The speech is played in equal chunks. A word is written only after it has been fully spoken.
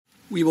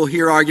We will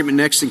hear argument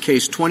next in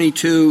Case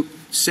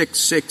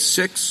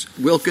 22-666,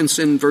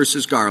 Wilkinson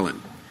versus Garland.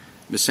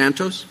 Ms.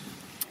 Santos?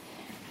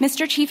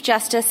 Mr. Chief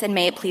Justice, and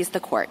may it please the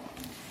Court,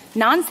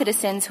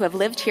 non-citizens who have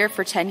lived here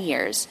for 10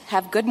 years,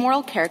 have good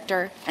moral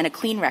character and a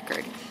clean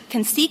record,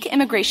 can seek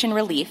immigration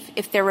relief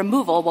if their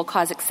removal will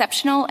cause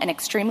exceptional and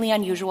extremely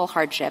unusual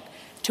hardship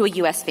to a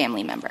U.S.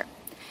 family member.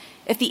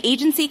 If the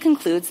agency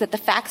concludes that the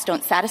facts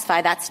don't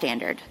satisfy that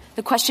standard,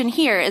 the question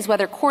here is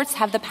whether courts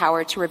have the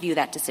power to review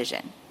that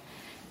decision.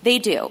 They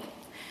do.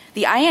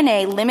 The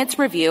INA limits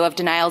review of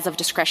denials of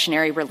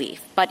discretionary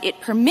relief, but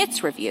it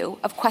permits review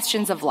of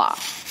questions of law.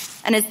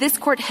 And as this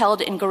Court held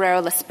in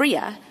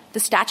Guerrero-Lasprilla, the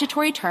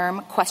statutory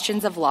term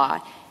questions of law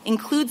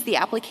includes the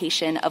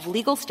application of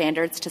legal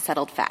standards to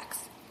settled facts.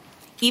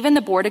 Even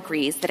the Board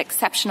agrees that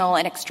exceptional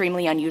and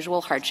extremely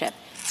unusual hardship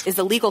is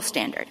a legal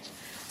standard.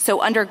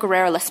 So under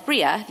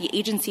Guerrero-Lasprilla, the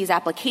agency's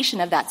application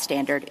of that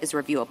standard is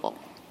reviewable.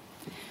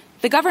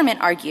 The government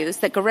argues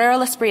that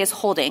Guerrero-Lasprilla's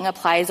holding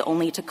applies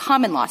only to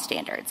common law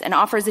standards and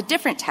offers a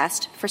different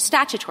test for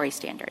statutory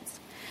standards.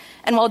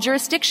 And while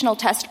jurisdictional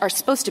tests are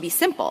supposed to be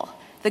simple,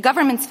 the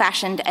government's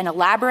fashioned an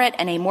elaborate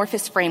and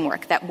amorphous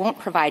framework that won't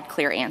provide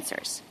clear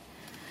answers.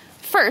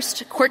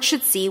 First, courts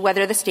should see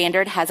whether the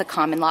standard has a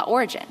common law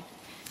origin.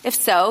 If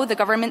so, the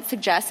government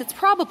suggests it's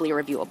probably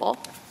reviewable,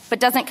 but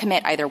doesn't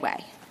commit either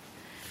way.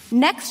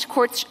 Next,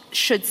 courts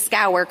should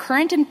scour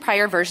current and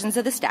prior versions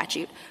of the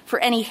statute for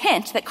any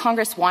hint that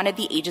Congress wanted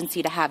the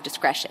agency to have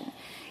discretion,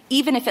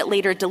 even if it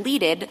later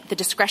deleted the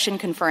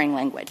discretion-conferring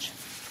language.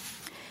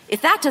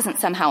 If that doesn't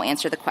somehow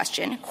answer the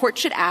question,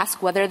 courts should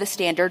ask whether the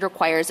standard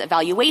requires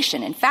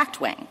evaluation and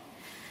fact-weighing.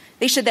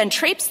 They should then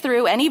traipse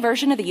through any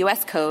version of the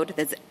U.S. Code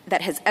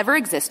that has ever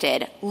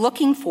existed,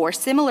 looking for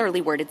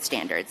similarly worded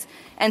standards,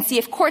 and see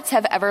if courts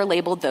have ever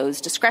labeled those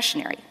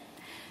discretionary.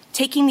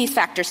 Taking these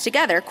factors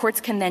together,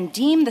 courts can then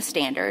deem the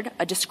standard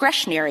a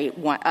discretionary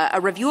one, a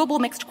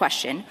reviewable mixed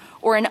question,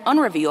 or an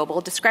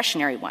unreviewable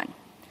discretionary one.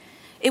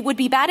 It would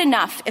be bad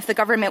enough if the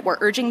government were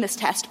urging this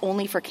test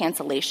only for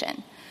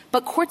cancellation,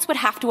 but courts would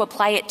have to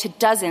apply it to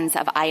dozens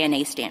of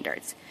INA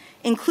standards,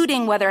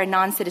 including whether a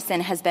non-citizen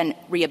has been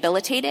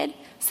rehabilitated,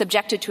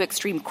 subjected to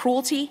extreme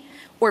cruelty,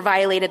 or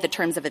violated the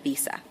terms of a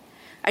visa.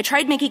 I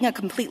tried making a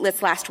complete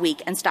list last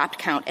week and stopped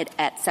count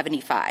at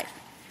 75.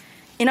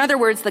 In other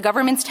words, the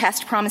government's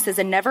test promises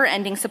a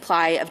never-ending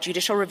supply of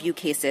judicial review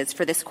cases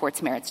for this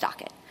Court's merits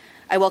docket.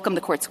 I welcome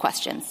the Court's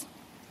questions.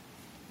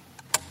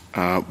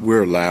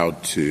 We're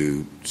allowed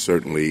to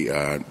certainly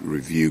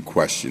review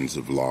questions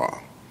of law.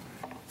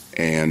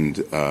 And,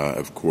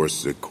 of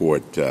course, the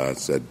Court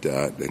said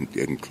it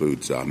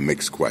includes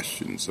mixed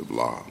questions of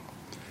law.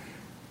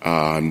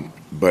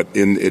 But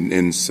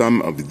in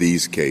some of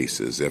these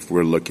cases, if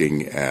we're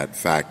looking at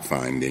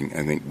fact-finding,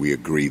 I think we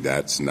agree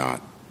that's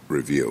not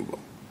reviewable.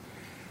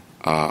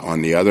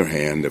 On the other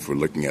hand, if we're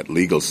looking at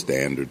legal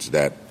standards,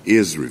 that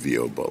is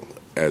reviewable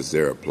as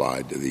they're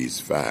applied to these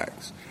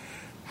facts.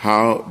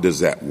 How does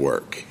that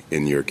work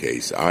in your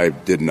case? I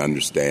didn't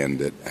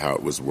understand how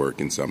it would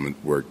work in some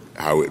of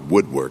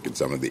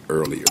the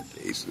earlier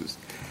cases.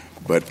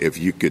 But if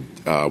you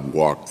could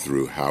walk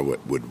through how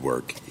it would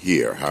work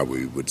here, how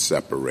we would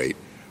separate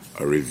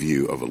a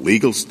review of a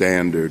legal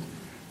standard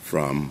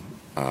from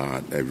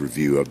a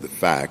review of the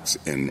facts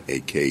in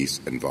a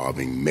case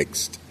involving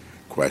mixed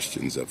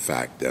questions of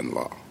fact and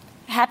law.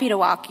 Happy to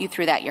walk you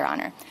through that, Your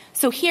Honor.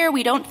 So here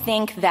we don't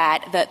think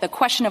that the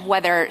question of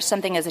whether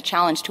something is a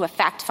challenge to a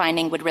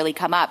fact-finding would really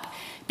come up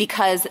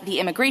because the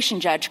immigration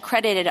judge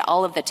credited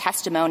all of the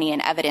testimony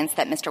and evidence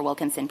that Mr.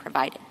 Wilkinson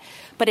provided.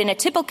 But in a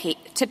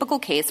typical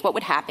case, what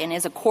would happen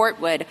is a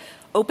court would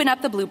open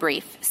up the blue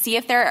brief, see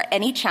if there are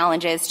any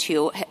challenges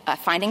to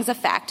findings of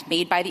fact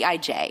made by the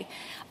IJ,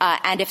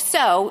 and if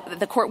so,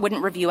 the court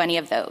wouldn't review any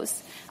of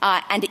those.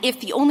 And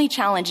if the only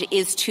challenge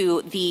is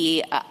to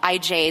the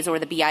IJ's or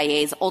the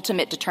BIA's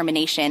ultimate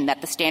determination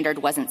that the standard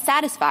wasn't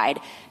satisfied,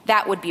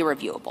 that would be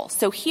reviewable.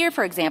 So here,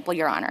 for example,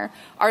 Your Honor,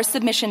 our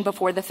submission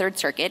before the Third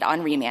Circuit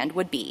on remand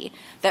would be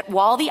that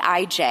while the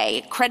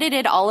IJ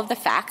credited all of the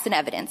facts and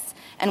evidence,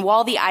 and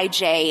while the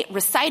IJ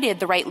recited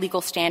the right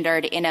legal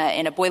standard in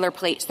a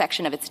boilerplate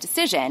section of its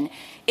decision,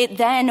 it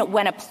then,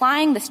 when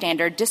applying the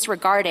standard,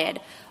 disregarded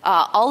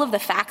all of the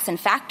facts and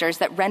factors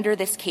that render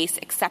this case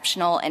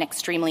exceptional and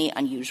extremely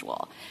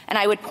unusual. And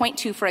I would point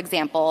to, for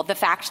example, the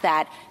fact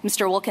that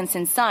Mr.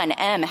 Wilkinson's son,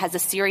 M, has a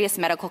serious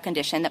medical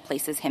condition that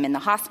places him in the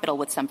hospital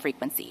with some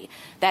frequency,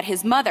 that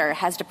his mother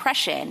has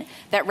depression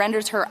that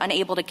renders her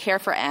unable to care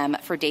for M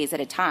for days at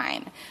a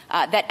time,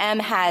 that M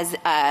has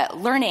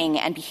learning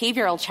and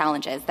behavioral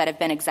challenges that have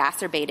been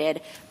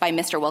exacerbated by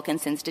Mr.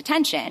 Wilkinson's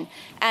detention,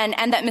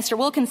 and that Mr.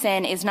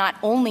 Wilkinson is not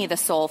only the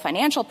sole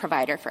financial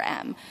provider for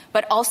M,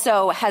 but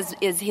also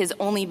is his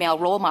only male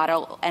role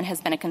model and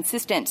has been a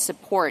consistent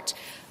support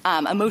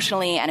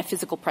emotionally and a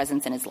physical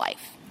presence in his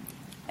life.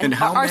 And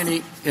how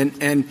many?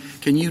 And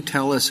can you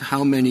tell us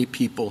how many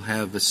people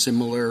have a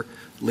similar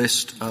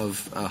list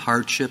of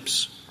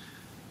hardships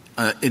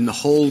in the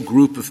whole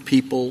group of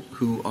people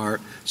who are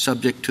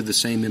subject to the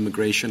same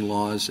immigration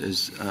laws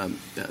as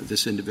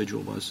this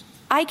individual was?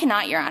 I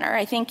cannot, Your Honor.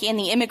 I think in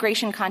the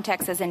immigration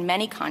context, as in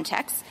many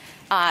contexts,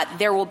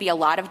 there will be a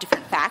lot of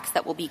different facts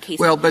that will be case.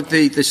 Well, but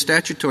the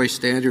statutory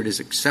standard is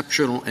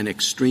exceptional and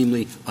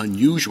extremely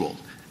unusual,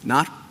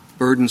 not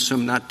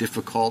burdensome, not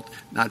difficult,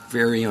 not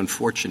very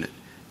unfortunate,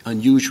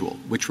 unusual,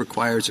 which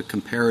requires a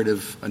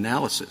comparative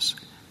analysis.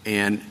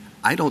 And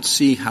I don't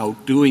see how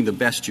doing the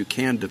best you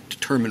can to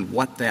determine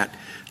what that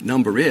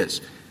number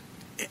is.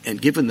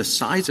 And given the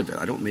size of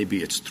it,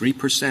 maybe it's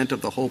 3%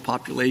 of the whole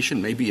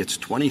population, maybe it's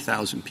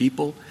 20,000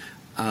 people.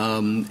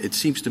 It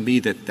seems to me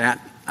that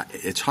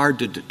it's hard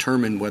to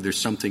determine whether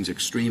something's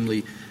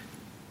extremely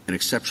and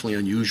exceptionally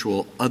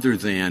unusual other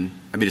than,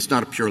 it's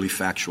not a purely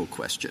factual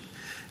question.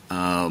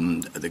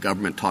 The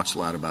government talks a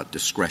lot about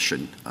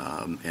discretion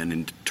and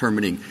in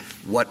determining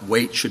what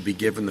weight should be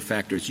given the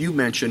factors you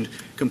mentioned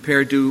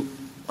compared to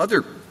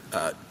other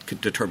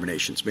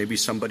determinations. Maybe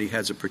somebody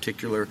has a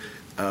particular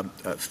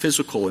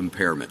physical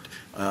impairment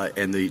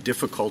and the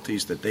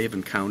difficulties that they've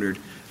encountered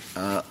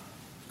are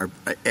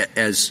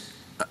as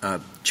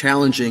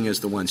challenging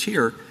as the ones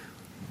here.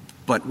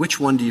 But which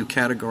one do you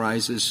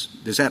categorize as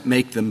 – does that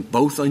make them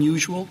both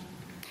unusual?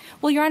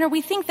 Well, Your Honor,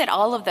 we think that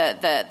all of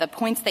the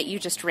points that you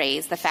just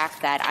raised, the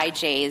fact that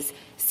IJs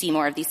see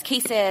more of these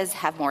cases,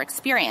 have more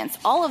experience,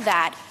 all of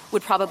that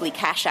would probably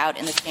cash out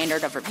in the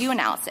standard of review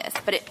analysis.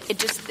 But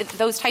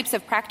those types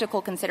of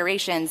practical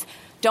considerations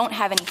don't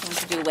have anything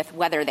to do with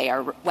whether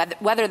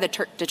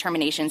the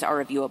determinations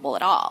are reviewable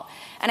at all.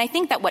 And I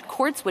think that what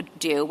courts would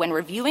do when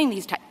reviewing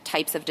these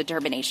types of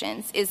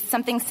determinations is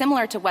something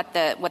similar to what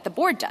the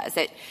board does.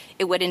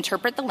 It would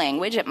interpret the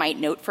language. It might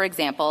note, for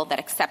example, that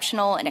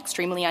exceptional and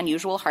extremely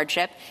unusual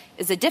hardship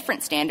is a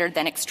different standard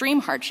than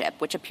extreme hardship,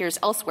 which appears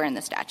elsewhere in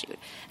the statute.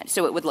 And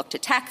so it would look to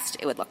text,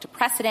 it would look to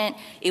precedent,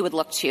 it would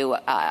look to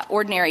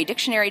ordinary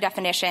dictionary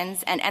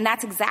definitions, and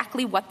that's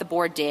exactly what the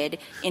board did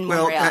in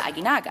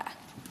Montreal-Aguinaga.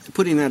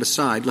 Putting that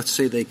aside, let's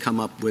say they come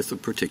up with a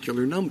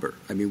particular number.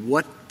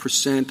 What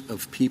 %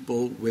 of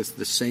people with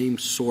the same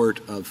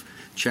sort of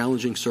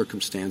challenging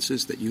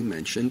circumstances that you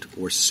mentioned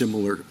or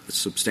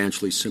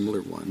substantially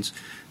similar ones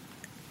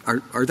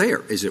are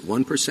there? Is it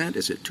 1%?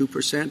 Is it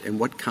 2%? And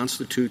what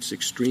constitutes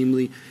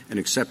extremely and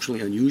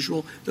exceptionally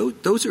unusual?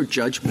 Those are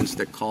judgments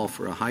that call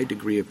for a high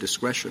degree of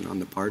discretion on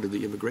the part of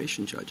the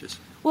immigration judges.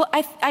 Well,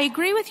 I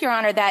agree with Your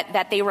Honor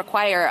that they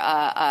require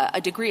a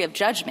degree of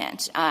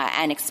judgment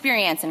and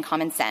experience and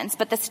common sense,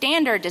 but the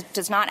standard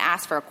does not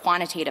ask for a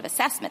quantitative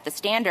assessment. The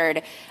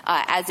standard,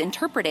 as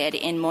interpreted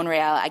in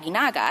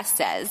Montreal-Aguinaga,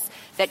 says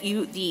that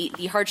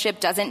the hardship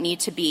doesn't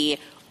need to be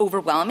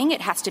overwhelming.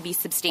 It has to be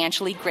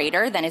substantially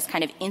greater than is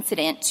kind of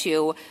incident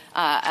to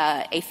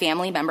a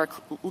family member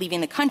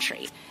leaving the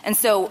country. And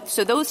so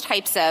those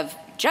types of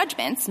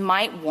judgments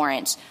might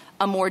warrant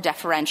a more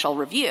deferential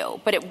review,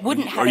 but it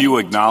wouldn't have.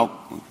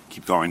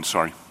 Keep going.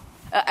 Sorry.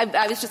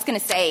 I was just going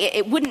to say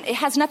it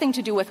has nothing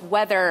to do with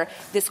whether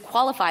this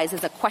qualifies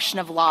as a question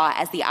of law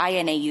as the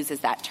INA uses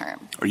that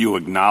term. Are you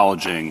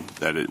acknowledging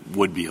that it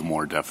would be a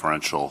more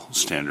deferential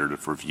standard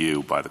of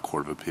review by the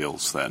Court of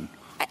Appeals then?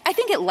 I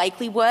think it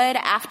likely would.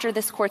 After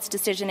this Court's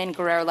decision in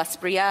Guerrero-Las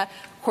Bria,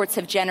 courts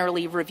have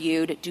generally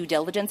reviewed due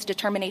diligence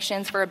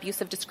determinations for abuse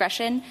of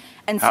discretion.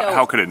 And so,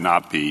 how could it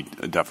not be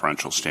a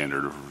deferential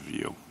standard of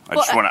review?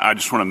 I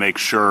just want to make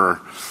sure,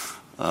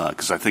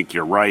 because I think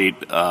you're right,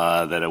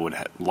 that it would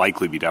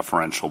likely be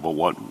deferential, but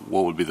what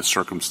would be the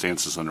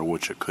circumstances under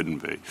which it couldn't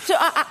be? So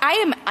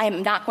I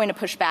am not going to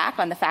push back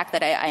on the fact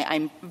that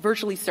I'm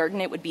virtually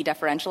certain it would be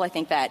deferential. I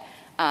think that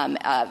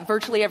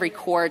virtually every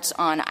court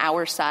on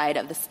our side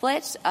of the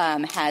split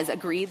has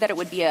agreed that it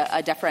would be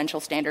a deferential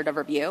standard of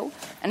review,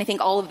 and I think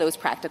all of those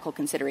practical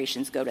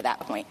considerations go to that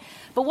point.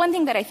 But one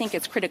thing that I think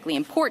is critically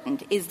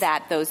important is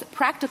that those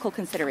practical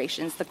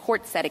considerations, the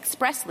Court said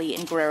expressly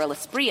in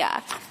Guerrero-Las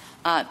Bria,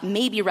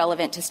 may be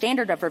relevant to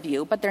standard of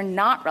review, but they're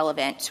not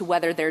relevant to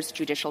whether there's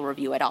judicial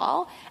review at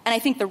all. And I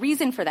think the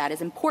reason for that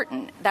is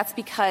important. That's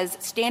because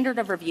standard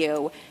of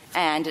review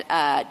and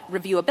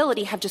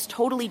reviewability have just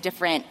totally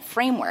different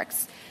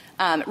frameworks.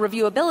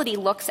 Reviewability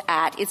looks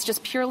at, it's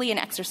just purely an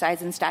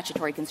exercise in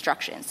statutory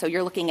construction. So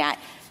you're looking at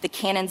the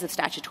canons of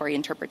statutory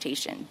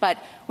interpretation. But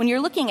when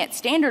you're looking at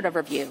standard of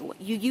review,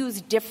 you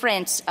use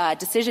different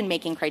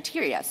decision-making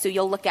criteria. So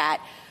you'll look at,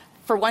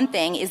 for one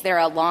thing, is there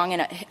a long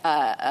and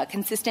a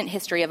consistent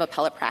history of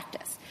appellate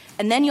practice?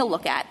 And then you'll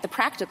look at the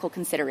practical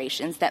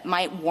considerations that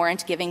might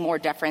warrant giving more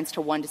deference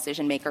to one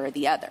decision-maker or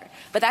the other.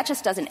 But that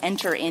just doesn't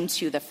enter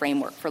into the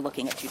framework for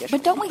looking at judicial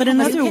review. But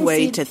another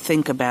way to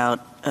think about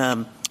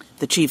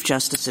the Chief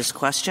Justice's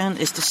question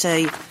is to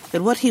say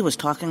that what he was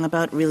talking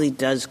about really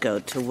does go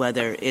to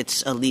whether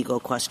it's a legal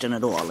question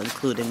at all,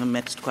 including a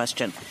mixed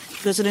question.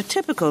 Because in a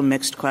typical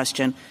mixed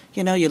question,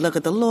 you look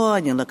at the law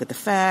and you look at the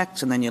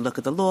facts and then you look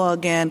at the law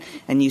again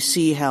and you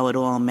see how it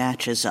all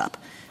matches up.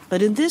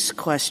 But in this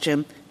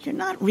question, you're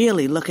not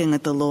really looking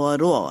at the law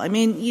at all.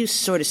 You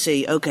sort of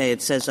see, okay,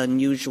 it says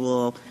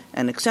unusual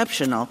and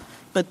exceptional,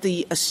 but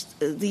the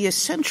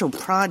essential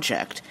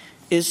project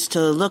is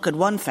to look at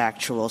one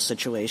factual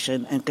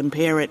situation and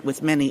compare it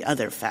with many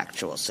other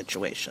factual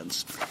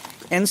situations.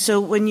 And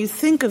so when you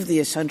think of the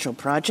essential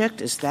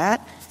project as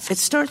that, it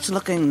starts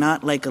looking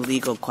not like a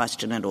legal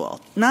question at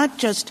all. Not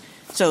just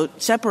 – so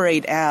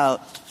separate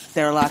out –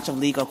 there are lots of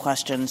legal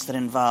questions that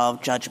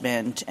involve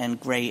judgment and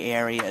gray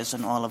areas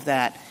and all of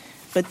that.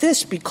 But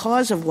this,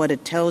 because of what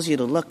it tells you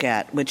to look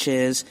at, which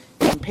is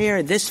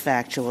compare this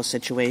factual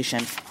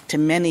situation to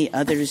many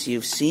others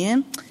you've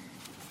seen,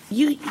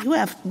 you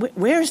have –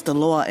 where's the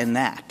law in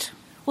that?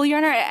 Well, Your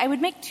Honor, I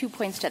would make 2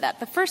 points to that.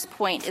 The first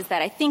point is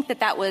that I think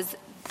that was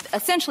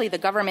essentially the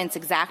government's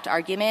exact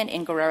argument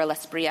in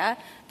Guerrero-Lasprilla,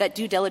 that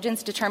due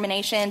diligence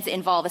determinations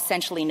involve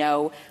essentially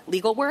no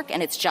legal work,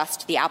 and it's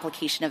just the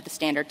application of the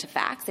standard to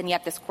facts, and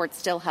yet this Court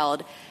still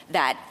held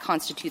that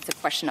constitutes a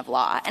question of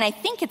law. And I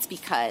think it's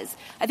because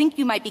I think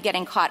you might be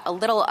getting caught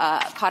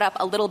up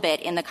a little bit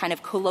in the kind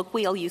of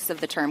colloquial use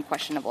of the term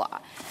question of law.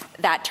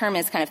 That term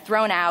is kind of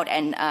thrown out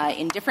and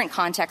in different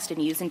contexts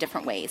and used in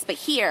different ways. But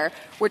here,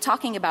 we're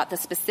talking about the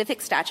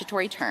specific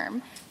statutory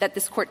term that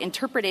this Court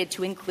interpreted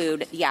to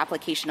include the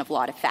application of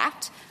law to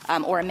fact,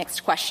 or a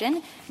mixed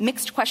question.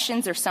 Mixed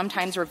questions are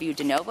sometimes reviewed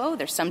de novo.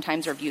 They're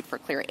sometimes reviewed for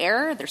clear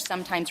error. They're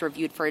sometimes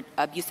reviewed for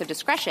abuse of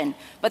discretion.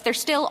 But they're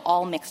still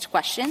all mixed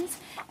questions.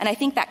 And I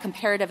think that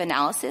comparative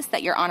analysis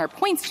that Your Honor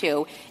points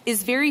to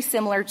is very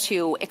similar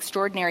to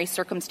extraordinary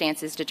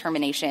circumstances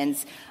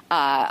determinations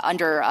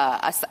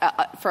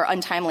for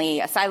untimely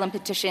asylum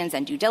petitions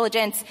and due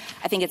diligence.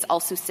 I think it's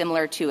also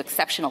similar to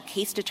exceptional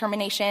case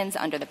determinations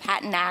under the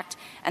Patent Act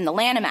and the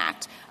Lanham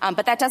Act.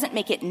 But that doesn't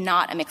make it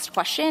not a mixed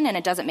question, and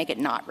it doesn't make it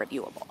not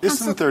reviewable.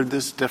 Isn't there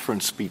this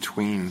difference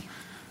between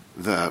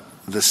the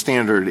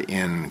standard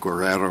in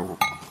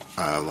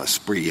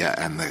Guerrero-Lasprilla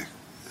and the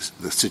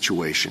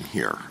situation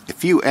here?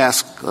 If you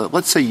ask,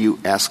 let's say you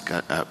ask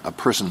a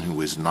person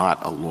who is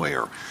not a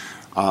lawyer,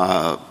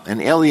 an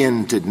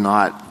alien did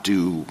not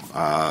do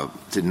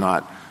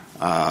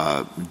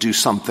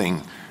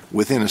something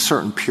within a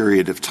certain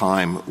period of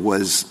time.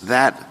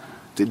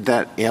 Did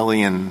that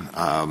alien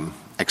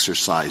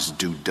exercise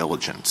due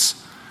diligence?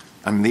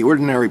 I mean, the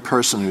ordinary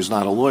person who's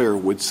not a lawyer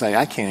would say,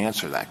 I can't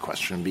answer that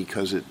question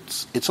because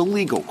it's a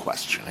legal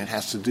question. It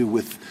has to do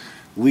with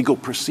legal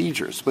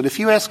procedures. But if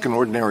you ask an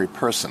ordinary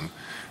person,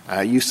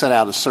 you set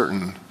out a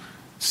certain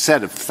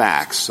set of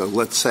facts. So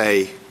let's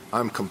say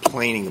I'm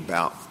complaining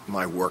about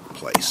my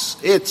workplace.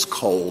 It's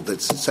cold.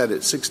 It's set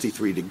at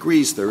 63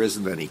 degrees. There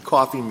isn't any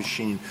coffee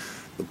machine.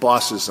 The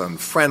boss is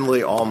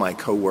unfriendly. All my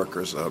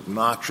coworkers are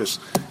obnoxious.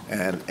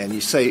 And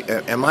you say,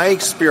 am I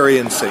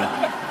experiencing –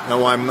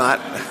 no, I'm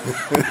not.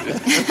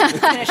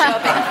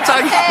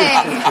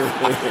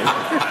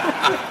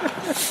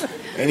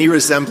 Any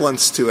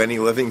resemblance to any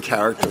living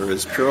character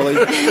is purely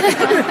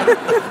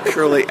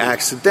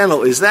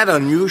accidental. Is that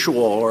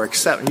unusual or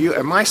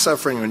am I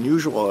suffering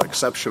unusual or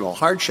exceptional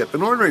hardship?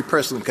 An ordinary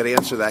person could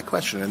answer that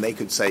question, and they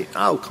could say,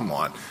 oh, come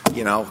on,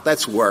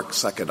 that's work,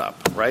 suck it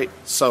up, right?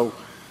 So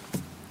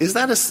is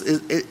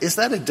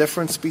that a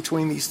difference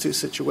between these two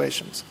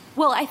situations?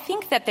 Well, I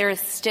think that there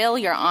is still,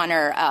 Your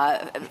Honor,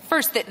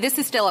 first, this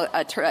is still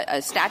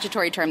a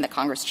statutory term that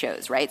Congress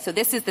chose, right? So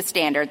this is the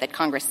standard that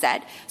Congress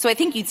set. So I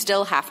think you'd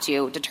still have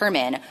to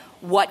determine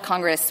what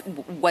Congress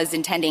was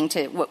intending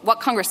to,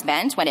 what Congress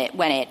meant when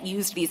it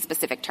used these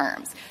specific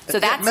terms. So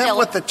that's meant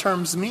what the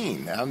terms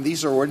mean.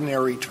 These are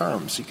ordinary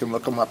terms. You can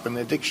look them up in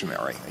a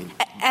dictionary.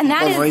 And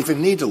that you don't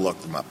even need to look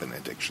them up in a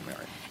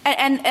dictionary.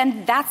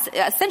 And that's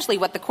essentially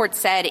what the Court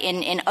said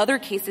in other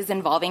cases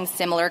involving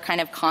similar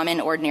kind of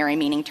common ordinary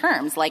meaning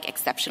terms, like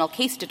exceptional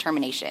case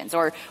determinations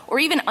or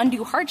even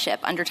undue hardship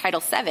under Title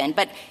VII.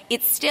 But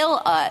it's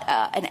still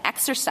an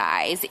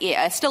exercise,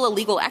 still a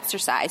legal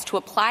exercise to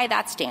apply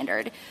that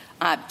standard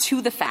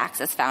to the facts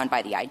as found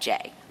by the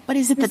IJ. But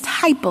is it the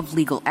type of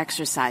legal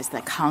exercise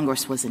that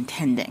Congress was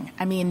intending?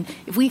 I mean,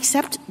 if we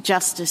accept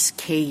Justice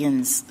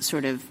Kagan's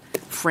sort of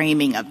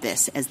framing of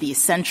this as the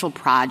essential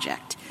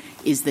project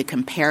is the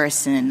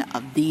comparison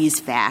of these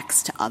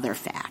facts to other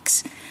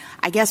facts,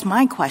 I guess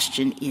my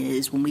question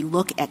is, when we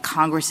look at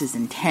Congress's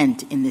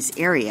intent in this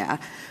area,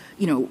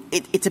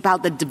 it's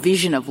about the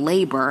division of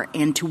labor,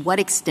 and to what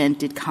extent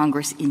did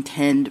Congress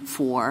intend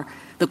for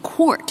the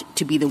court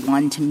to be the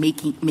one to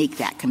make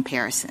that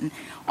comparison?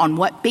 On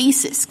what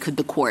basis could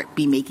the court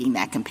be making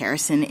that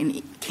comparison?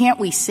 And can't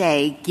we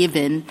say,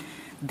 given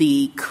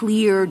the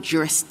clear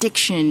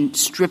jurisdiction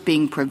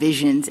stripping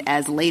provisions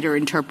as later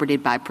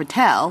interpreted by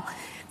Patel,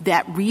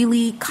 that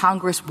really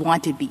Congress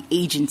wanted the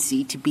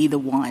agency to be the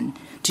one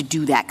to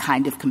do that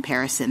kind of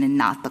comparison and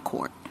not the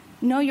court?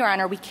 No, Your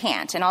Honor, we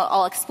can't. And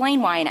I'll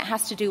explain why, and it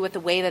has to do with the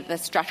way that the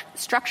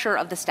structure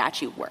of the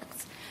statute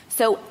works.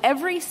 So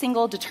every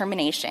single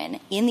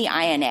determination in the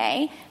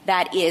INA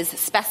that is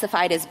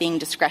specified as being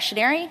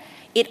discretionary,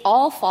 it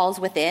all falls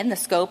within the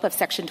scope of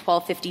Section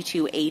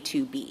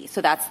 1252A2B.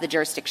 So that's the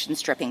jurisdiction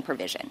stripping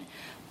provision.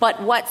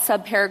 But what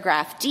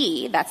subparagraph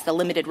D, that's the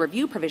limited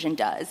review provision,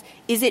 does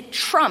is it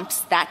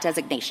trumps that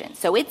designation.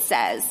 So it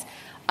says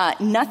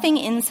nothing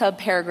in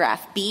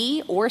subparagraph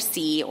B or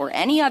C or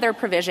any other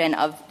provision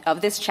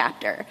of this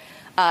chapter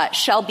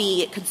shall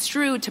be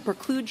construed to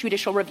preclude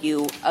judicial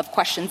review of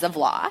questions of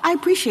law. I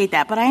appreciate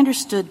that, but I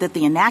understood that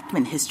the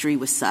enactment history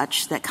was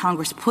such that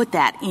Congress put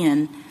that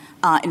in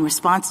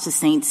response to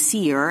St.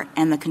 Cyr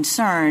and the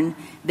concern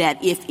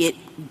that if it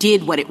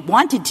did what it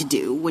wanted to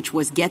do, which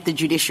was get the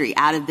judiciary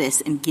out of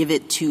this and give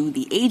it to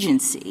the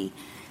agency,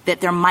 that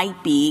there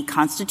might be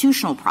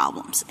constitutional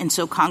problems. And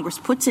so Congress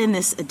puts in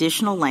this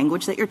additional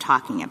language that you're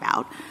talking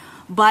about,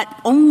 but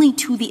only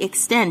to the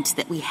extent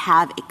that we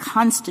have a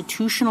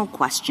constitutional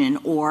question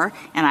and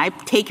I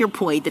take your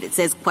point that it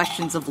says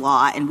questions of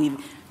law, and we've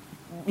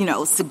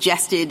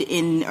suggested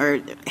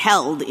or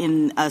held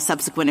in a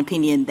subsequent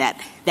opinion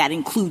that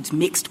includes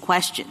mixed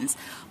questions.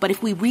 But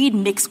if we read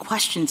mixed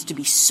questions to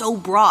be so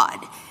broad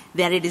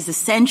that it is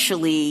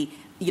essentially,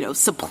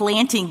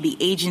 supplanting the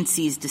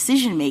agency's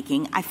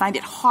decision-making, I find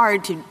it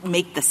hard to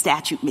make the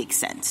statute make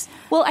sense.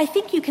 Well, I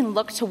think you can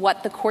look to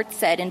what the court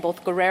said in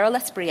both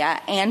Guerrero-Lasprilla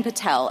and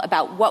Patel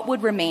about what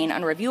would remain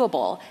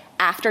unreviewable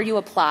after you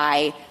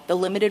apply the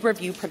limited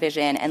review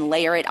provision and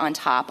layer it on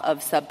top of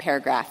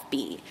subparagraph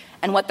B.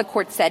 And what the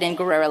court said in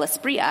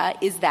Guerrero-Lasprilla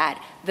is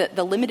that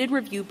the limited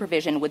review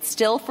provision would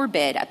still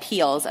forbid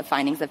appeals of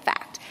findings of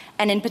fact.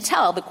 And in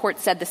Patel, the court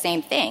said the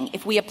same thing.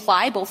 If we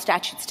apply both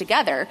statutes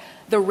together,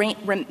 the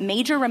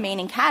major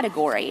remaining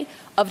category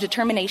of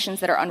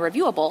determinations that are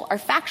unreviewable are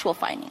factual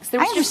findings.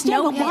 I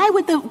understand,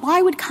 but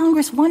why would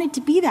Congress want it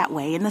to be that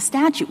way in the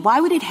statute?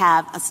 Why would it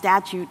have a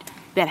statute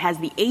that has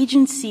the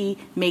agency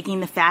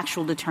making the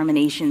factual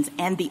determinations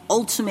and the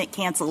ultimate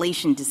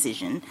cancellation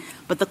decision,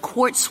 but the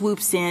court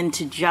swoops in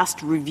to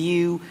just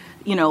review,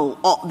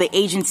 the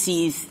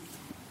agency's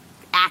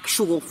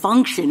actual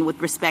function with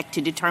respect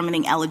to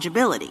determining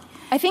eligibility?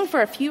 I think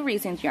for a few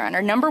reasons, Your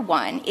Honor. Number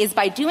one is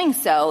by doing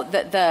so,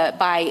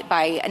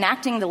 by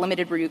enacting the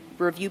limited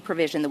review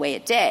provision the way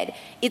it did,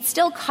 it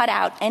still cut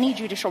out any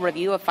judicial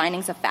review of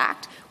findings of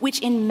fact, which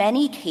in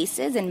many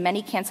cases, in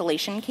many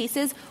cancellation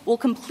cases, will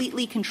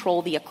completely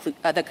control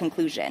the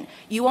conclusion.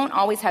 You won't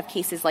always have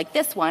cases like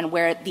this one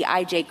where the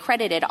IJ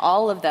credited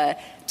all of the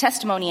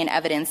testimony and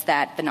evidence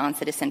that the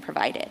non-citizen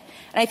provided.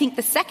 And I think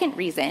the second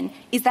reason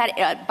is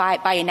that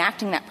by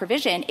enacting that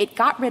provision, it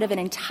got rid of an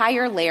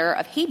entire layer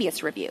of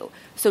habeas review.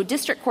 So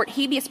district court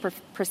habeas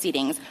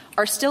proceedings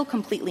are still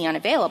completely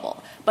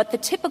unavailable. But the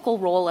typical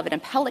role of an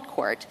appellate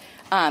court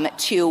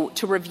to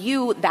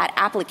review that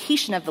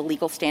application of the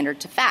legal standard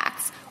to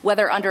facts,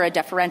 whether under a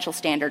deferential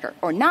standard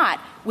or not,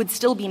 would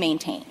still be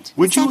maintained.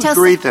 Would you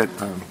agree that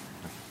go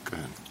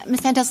ahead.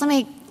 Ms. Santos, let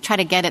me try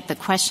to get at the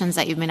questions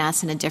that you've been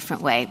asked in a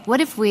different way.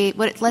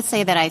 Let's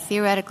say that I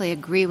theoretically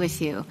agree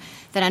with you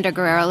that under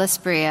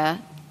Guerrero-Lasprilla,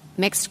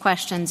 mixed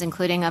questions,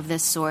 including of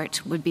this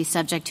sort, would be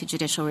subject to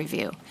judicial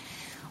review.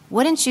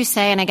 Wouldn't you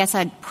say, and I guess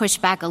I'd push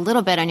back a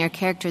little bit on your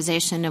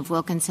characterization of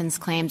Wilkinson's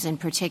claims in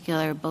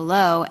particular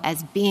below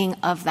as being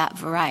of that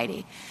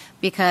variety?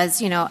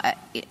 Because,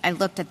 I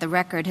looked at the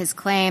record, his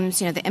claims,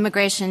 he claimed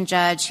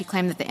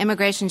that the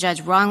immigration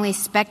judge wrongly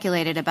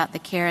speculated about the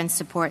care and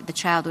support the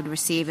child would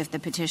receive if the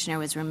petitioner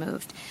was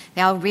removed.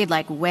 They all read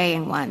like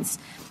weighing ones.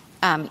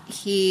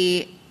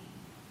 He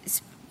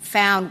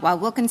found while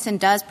Wilkinson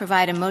does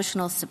provide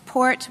emotional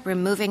support,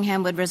 removing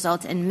him would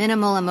result in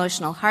minimal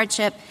emotional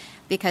hardship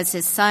because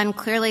his son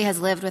clearly has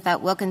lived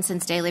without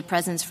Wilkinson's daily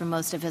presence for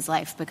most of his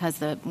life because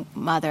the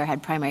mother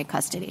had primary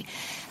custody.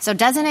 So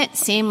doesn't it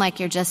seem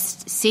like you're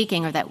just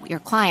seeking, or that your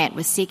client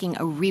was seeking, a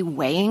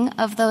reweighing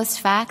of those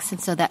facts,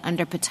 and so that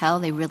under Patel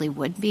they really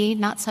would be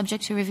not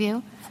subject to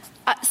review?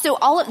 So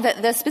all of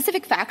the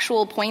specific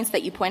factual points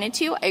that you pointed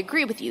to, I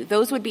agree with you.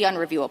 Those would be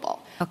unreviewable.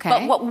 Okay.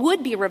 But what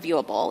would be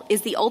reviewable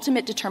is the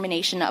ultimate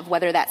determination of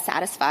whether that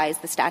satisfies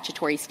the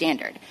statutory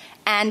standard.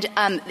 And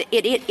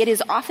it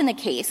is often the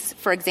case,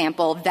 for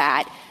example,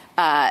 that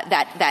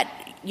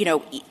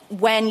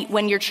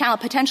when you're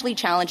potentially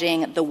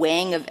challenging the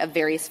weighing of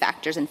various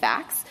factors and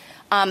facts,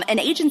 an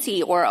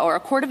agency or a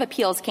court of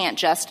appeals can't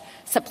just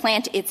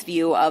supplant its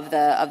view of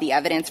the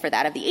evidence for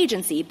that of the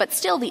agency, but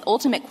still the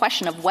ultimate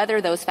question of whether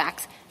those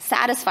facts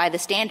satisfy the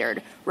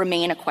standard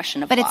remain a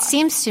question of law. But it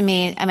seems to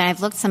me,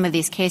 I've looked some of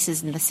these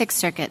cases and the Sixth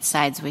Circuit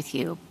sides with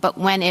you, but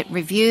when it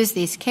reviews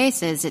these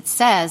cases, it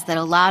says that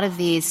a lot of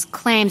these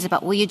claims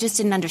about, well, you just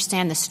didn't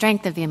understand the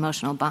strength of the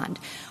emotional bond,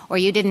 or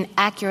you didn't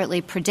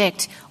accurately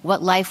predict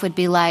what life would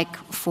be like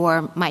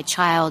for my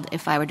child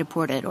if I were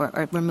deported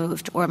or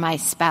removed, or my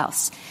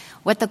spouse.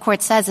 What the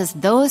court says is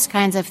those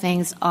kinds of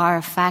things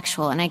are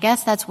factual. And I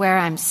guess that's where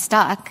I'm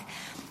stuck,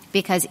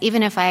 because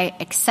even if I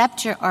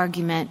accept your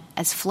argument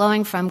as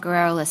flowing from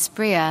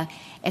Guerrero-Lasprilla,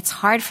 it's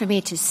hard for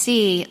me to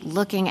see,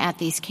 looking at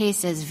these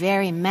cases,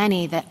 very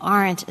many that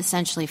aren't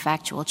essentially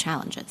factual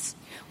challenges.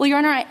 Well, Your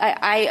Honor,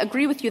 I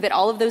agree with you that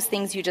all of those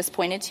things you just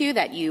pointed to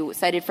that you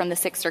cited from the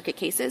Sixth Circuit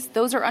cases,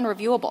 those are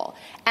unreviewable.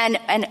 And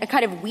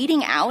kind of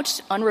weeding out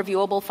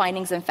unreviewable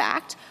findings in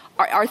fact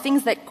are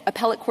things that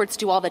appellate courts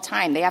do all the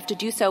time. They have to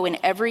do so in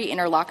every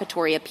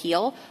interlocutory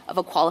appeal of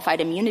a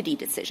qualified immunity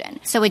decision.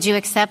 So would you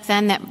accept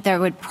then that there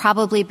would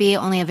probably be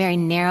only a very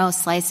narrow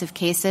slice of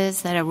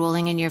cases that a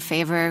ruling in your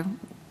favor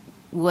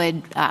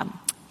would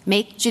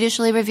make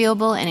judicially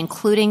reviewable and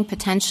including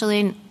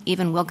potentially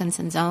even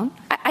Wilkinson's own?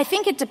 I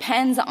think it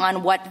depends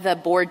on what the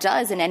board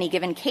does in any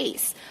given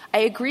case. I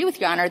agree with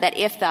Your Honor that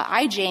if the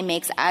IJ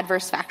makes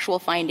adverse factual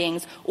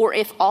findings or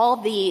if all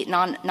the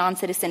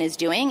non-citizen is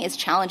doing is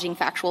challenging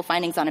factual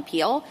findings on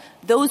appeal,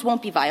 those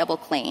won't be viable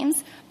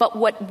claims. But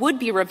what would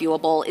be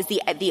reviewable is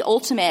the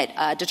ultimate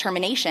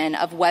determination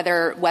of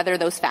whether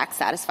those facts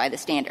satisfy the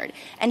standard.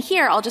 And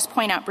here I'll just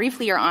point out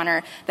briefly, Your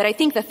Honor, that I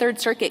think the Third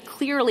Circuit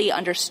clearly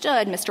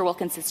understood Mr.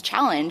 Wilkinson's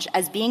challenge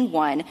as being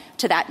one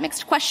to that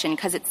mixed question,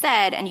 because it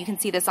said, and you can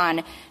see this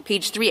on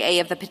page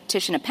 3A of the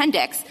petition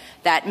appendix,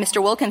 that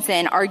Mr.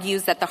 Wilkinson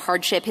argues that the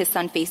hardship his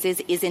son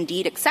faces is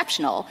indeed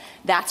exceptional.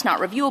 That's not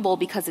reviewable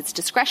because it's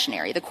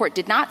discretionary. The court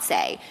did not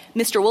say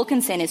Mr.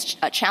 Wilkinson is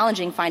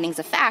challenging findings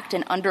of fact,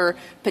 and under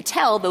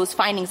Patel, those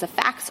findings of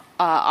facts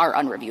are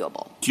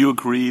unreviewable. Do you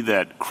agree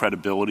that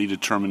credibility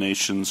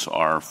determinations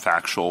are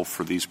factual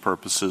for these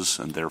purposes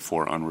and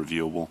therefore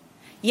unreviewable?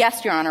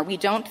 Yes, Your Honor. We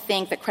don't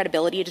think that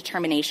credibility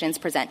determinations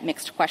present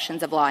mixed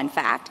questions of law and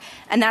fact.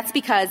 And that's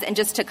because, and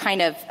just to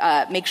kind of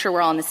make sure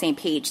we're all on the same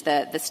page,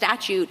 the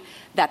statute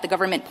that the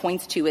government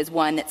points to is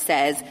one that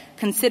says,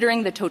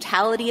 considering the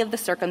totality of the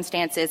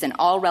circumstances and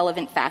all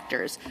relevant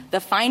factors, the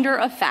finder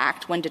of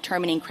fact, when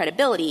determining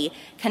credibility,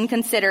 can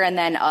consider and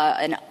then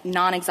a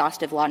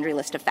non-exhaustive laundry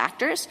list of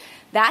factors.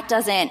 That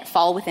doesn't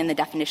fall within the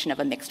definition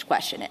of a mixed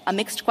question. A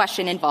mixed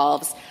question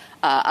involves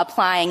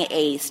applying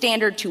a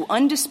standard to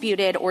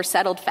undisputed or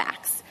settled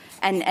facts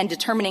and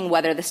determining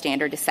whether the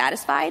standard is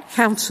satisfied.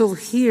 Counsel,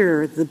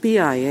 here the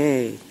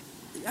BIA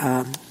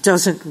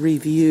doesn't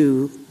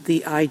review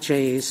the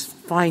IJ's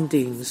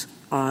findings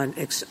on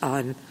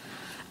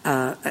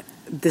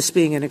this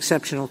being an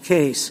exceptional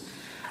case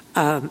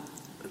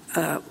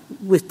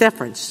with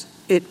deference.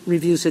 It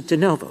reviews it de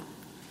novo.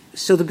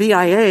 So the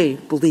BIA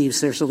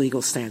believes there's a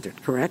legal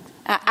standard, correct?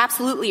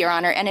 Absolutely, Your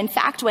Honor. And in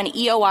fact, when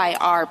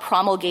EOIR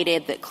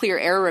promulgated the clear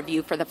error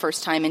review for the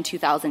first time in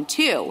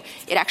 2002,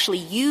 it actually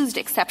used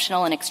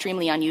exceptional and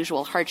extremely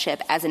unusual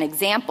hardship as an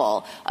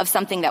example of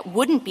something that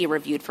wouldn't be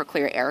reviewed for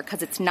clear error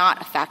because it's not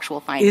a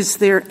factual finding. Is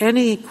there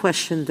any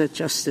question that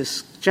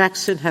Justice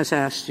Jackson has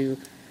asked you,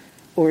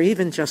 or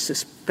even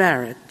Justice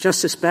Barrett?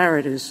 Justice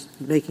Barrett is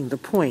making the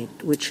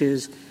point, which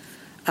is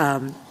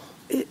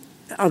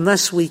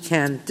unless we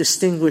can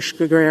distinguish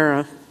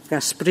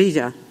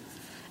Guerrero-Gasprilla,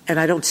 and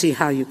I don't see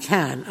how you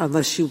can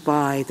unless you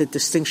buy the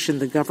distinction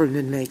the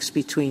government makes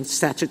between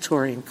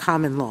statutory and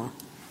common law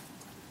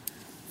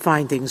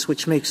findings,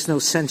 which makes no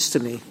sense to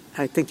me.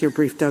 I think your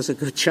brief does a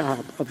good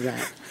job of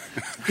that.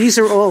 These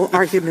are all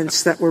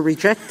arguments that were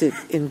rejected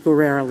in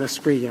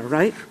Guerrero-Gasprilla,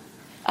 right?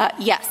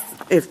 Yes.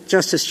 If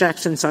Justice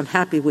Jackson's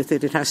unhappy with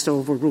it, it has to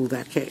overrule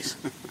that case.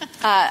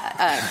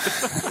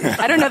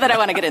 I don't know that I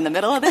want to get in the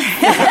middle of it. Can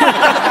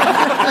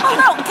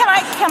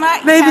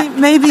I?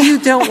 Maybe you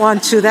don't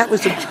want to. That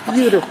was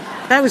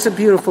a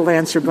beautiful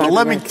answer. By the way.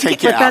 Let me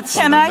take you out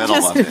from the middle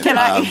of it. Can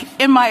I,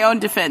 in my own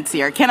defense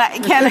here, can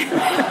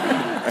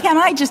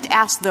I just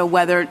ask though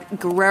whether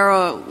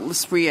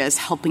Guerrero-Gasprilla is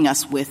helping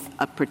us with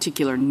a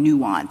particular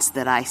nuance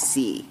that I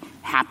see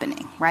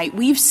happening, right?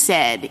 We've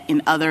said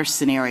in other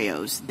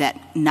scenarios that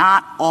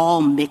not all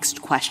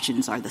mixed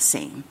questions are the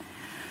same.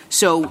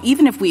 So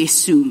even if we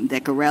assume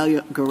that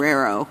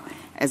Guerrero,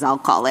 as I'll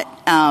call it,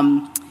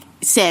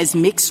 says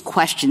mixed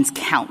questions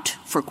count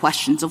for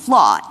questions of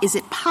law, is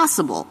it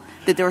possible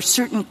that there are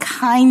certain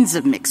kinds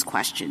of mixed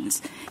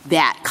questions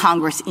that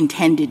Congress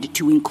intended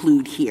to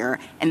include here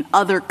and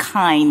other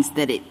kinds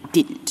that it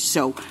didn't?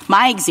 So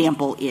my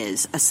example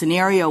is a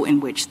scenario in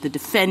which the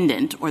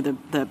defendant or the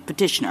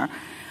petitioner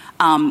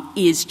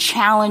is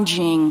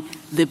challenging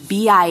the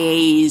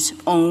BIA's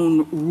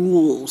own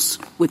rules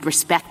with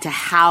respect to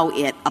how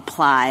it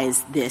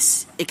applies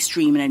this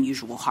extreme and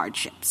unusual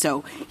hardship.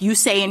 So you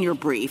say in your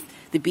brief,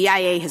 the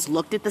BIA has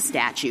looked at the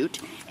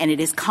statute and it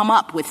has come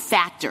up with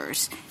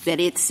factors that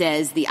it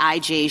says the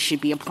IJ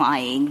should be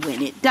applying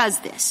when it does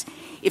this.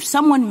 If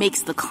someone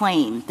makes the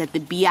claim that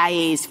the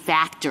BIA's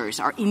factors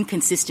are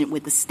inconsistent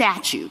with the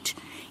statute,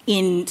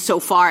 in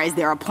so far as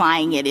they're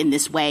applying it in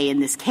this way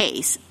in this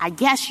case, I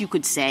guess you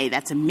could say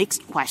that's a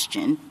mixed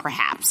question,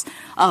 perhaps.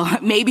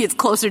 Maybe it's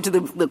closer to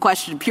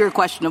the pure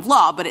question of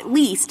law, but at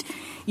least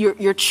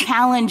you're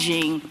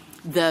challenging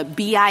the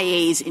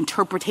BIA's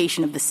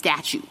interpretation of the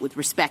statute with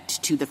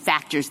respect to the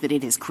factors that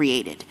it has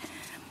created.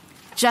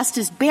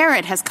 Justice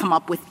Barrett has come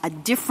up with a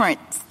different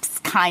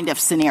kind of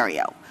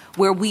scenario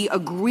where we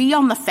agree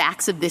on the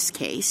facts of this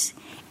case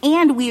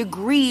and we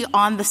agree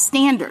on the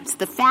standards,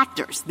 the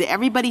factors.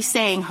 Everybody's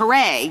saying,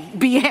 hooray,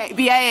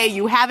 BIA,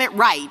 you have it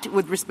right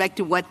with respect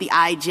to what the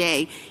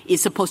IJ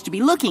is supposed to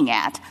be looking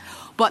at.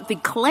 But the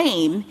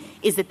claim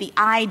is that the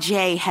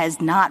IJ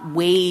has not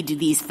weighed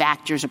these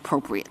factors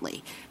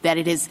appropriately, that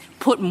it has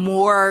put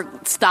more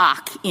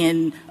stock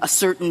in a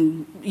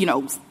certain,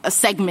 a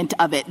segment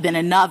of it than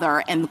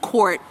another, and the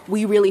court,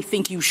 we really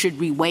think you should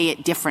reweigh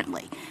it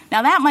differently.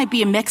 Now, that might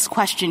be a mixed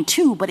question,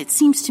 too, but it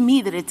seems to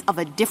me that it's of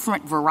a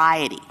different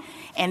variety.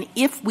 And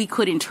if we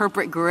could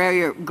interpret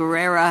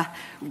Guerrero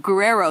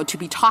to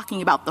be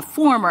talking about the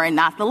former and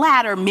not the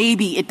latter,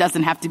 maybe it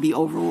doesn't have to be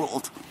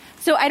overruled.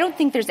 So I don't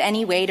think there's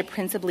any way to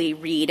principally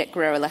read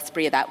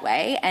Guerrero-Lasprilla that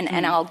way,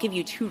 and I'll give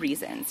you two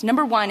reasons.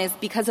 Number one is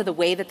because of the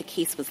way that the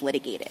case was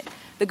litigated.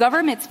 The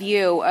government's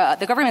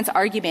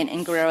argument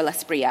in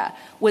Guerrero-Lasprilla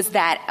was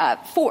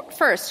that,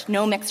 first,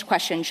 no mixed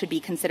questions should be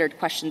considered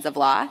questions of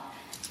law.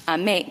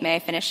 May I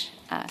finish,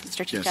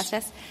 Mr. Chief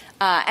Justice?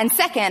 And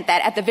second,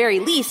 that at the very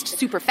least,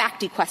 super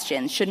facti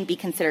questions shouldn't be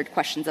considered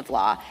questions of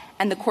law,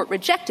 and the court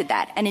rejected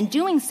that. And in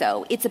doing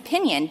so, its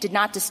opinion did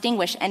not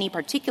distinguish any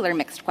particular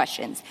mixed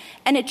questions,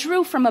 and it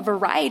drew from a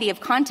variety of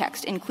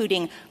contexts,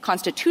 including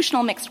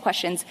constitutional mixed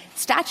questions,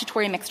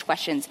 statutory mixed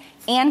questions,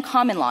 and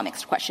common law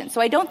mixed questions.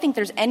 So I don't think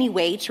there's any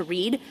way to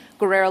read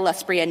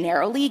Guerrero-Lasprilla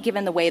narrowly,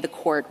 given the way the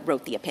court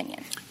wrote the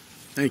opinion.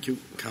 Thank you,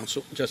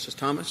 counsel. Justice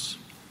Thomas?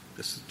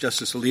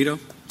 Justice Alito?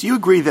 Do you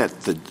agree that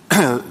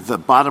the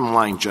bottom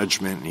line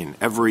judgment in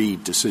every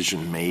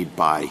decision made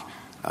by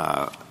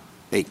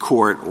a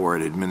court or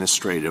an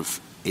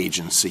administrative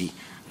agency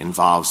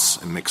involves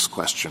a mixed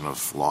question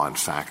of law and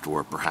fact,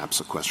 or perhaps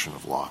a question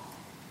of law?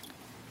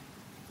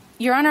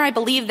 Your Honor, I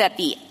believe that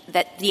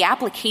the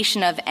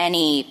application of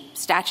any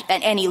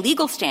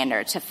legal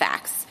standard to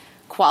facts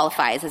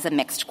qualifies as a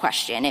mixed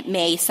question. It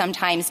may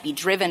sometimes be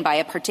driven by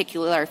a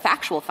particular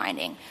factual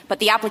finding, but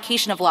the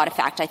application of law to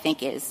fact, I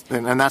think, is.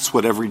 And that's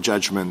what every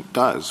judgment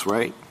does,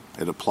 right?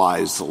 It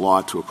applies the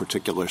law to a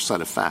particular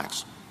set of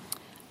facts.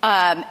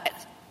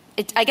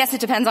 I guess it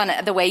depends on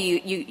the way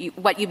you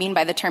what you mean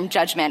by the term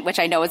judgment, which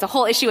I know is a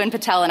whole issue in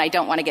Patel, and I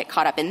don't want to get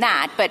caught up in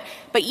that.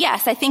 But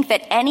yes, I think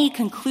that any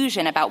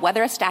conclusion about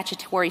whether a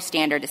statutory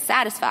standard is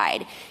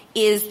satisfied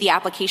is the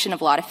application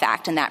of law to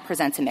fact, and that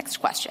presents a mixed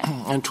question.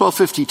 And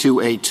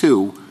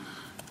 1252A2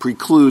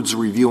 precludes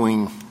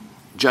reviewing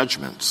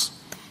judgments.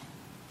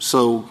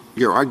 So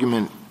your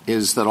argument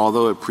is that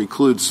although it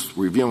precludes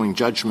reviewing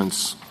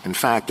judgments, in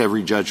fact,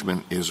 every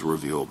judgment is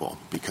reviewable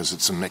because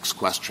it's a mixed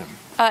question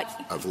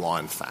of law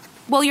and fact.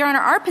 Well, Your Honor,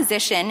 our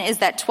position is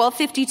that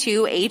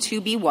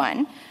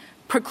 1252A2B1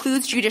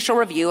 precludes judicial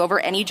review over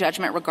any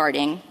judgment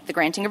regarding the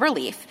granting of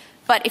relief.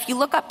 But if you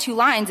look up two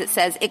lines, it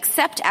says,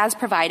 except as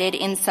provided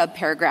in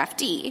subparagraph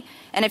D.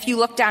 And if you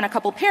look down a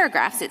couple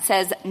paragraphs, it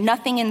says,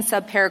 nothing in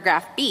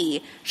subparagraph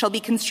B shall be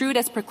construed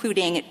as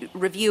precluding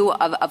review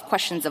of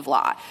questions of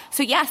law.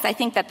 So, yes, I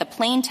think that the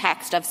plain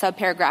text of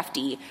subparagraph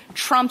D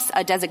trumps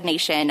a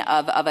designation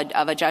of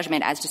a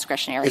judgment as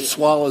discretionary. It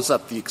swallows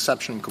up the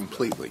exception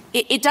completely.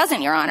 It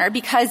doesn't, Your Honor,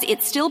 because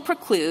it still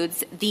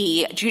precludes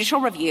the judicial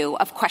review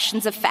of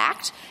questions of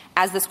fact,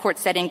 as this Court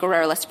said in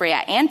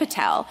Guerrero-Lasprilla and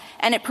Patel,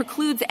 and it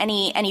precludes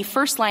any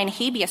first-line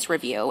habeas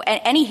review,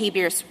 any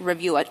habeas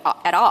review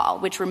at all,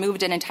 which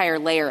removed an entire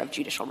layer of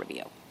judicial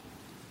review.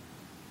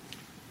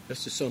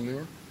 Justice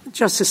Sotomayor?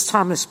 Justice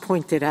Thomas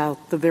pointed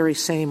out the very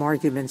same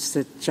arguments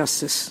that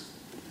Justice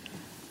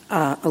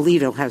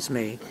Alito has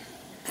made,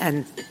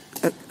 and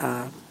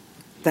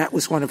that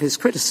was one of his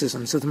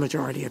criticisms of the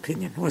majority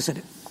opinion, wasn't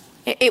it?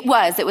 It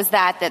was. It was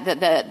that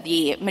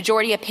the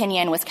majority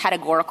opinion was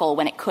categorical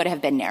when it could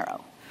have been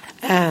narrow.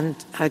 And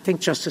I think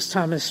Justice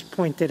Thomas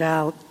pointed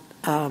out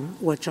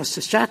what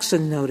Justice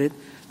Jackson noted,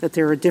 that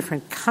there are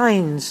different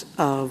kinds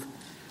of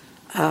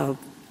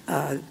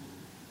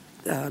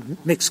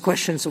mixed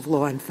questions of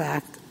law and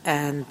fact,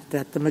 and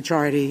that the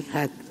majority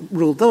had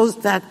ruled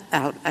that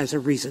out as a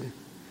reason.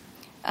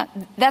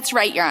 That's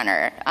right, Your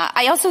Honor.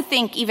 I also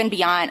think even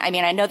beyond, I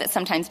know that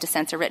sometimes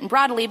dissents are written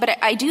broadly,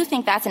 but I do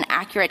think that's an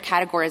accurate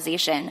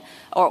categorization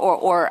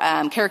or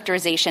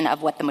characterization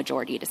of what the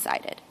majority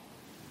decided.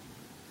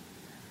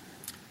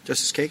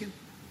 Justice Kagan?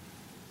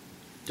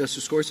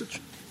 Justice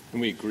Gorsuch?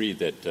 And we agree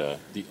that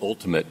the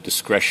ultimate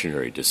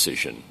discretionary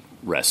decision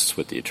rests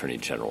with the Attorney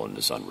General and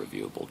is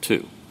unreviewable,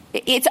 too.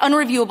 It's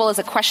unreviewable as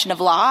a question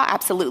of law,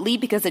 absolutely,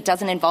 because it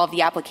doesn't involve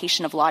the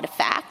application of law to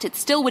fact. It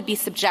still would be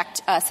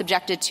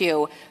subjected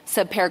to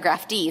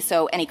subparagraph D,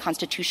 so any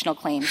constitutional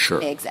claim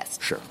may exist.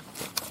 Sure.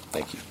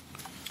 Thank you.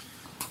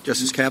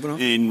 Justice Kavanaugh?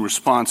 In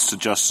response to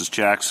Justice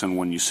Jackson,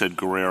 when you said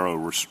Guerrero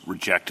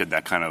rejected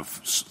that kind of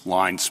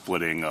line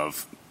splitting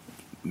of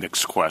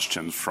mixed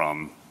questions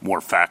from more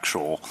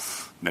factual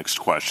mixed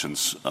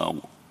questions,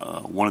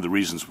 one of the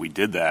reasons we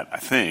did that, I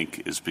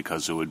think, is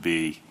because it would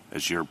be,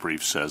 as your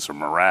brief says, a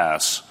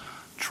morass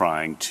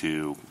trying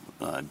to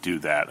do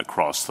that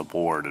across the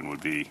board, and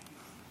would be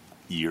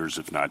years,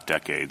 if not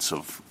decades,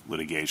 of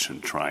litigation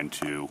trying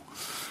to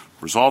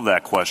resolve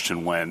that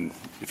question when,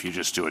 if you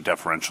just do a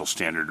deferential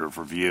standard of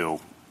review,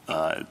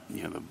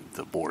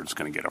 the board's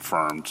going to get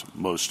affirmed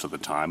most of the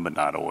time, but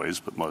not always,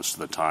 but most of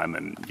the time,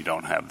 and you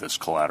don't have this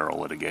collateral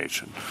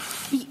litigation.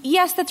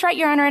 Yes, that's right,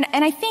 Your Honor.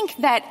 And I think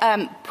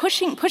that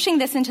pushing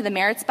this into the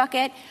merits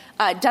bucket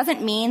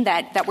doesn't mean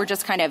that we're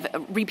just kind of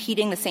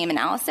repeating the same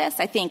analysis.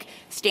 I think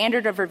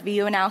standard of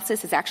review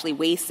analysis is actually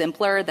way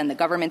simpler than the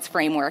government's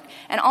framework.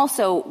 And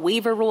also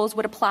waiver rules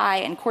would apply,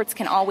 and courts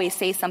can always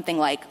say something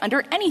like,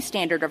 under any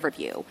standard of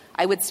review,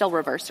 I would still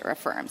reverse or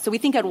affirm. So we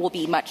think it will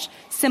be much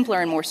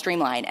simpler and more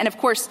streamlined. And, of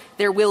course,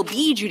 there will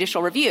be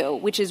judicial review,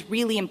 which is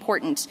really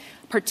important,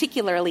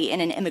 particularly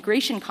in an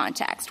immigration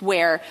context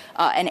where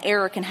an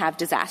error can have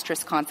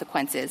disastrous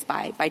consequences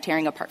by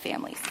tearing apart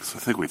families. So I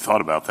think we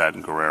thought about that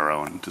in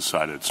Guerrero and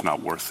decided it's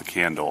not worth the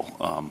candle.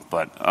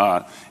 But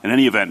in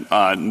any event,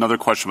 another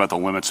question about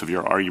the limits of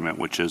your argument,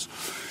 which is,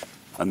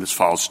 and this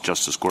follows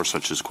Justice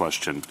Gorsuch's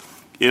question,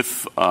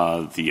 if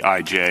the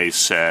IJ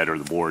said or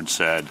the board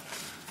said,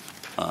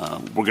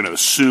 we're going to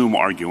assume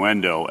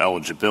arguendo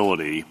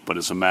eligibility, but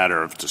as a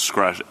matter of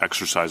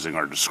exercising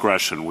our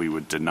discretion, we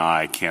would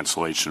deny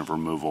cancellation of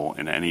removal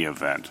in any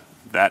event.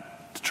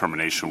 That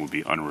determination would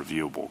be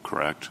unreviewable,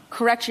 correct?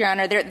 Correct, Your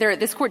Honor.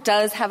 This court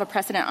does have a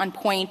precedent on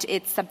point.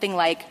 It's something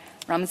like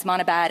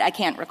Ramzmanabad. I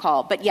can't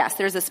recall. But, yes,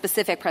 there's a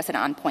specific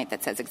precedent on point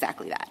that says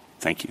exactly that.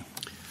 Thank you.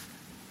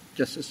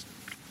 Justice?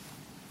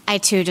 I,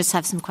 too, just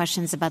have some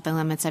questions about the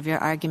limits of your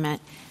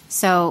argument.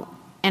 So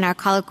in our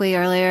colloquy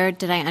earlier,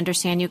 did I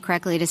understand you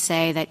correctly to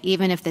say that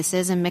even if this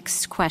is a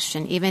mixed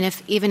question, even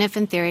if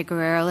in theory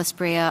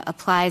Guerrero-Lasprilla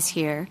applies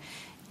here,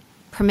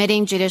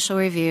 permitting judicial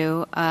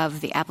review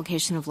of the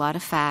application of law to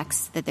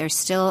facts, that there's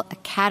still a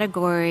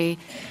category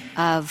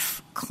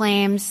of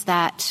claims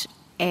that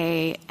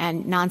a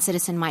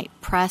non-citizen might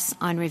press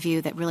on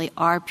review that really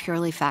are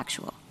purely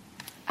factual?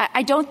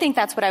 I don't think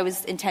that's what I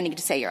was intending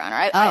to say, Your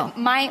Honor.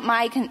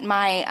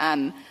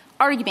 My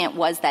argument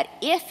was that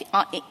if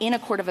in a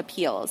court of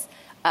appeals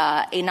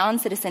a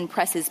non-citizen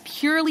presses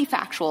purely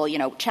factual,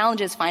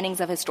 challenges findings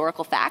of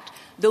historical fact,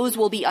 those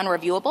will be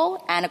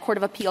unreviewable, and a court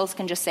of appeals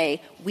can just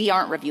say, we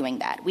aren't reviewing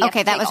that.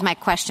 That was my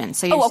question.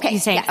 So you're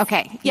saying, yes.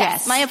 Okay,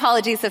 yes. My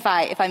apologies if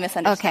I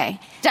misunderstood. Okay.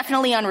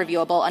 Definitely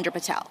unreviewable under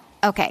Patel.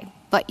 Okay,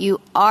 but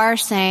you are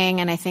saying,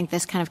 and I think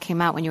this kind of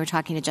came out when you were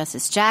talking to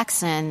Justice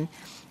Jackson,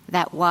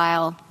 that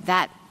while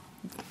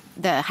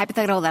the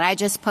hypothetical that I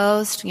just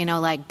posed,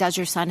 like does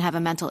your son have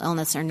a mental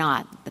illness or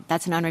not,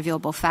 that's an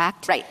unreviewable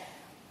fact. Right.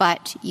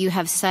 But you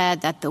have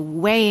said that the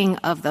weighing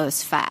of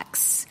those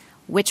facts,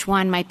 which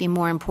one might be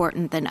more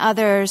important than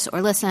others,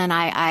 or listen,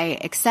 I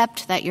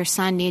accept that your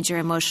son needs your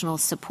emotional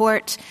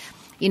support,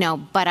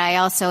 but I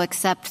also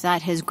accept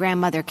that his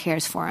grandmother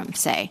cares for him,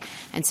 say.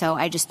 And so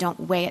I just don't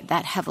weigh it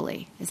that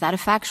heavily. Is that a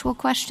factual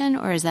question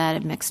or is that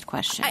a mixed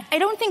question? I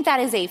don't think that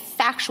is a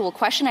factual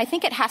question. I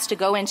think it has to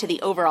go into the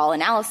overall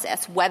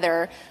analysis,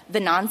 whether the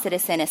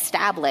non-citizen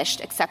established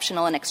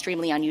exceptional and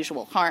extremely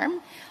unusual harm.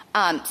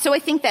 So I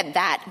think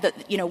that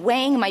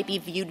weighing might be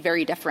viewed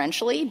very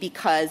differentially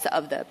because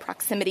of the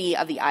proximity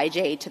of the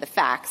IJ to the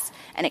facts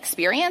and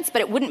experience, but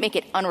it wouldn't make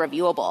it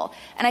unreviewable.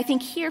 And I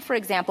think here, for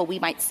example,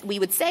 we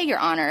would say, Your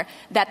Honor,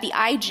 that the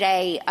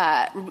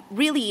IJ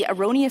really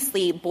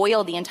erroneously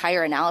boiled the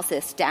entire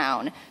analysis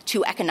down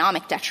to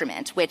economic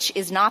detriment, which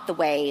is not the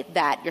way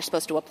that you're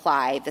supposed to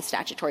apply the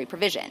statutory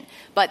provision.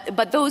 But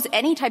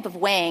any type of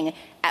weighing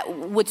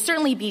would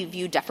certainly be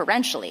viewed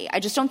deferentially.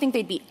 I just don't think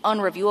they'd be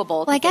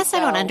unreviewable. Well, I guess I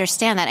don't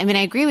understand that. I mean,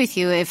 I agree with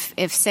you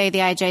if say, the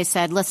IJ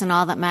said, listen,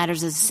 all that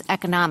matters is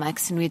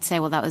economics, and we'd say,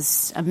 well, that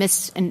was a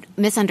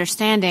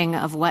misunderstanding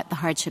of what the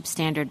hardship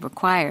standard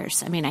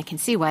requires. I mean, I can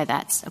see why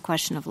that's a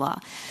question of law.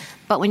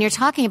 But when you're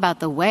talking about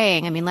the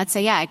weighing, I mean, let's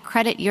say, I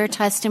credit your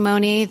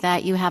testimony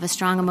that you have a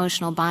strong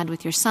emotional bond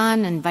with your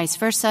son and vice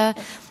versa.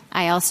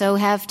 I also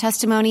have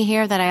testimony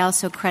here that I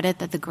also credit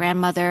that the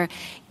grandmother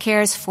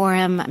cares for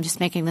him. I'm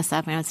just making this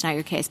up. I know it's not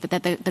your case, but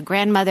that the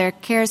grandmother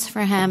cares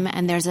for him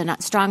and there's a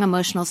strong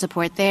emotional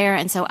support there.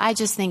 And so I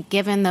just think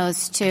given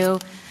those two,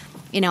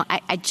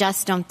 I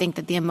just don't think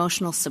that the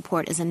emotional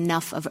support is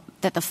enough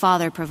that the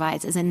father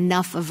provides is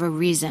enough of a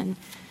reason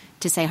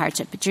to say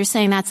hardship. But you're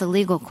saying that's a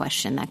legal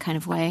question, that kind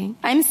of way?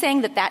 I'm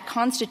saying that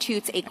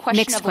constitutes a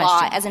question of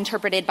law as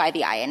interpreted by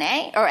the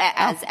INA, or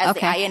as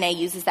the INA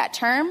uses that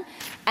term,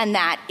 and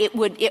that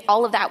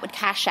all of that would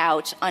cash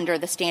out under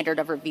the standard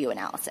of review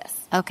analysis.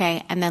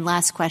 Okay. And then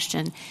last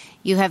question.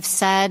 You have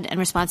said in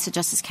response to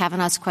Justice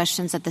Kavanaugh's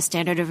questions that the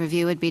standard of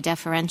review would be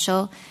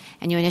deferential,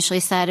 and you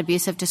initially said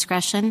abuse of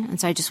discretion. And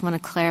so I just want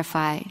to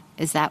clarify,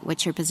 is that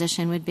what your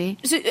position would be?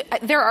 So,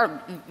 there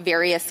are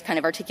various kind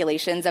of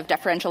articulations of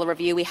deferential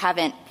review. We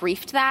haven't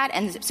briefed that.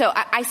 And so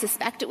I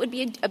suspect it would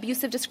be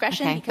abuse of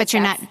discretion. Okay. But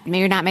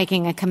you're not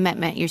making a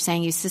commitment. You're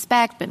saying you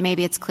suspect, but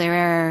maybe it's clear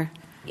error.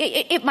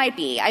 It might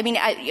be. I mean,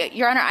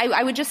 Your Honor,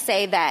 I would just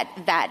say that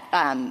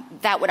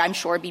would, I'm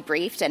sure, be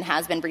briefed and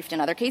has been briefed in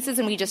other cases,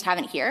 and we just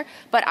haven't here.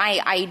 But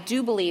I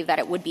do believe that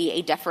it would be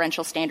a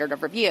deferential standard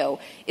of review.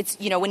 It's,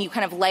 when you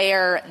kind of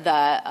layer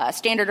the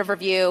standard of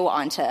review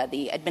onto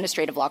the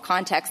administrative law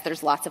context,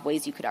 there's lots of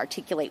ways you could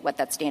articulate what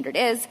that standard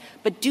is.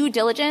 But due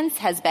diligence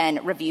has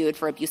been reviewed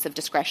for abuse of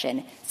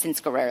discretion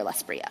since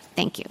Guerrero-Lasprilla.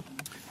 Thank you.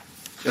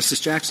 Justice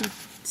Jackson?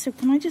 So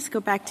can I just go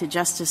back to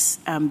Justice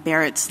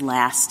Barrett's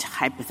last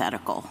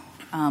hypothetical,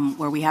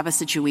 where we have a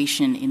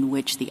situation in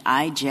which the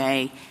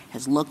IJ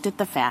has looked at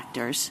the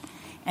factors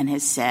and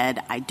has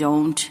said, I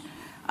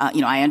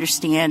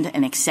understand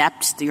and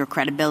accept your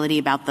credibility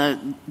about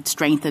the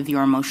strength of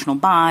your emotional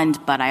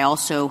bond, but I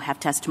also have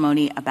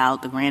testimony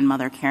about the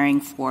grandmother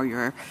caring for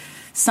your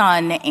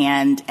son,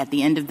 and at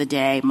the end of the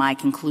day, my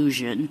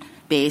conclusion,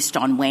 based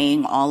on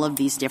weighing all of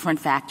these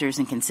different factors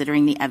and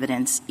considering the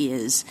evidence,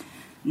 is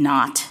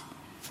not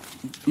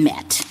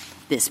met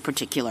this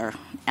particular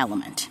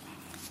element.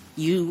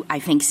 You, I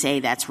think, say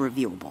that's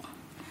reviewable.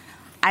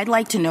 I'd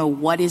like to know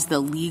what is the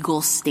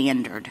legal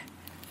standard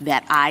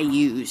that I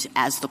use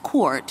as the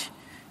court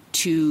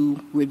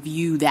to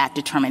review that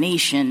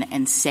determination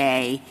and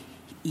say,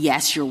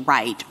 yes, you're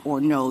right, or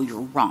no,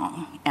 you're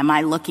wrong. Am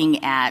I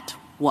looking at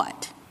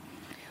what?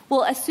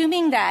 Well,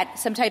 assuming that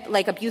some type,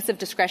 like abuse of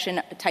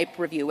discretion type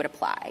review would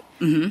apply,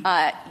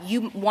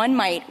 one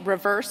might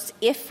reverse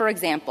if, for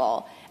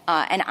example,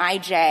 an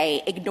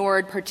IJ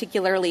ignored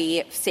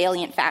particularly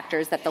salient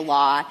factors that the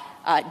law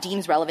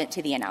deems relevant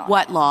to the analysis.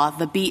 What law?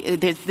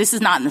 This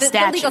is not in the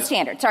statute. The legal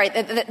standard. Sorry,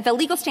 the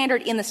legal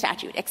standard in the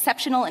statute.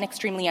 Exceptional and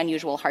extremely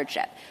unusual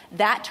hardship.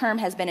 That term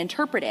has been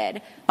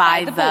interpreted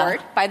by the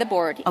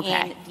board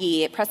in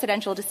the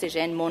precedential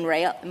decision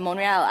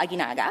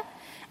Monreal-Aguinaga.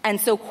 And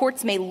so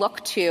courts may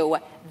look to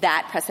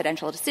that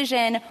precedential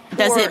decision.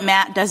 Does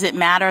it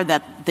matter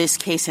that this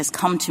case has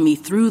come to me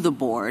through the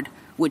board,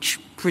 which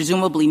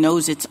presumably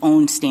knows its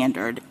own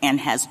standard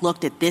and has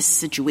looked at this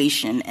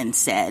situation and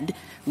said,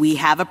 we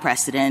have a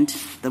precedent,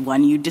 the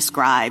one you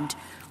described,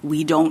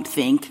 we don't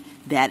think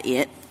that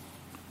it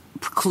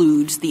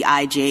precludes the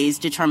IJ's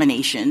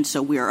determination,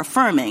 so we're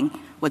affirming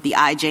what the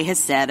IJ has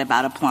said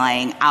about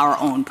applying our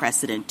own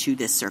precedent to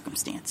this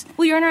circumstance?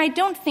 Well, Your Honor, I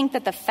don't think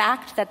that the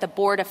fact that the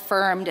board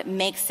affirmed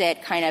makes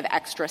it kind of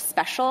extra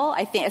special.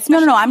 I think,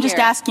 No, I'm just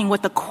asking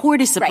what the court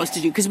is supposed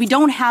to do, because we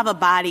don't have a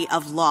body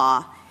of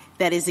law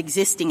that is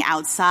existing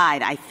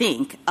outside, I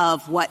think,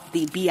 of what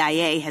the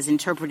BIA has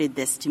interpreted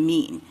this to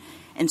mean.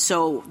 And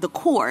so the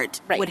court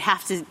would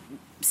have to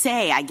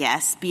say, I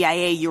guess,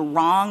 BIA, you're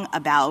wrong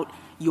about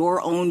your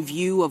own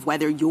view of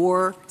whether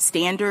your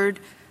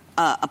standard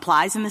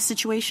applies in this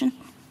situation?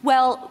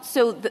 Well,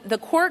 so the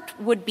court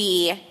would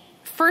be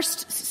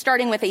first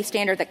starting with a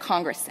standard that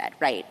Congress set,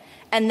 right?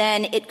 And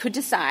then it could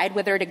decide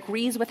whether it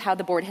agrees with how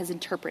the board has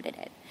interpreted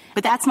it.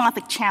 But that's not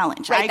the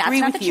challenge. Right, I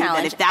agree with you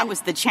that if that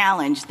was the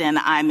challenge, then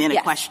I'm in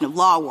a question of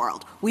law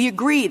world. We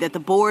agree that the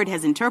board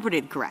has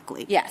interpreted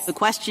correctly. Yes. The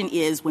question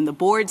is, when the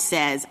board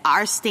says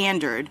our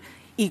standard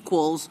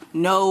equals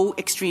no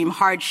extreme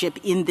hardship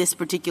in this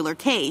particular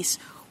case,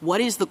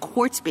 what is the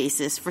court's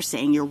basis for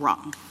saying you're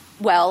wrong?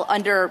 Well,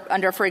 under,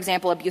 for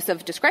example, abuse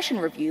of discretion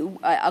review,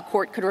 a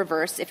court could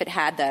reverse if it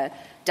had the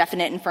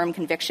definite and firm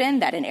conviction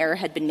that an error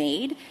had been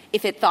made,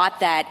 if it thought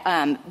that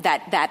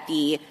that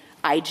the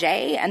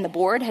IJ and the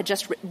board had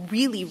just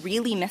really,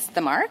 really missed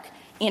the mark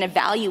in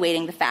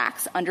evaluating the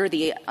facts under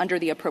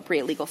the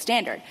appropriate legal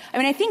standard. I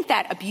mean, I think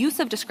that abuse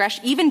of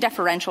discretion, even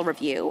deferential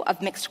review of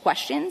mixed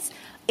questions,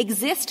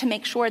 exists to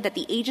make sure that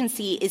the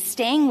agency is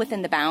staying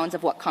within the bounds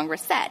of what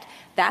Congress said.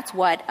 That's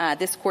what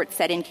this court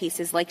said in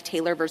cases like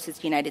Taylor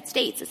versus United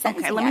States.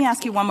 Okay, let me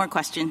ask you one more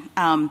question.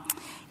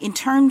 In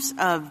terms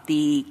of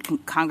the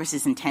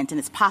Congress's intent, and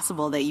it's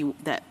possible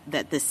that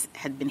this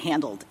had been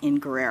handled in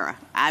Guerrero.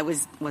 I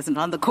wasn't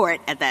on the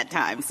court at that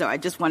time, so I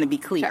just want to be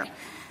clear.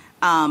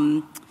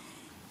 Sure.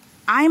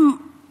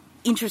 I'm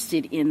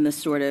interested in the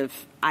sort of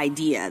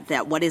idea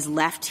that what is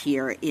left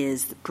here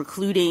is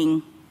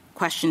precluding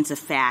questions of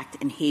fact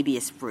and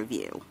habeas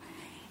review.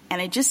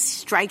 And it just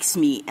strikes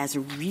me as a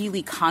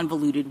really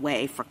convoluted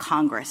way for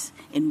Congress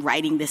in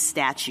writing this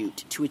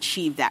statute to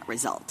achieve that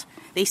result.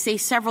 They say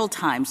several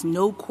times,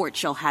 no court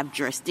shall have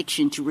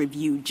jurisdiction to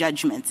review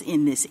judgments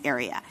in this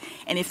area.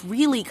 And if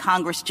really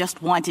Congress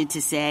just wanted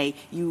to say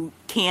you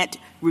can't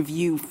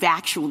review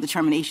factual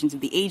determinations of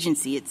the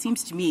agency, it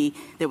seems to me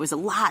there was a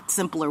lot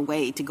simpler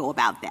way to go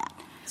about that.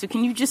 So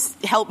can you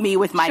just help me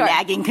with my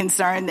nagging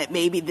concern that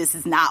maybe this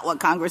is not what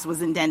Congress was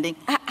intending?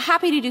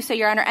 Happy to do so,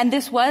 Your Honor. And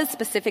this was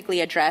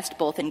specifically addressed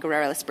both in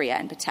Guerrero-Lasprilla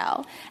and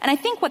Patel. And I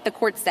think what the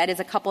court said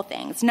is a couple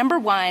things. Number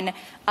one,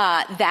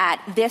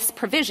 that this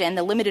provision,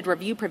 the limited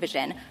review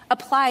provision,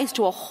 applies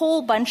to a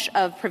whole bunch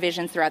of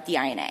provisions throughout the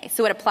INA.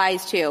 So it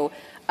applies to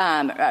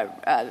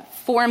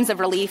forms of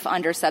relief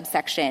under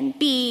subsection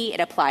B. It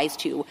applies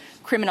to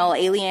criminal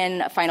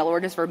alien final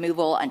orders of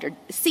removal under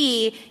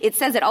C. It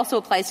says it also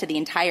applies to the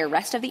entire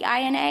rest of the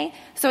INA.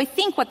 So I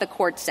think what the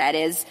court said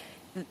is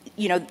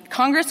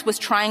Congress was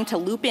trying to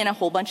loop in a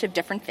whole bunch of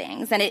different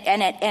things, and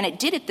it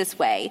did it this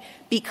way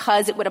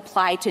because it would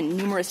apply to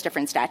numerous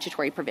different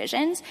statutory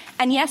provisions.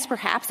 And yes,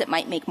 perhaps it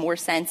might make more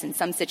sense in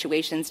some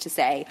situations to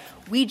say,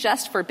 we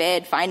just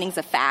forbid findings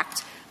of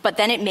fact, but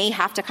then it may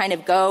have to kind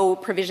of go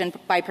provision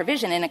by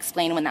provision and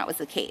explain when that was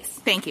the case.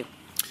 Thank you.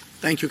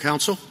 Thank you,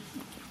 counsel.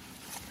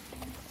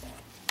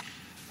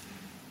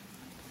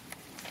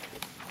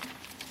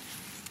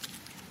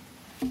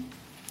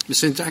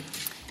 Ms. Sintak.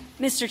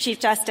 Mr. Chief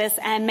Justice,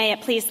 and may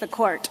it please the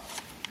Court.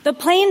 The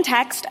plain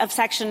text of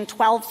Section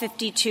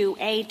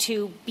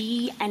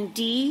 1252A2B and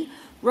D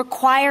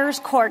requires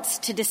courts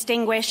to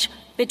distinguish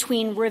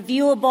between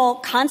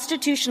reviewable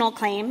constitutional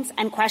claims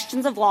and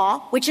questions of law,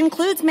 which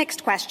includes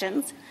mixed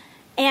questions,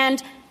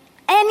 and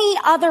any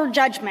other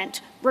judgment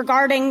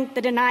regarding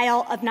the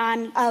denial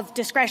of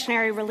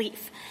discretionary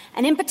relief.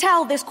 And in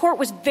Patel, this Court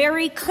was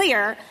very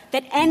clear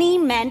that any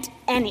meant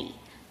any.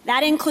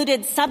 That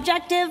included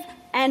subjective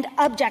and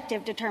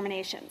objective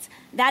determinations.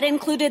 That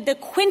included the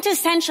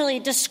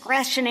quintessentially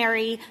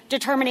discretionary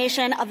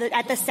determination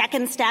at the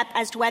second step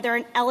as to whether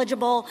an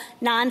eligible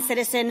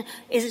non-citizen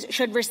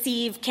should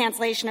receive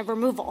cancellation of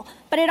removal.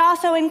 But it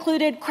also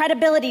included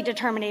credibility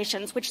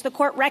determinations, which the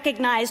Court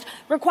recognized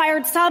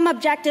required some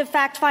objective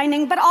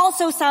fact-finding, but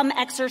also some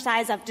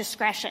exercise of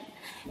discretion.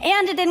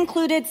 And it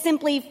included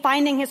simply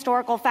finding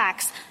historical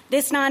facts.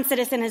 This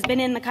non-citizen has been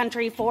in the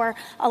country for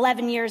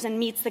 11 years and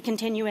meets the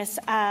continuous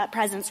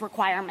presence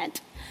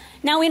requirement.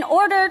 Now, in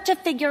order to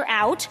figure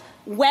out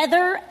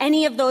whether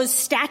any of those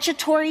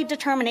statutory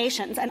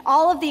determinations, and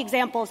all of the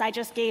examples I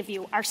just gave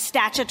you are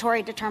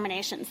statutory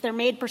determinations. They're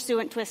made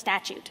pursuant to a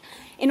statute.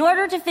 In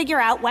order to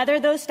figure out whether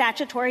those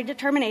statutory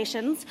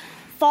determinations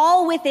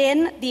fall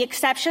within the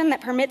exception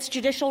that permits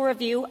judicial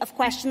review of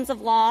questions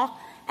of law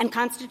and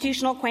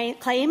constitutional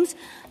claims,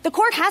 the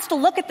Court has to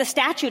look at the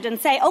statute and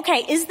say,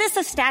 okay, is this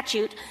a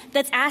statute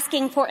that's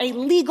asking for a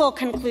legal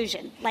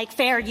conclusion, like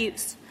fair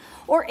use?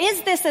 Or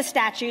is this a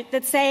statute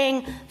that's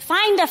saying,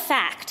 find a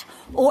fact,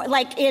 or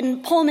like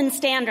in Pullman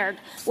Standard,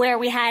 where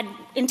we had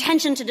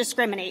intention to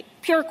discriminate,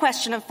 pure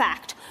question of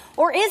fact?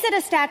 Or is it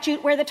a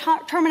statute where the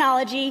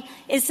terminology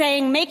is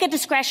saying, make a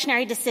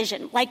discretionary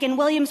decision, like in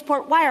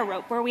Williamsport Wire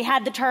Rope, where we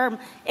had the term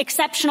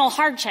exceptional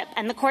hardship,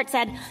 and the Court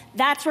said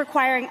that's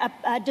requiring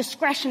a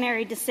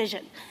discretionary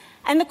decision.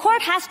 And the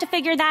Court has to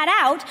figure that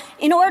out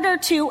in order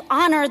to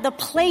honor the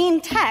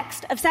plain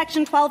text of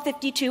Section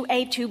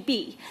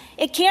 1252A2B.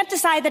 It can't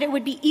decide that it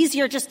would be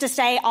easier just to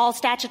say all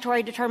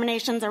statutory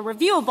determinations are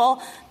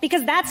reviewable,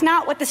 because that's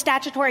not what the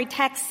statutory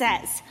text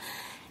says.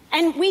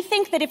 And we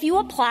think that if you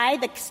apply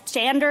the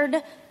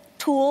standard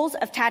tools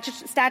of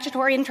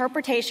statutory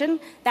interpretation,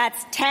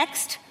 that's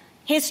text,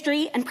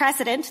 history, and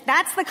precedent,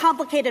 that's the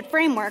complicated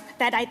framework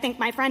that I think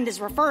my friend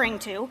is referring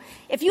to.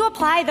 If you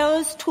apply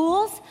those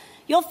tools,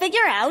 you'll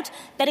figure out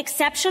that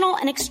exceptional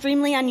and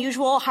extremely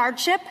unusual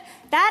hardship,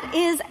 that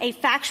is a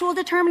factual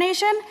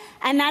determination,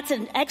 and that's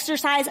an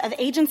exercise of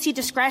agency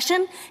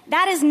discretion.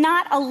 That is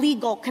not a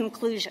legal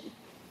conclusion.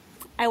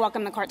 I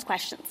welcome the Court's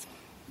questions.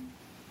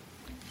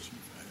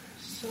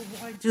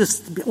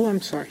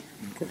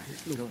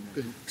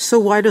 So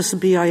why does the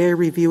BIA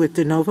review it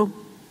de novo?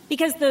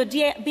 Because the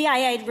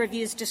BIA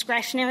reviews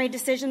discretionary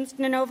decisions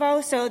de novo,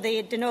 so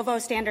the de novo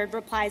standard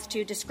applies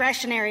to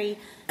discretionary.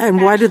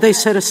 And why do they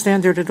set a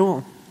standard at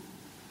all?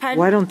 Pardon?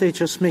 Why don't they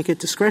just make it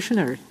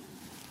discretionary?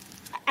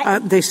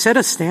 They set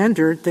a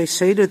standard. They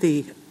say to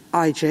the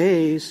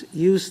IJs,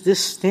 use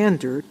this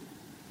standard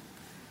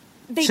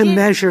to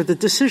measure the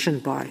decision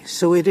by.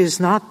 So it is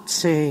not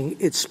saying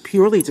it's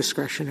purely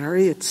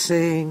discretionary. It's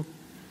saying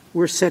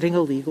we're setting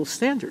a legal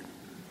standard.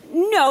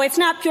 No, it's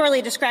not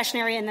purely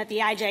discretionary in that the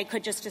IJ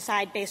could just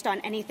decide based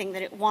on anything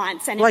that it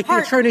wants. And like the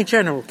Attorney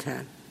General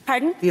can.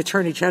 Pardon? The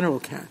Attorney General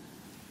can.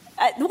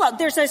 Well,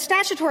 there's a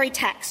statutory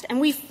text, and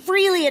we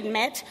freely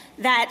admit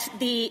that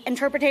the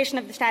interpretation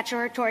of the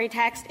statutory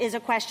text is a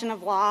question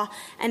of law,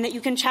 and that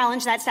you can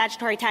challenge that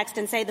statutory text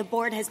and say the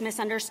Board has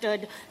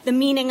misunderstood the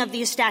meaning of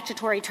these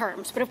statutory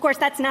terms. But, of course,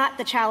 that's not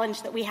the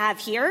challenge that we have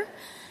here.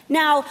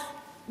 Now,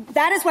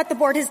 that is what the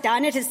Board has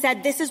done. It has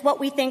said this is what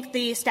we think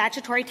the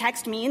statutory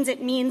text means.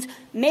 It means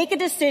make a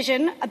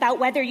decision about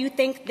whether you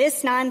think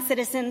this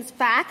non-citizen's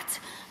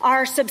facts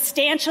are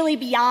substantially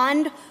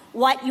beyond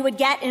what you would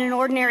get in an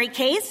ordinary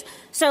case.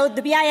 So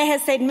the BIA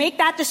has said make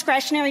that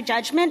discretionary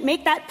judgment,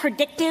 make that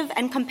predictive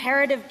and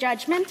comparative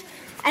judgment,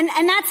 and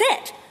that's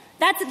it.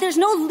 There's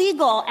no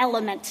legal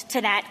element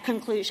to that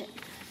conclusion.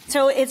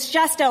 So it's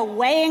just a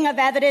weighing of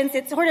evidence.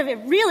 It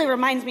really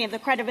reminds me of the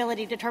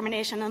credibility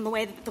determination and the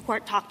way that the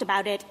Court talked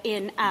about it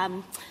in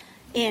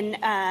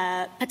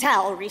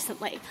Patel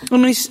recently. Well,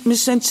 Ms.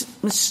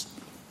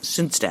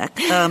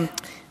 Sintak,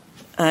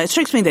 it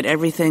strikes me that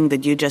everything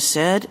that you just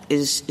said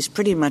is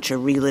pretty much a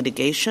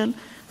relitigation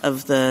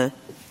of the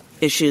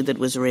issue that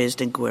was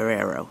raised in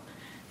Guerrero.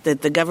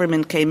 That the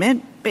government came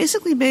in,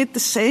 basically made the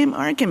same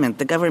argument.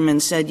 The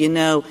government said,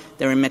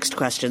 there are mixed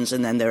questions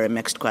and then there are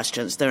mixed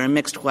questions. There are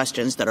mixed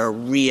questions that are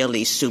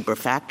really super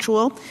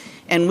factual,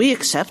 And we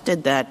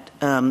accepted that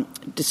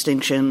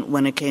distinction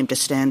when it came to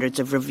standards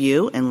of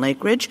review in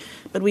Lake Ridge,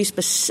 but we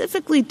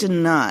specifically did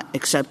not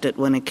accept it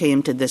when it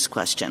came to this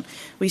question.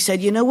 We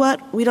said, you know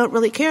what? We don't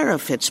really care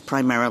if it's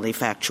primarily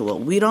factual.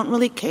 We don't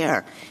really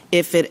care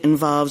if it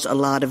involves a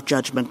lot of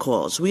judgment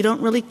calls. We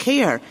don't really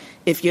care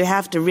if you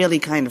have to really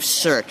kind of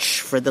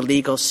search for the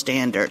legal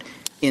standard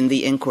in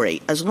the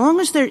inquiry. As long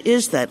as there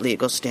is that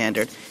legal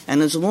standard,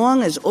 and as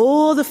long as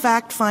all the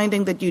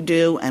fact-finding that you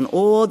do and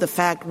all the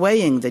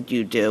fact-weighing that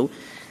you do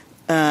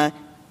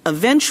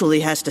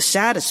eventually has to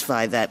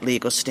satisfy that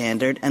legal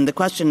standard, and the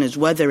question is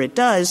whether it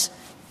does,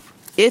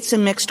 it's a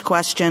mixed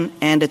question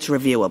and it's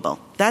reviewable.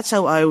 That's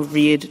how I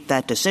read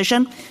that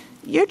decision.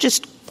 You're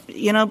just,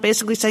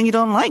 basically saying you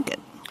don't like it.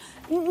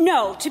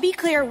 No. To be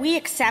clear, we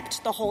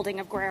accept the holding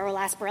of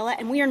Guerrero-Lasparilla,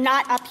 and we are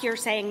not up here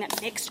saying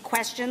that mixed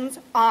questions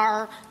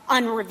are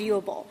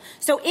unreviewable.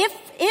 So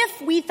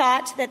if we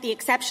thought that the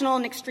exceptional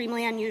and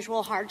extremely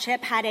unusual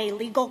hardship had a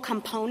legal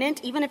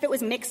component, even if it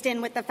was mixed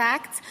in with the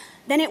facts,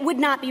 then it would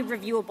not be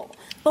reviewable.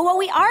 But what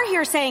we are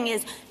here saying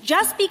is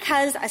just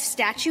because a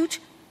statute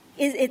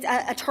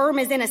a term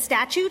is in a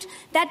statute,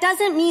 that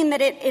doesn't mean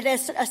that it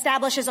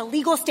establishes a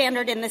legal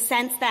standard in the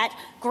sense that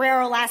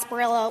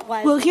Guerrero-Lasparilla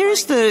was. Well,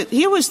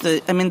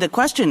 the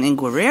question in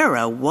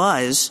Guerrero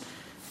was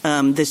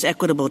this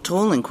equitable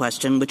tolling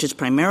question, which is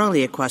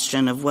primarily a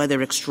question of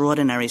whether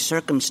extraordinary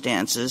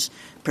circumstances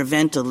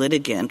prevent a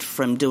litigant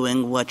from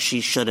doing what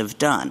she should have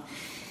done.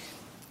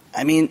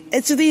 I mean,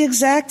 it's the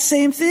exact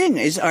same thing.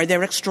 Are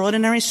there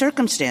extraordinary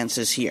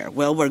circumstances here?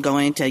 Well, we're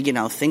going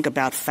to, think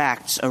about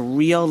facts a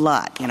real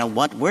lot.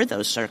 What were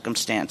those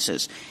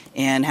circumstances?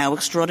 And how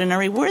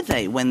extraordinary were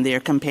they when they're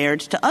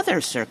compared to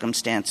other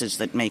circumstances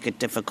that make it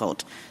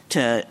difficult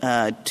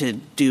to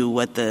do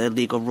what the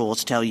legal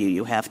rules tell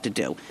you have to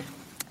do?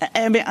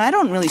 I mean, I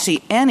don't really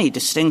see any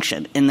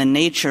distinction in the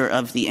nature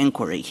of the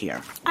inquiry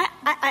here.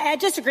 I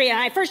disagree, and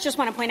I first just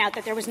want to point out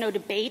that there was no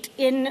debate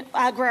in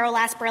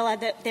Guerrero-Lasparilla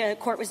that the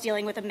court was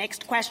dealing with a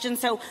mixed question.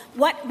 So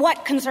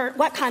what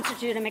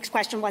constituted a mixed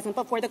question wasn't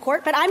before the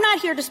court. But I'm not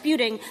here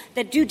disputing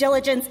that due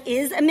diligence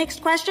is a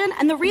mixed question,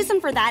 and the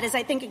reason for that is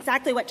I think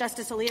exactly what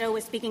Justice Alito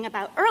was speaking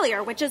about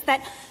earlier, which is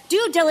that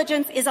due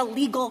diligence is a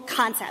legal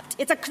concept.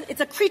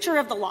 It's a creature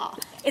of the law.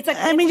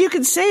 You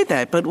can say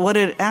that, but what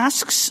it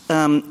asks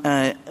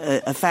what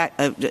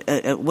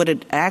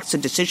it asks a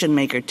decision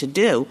maker to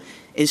do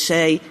is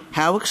say,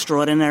 how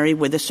extraordinary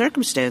were the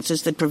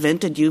circumstances that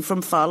prevented you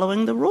from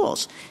following the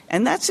rules?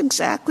 And that's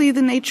exactly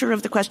the nature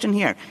of the question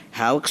here.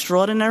 How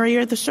extraordinary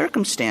are the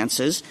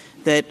circumstances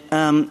that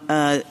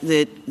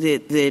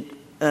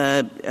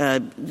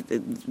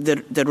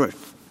were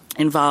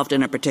involved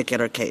in a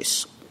particular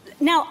case?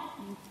 Now,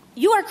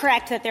 you are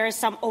correct that there is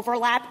some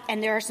overlap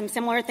and there are some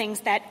similar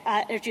things that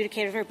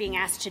adjudicators are being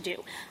asked to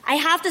do. I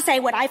have to say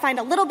what I find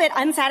a little bit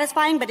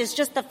unsatisfying, but is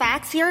just the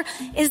facts here,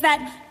 is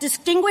that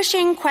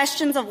distinguishing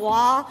questions of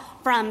law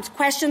from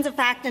questions of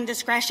fact and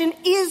discretion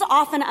is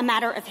often a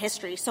matter of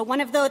history. So one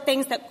of the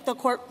things that the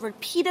court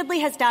repeatedly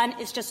has done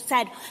is just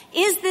said,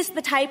 is this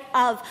the type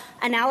of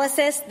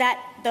analysis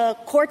that the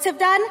courts have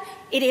done?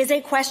 It is a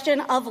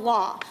question of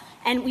law.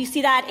 And we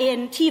see that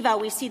in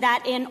TIVA. We see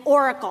that in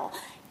Oracle.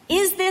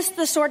 Is this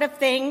the sort of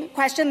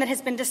question that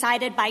has been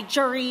decided by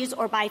juries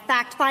or by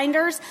fact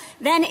finders?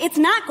 Then it's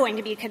not going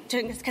to be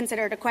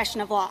considered a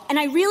question of law. And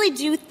I really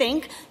do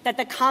think that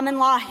the common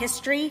law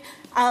history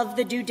of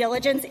the due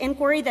diligence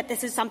inquiry, that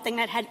this is something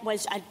that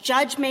was a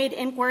judge-made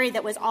inquiry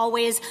that was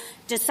always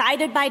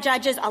decided by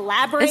judges,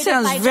 elaborated by judges.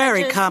 It sounds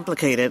very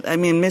complicated. I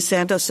mean, Ms.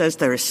 Santos says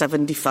there are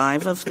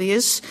 75 of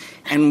these,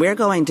 and we're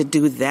going to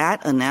do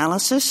that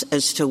analysis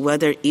as to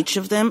whether each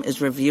of them is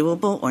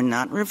reviewable or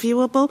not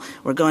reviewable.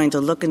 We're going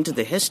to look into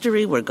the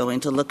history. We're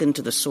going to look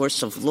into the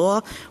source of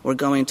law. We're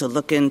going to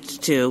look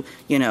into,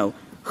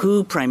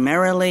 who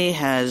primarily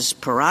has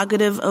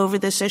prerogative over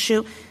this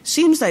issue.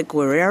 Seems like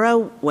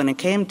Guerrero, when it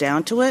came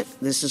down to it,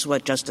 this is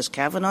what Justice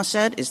Kavanaugh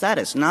said, is that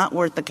it's not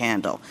worth the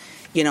candle.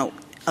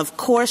 Of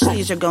course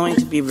these are going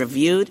to be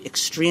reviewed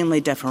extremely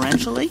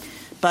deferentially,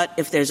 but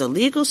if there's a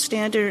legal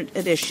standard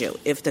at issue,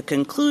 if the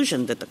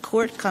conclusion that the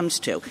court comes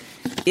to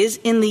is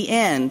in the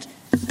end,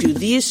 do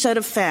these set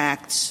of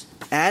facts,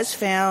 as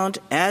found,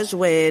 as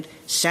weighed,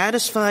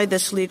 satisfy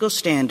this legal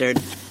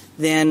standard,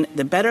 then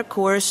the better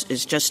course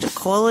is just to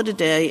call it a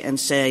day and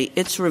say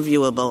it's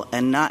reviewable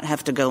and not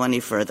have to go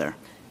any further.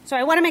 So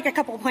I want to make a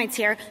couple of points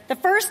here. The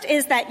first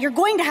is that you're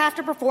going to have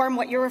to perform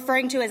what you're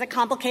referring to as a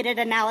complicated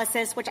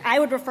analysis, which I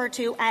would refer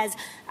to as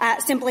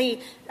simply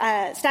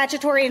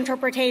statutory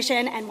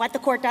interpretation and what the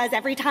court does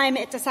every time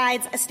it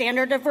decides a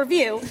standard of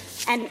review.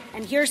 And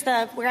here's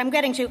where I'm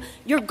getting to.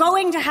 You're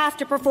going to have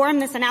to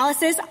perform this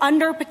analysis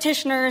under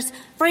petitioner's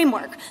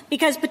framework,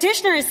 because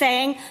petitioner is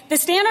saying the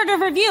standard of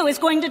review is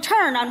going to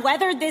turn on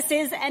whether this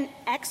is an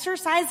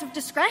exercise of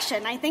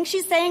discretion. I think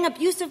she's saying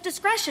abuse of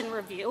discretion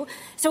review.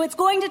 So it's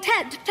going to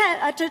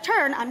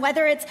turn on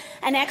whether it's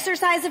an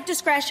exercise of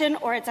discretion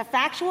or it's a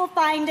factual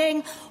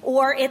finding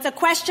or it's a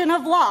question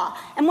of law.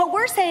 And what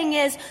we're saying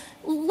is,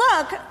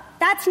 look,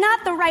 that's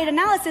not the right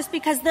analysis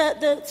because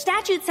the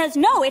statute says,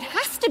 no, it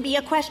has to be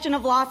a question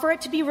of law for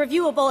it to be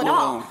reviewable at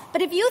all.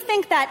 But if you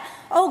think that,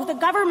 the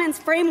government's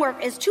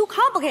framework is too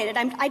complicated,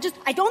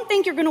 I don't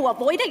think you're going to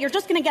avoid it. You're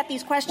just going to get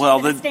these questions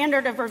in the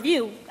standard of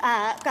review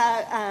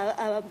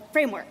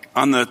framework.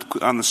 On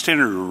the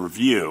standard of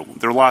review,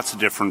 there are lots of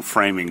different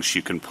framings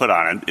you can put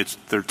on it.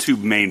 There are two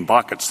main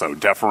buckets, though,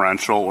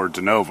 deferential or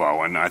de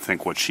novo. And I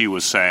think what she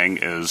was saying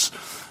is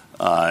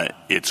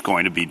it's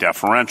going to be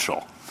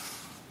deferential.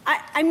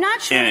 I'm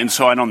not sure. And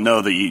so I don't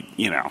know that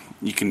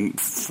you can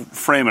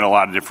frame it a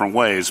lot of different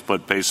ways,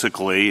 but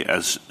basically,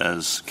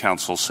 as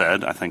counsel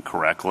said, I think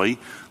correctly,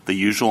 the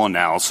usual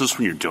analysis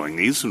when you're doing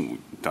these, and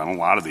we've done a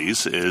lot of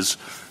these, is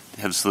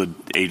has the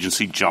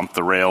agency jumped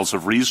the rails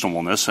of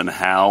reasonableness and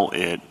how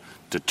it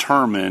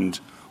determined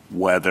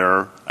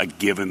whether a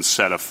given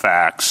set of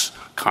facts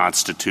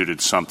constituted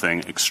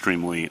something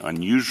extremely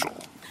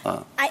unusual.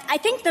 I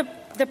think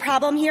the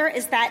problem here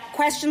is that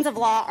questions of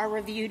law are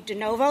reviewed de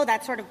novo.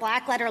 That's sort of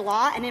black-letter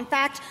law. And, in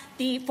fact,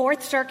 the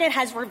Fourth Circuit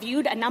has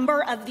reviewed a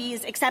number of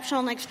these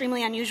exceptional and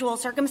extremely unusual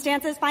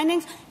circumstances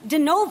findings de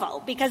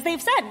novo because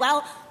they've said,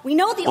 well, we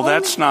know the only— Well,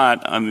 that's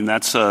not — I mean,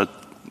 that's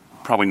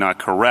probably not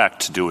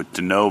correct to do it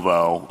de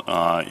novo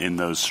in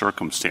those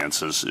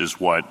circumstances is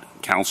what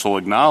counsel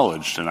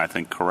acknowledged, and I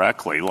think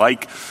correctly.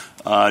 Like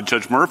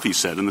Judge Murphy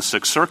said in the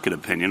Sixth Circuit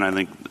opinion, I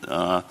think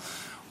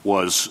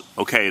was,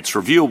 okay, it's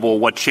reviewable.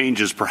 What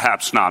changes?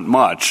 Perhaps not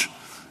much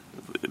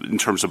in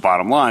terms of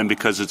bottom line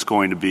because it's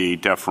going to be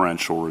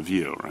deferential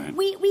review, right?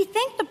 We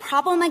think the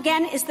problem,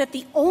 again, is that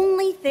the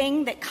only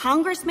thing that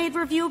Congress made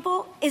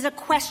reviewable is a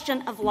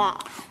question of law.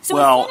 So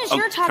as soon as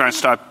you're talking— Can I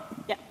stop?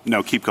 Yeah.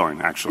 No, keep going,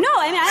 actually. No,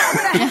 I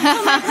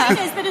mean, my point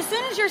is that as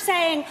soon as you're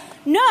saying,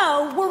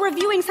 no, we're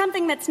reviewing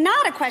something that's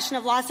not a question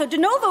of law, so de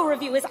novo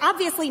review is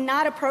obviously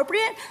not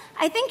appropriate,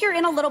 I think you're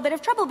in a little bit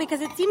of trouble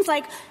because it seems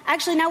like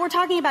actually now we're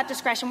talking about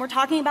discretion. We're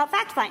talking about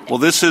fact-finding. Well,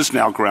 this is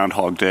now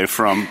Groundhog Day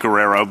from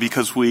Guerrero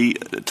because we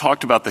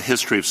talked about the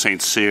history of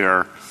St.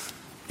 Cyr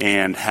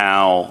and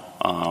how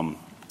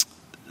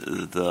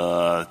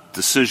the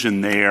decision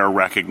there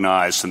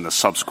recognized and the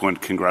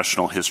subsequent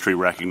congressional history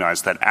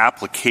recognized that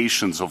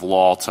applications of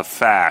law to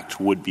fact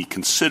would be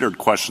considered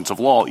questions of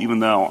law, even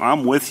though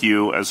I'm with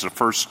you as a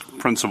first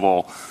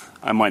principle.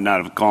 I might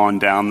not have gone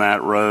down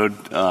that road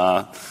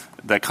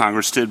that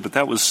Congress did, but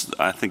that was,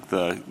 I think,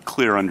 the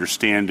clear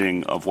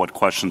understanding of what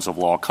questions of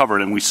law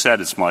covered, and we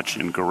said as much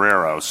in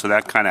Guerrero. So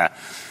that kind of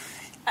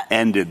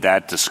ended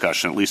that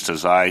discussion, at least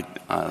as I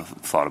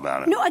thought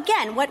about it. No,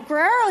 again, what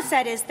Guerrero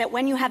said is that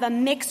when you have a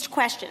mixed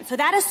question, so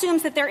that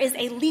assumes that there is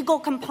a legal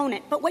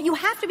component. But what you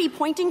have to be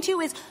pointing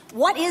to is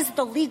what is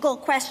the legal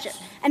question?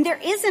 And there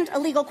isn't a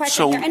legal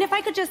question here. And if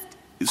I could just—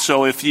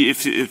 So if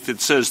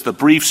it says the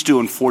brief's due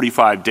in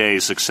 45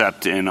 days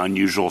except in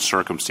unusual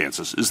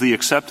circumstances, is the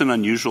except in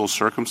unusual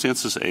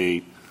circumstances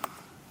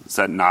does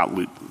that not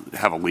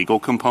have a legal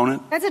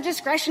component? That's a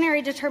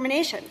discretionary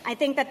determination. I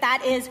think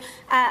that is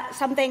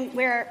something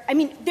where, I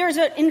mean,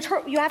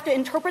 you have to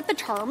interpret the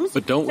terms.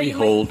 But don't we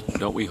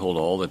hold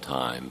all the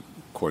time,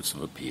 courts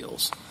of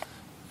appeals,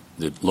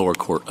 the lower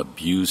court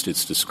abused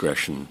its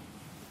discretion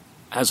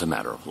as a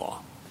matter of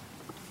law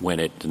when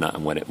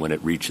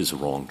it reaches a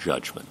wrong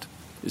judgment?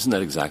 Isn't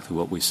that exactly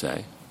what we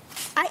say?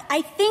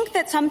 I think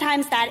that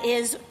sometimes that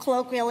is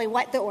colloquially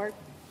what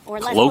or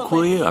less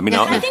colloquially. I mean,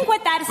 I think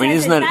what that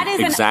says isn't that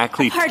is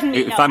exactly? Pardon me.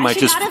 If I might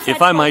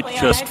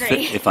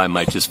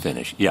just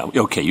finish. Yeah.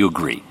 Okay. You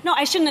agree. No,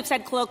 I shouldn't have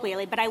said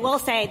colloquially, but I will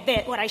say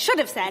that what I should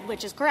have said,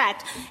 which is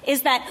correct,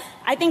 is that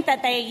I think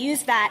that they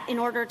use that in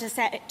order to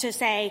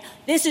say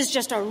this is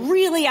just a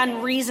really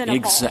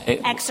unreasonable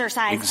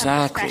exercise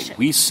of discretion.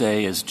 We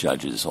say as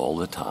judges all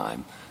the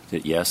time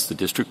that yes, the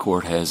district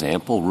court has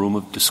ample room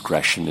of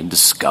discretion in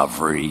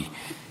discovery,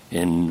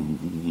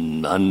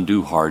 in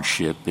undue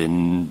hardship,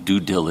 in due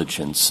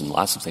diligence, and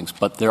lots of things.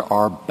 But there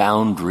are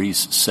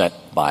boundaries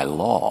set by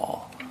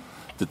law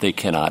that they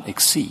cannot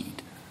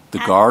exceed. The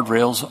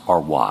guardrails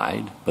are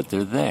wide, but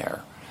they're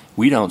there.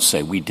 We don't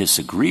say we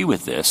disagree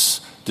with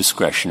this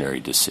discretionary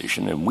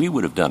decision, and we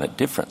would have done it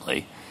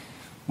differently.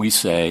 We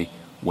say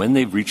when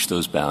they've reached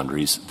those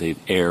boundaries, they've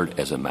erred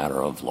as a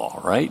matter of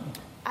law, right?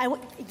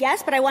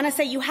 Yes, but I want to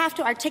say you have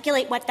to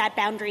articulate what that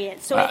boundary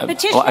is. So if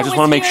petitioner I just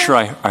want to make sure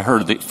I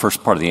heard the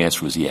first part of the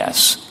answer was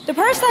yes. The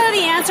first part of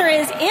the answer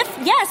is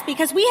yes,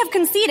 because we have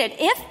conceded.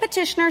 If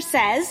petitioner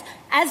says,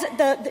 as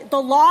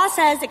the law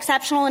says,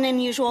 exceptional and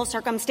unusual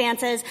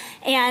circumstances,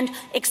 and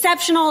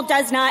exceptional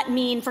does not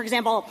mean, for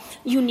example,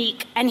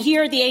 unique, and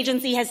here the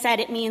agency has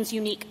said it means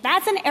unique.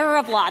 That's an error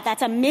of law.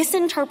 That's a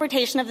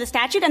misinterpretation of the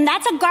statute, and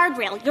that's a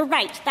guardrail. You're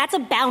right. That's a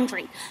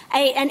boundary.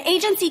 An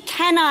agency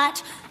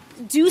cannot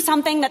do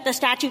something that the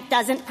statute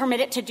doesn't permit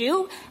it to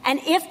do. And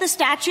if the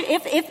statute,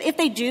 if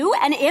they do,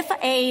 and if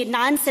a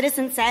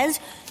non-citizen says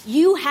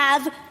you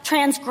have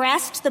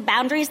transgressed the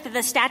boundaries that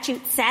the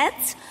statute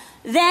sets,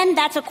 then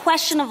that's a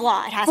question of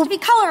law. It has to be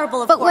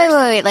colorable, of course. But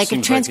wait. Like,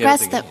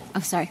 transgress the — oh,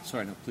 sorry.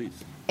 Sorry, no, please.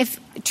 If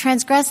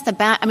transgress the —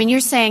 I mean,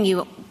 you're saying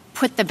you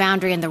put the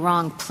boundary in the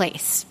wrong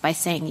place by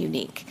saying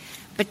unique.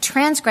 But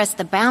transgress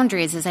the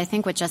boundaries is, I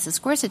think, what Justice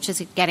Gorsuch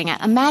is getting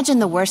at. Imagine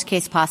the worst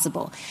case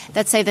possible.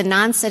 Let's say the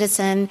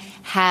non-citizen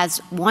has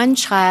one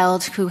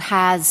child who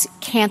has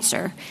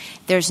cancer.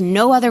 There's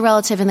no other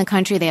relative in the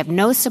country. They have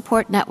no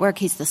support network.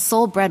 He's the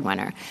sole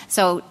breadwinner.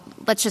 So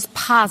let's just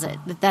posit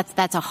that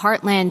that's a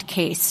heartland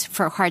case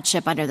for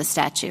hardship under the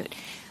statute.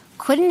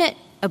 Couldn't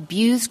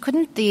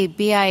the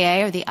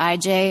BIA or the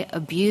IJ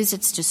abuse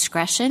its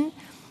discretion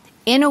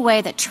in a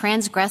way that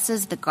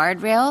transgresses the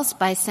guardrails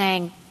by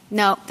saying,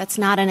 no, that's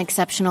not an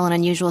exceptional and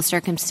unusual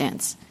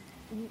circumstance?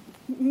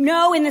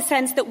 No, in the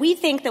sense that we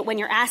think that when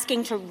you're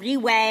asking to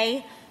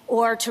reweigh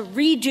or to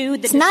redo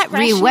the It's not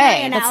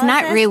reweigh. That's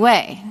not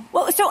reweigh.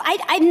 Well, so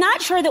I'm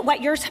not sure that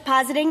what you're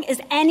positing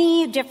is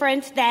any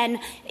different than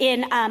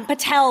in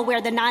Patel,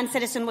 where the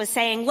non-citizen was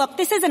saying, look,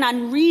 this is an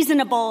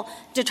unreasonable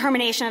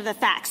determination of the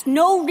facts.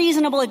 No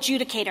reasonable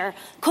adjudicator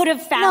could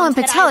have found No, in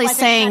that Patel I he's wasn't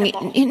saying,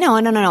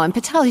 credible. No. In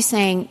Patel he's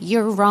saying,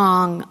 you're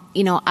wrong,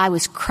 I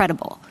was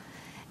credible.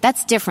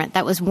 That's different.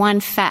 That was one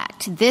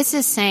fact. This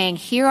is saying,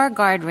 here are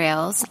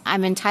guardrails.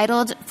 I'm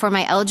entitled for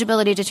my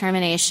eligibility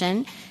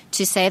determination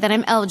to say that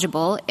I'm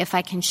eligible if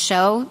I can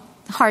show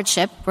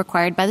hardship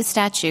required by the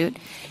statute,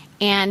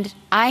 and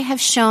I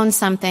have shown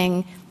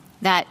something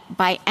that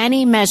by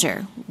any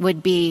measure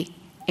would be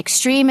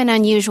extreme and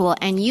unusual,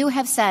 and you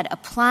have said,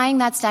 applying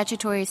that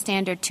statutory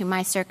standard to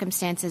my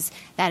circumstances,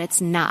 that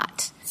it's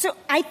not. So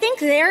I think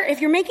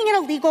if you're making it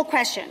a legal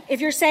question,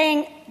 if you're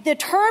saying the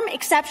term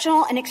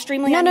exceptional and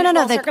extremely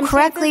unusual circumstances...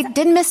 correctly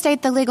didn't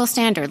misstate the legal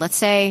standard. Let's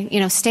say,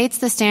 states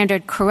the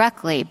standard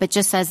correctly, but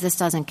just says this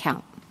doesn't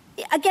count.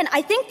 Again,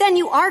 I think then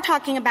you are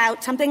talking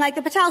about something like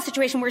the Patel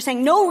situation where we're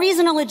saying no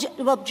reasonable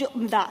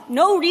adjudicator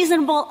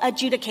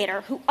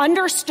who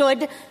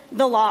understood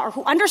the law or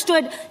who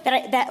understood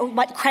that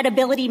what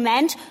credibility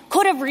meant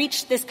could have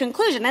reached this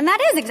conclusion. And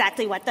that is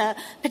exactly what the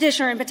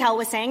petitioner in Patel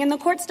was saying. And the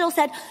court still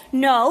said,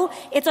 no,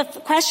 it's a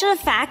question of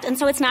fact, and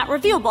so it's not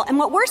reviewable. And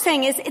what we're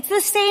saying is it's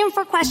the same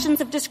for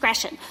questions of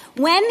discretion.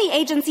 When the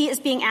agency is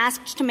being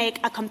asked to make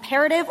a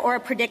comparative or a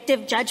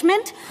predictive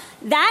judgment,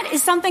 that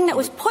is something that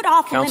was put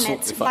off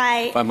limits by...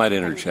 If I might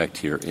interject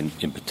here, in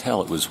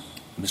Patel, it was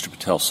Mr.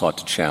 Patel sought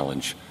to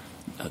challenge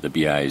the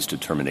BIA's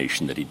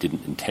determination that he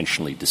didn't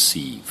intentionally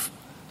deceive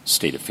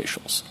state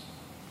officials.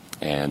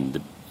 And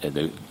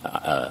the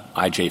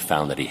IJ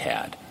found that he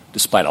had,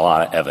 despite a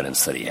lot of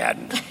evidence that he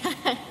hadn't.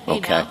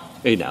 Okay?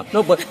 Hey, now.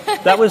 No, but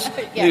that was...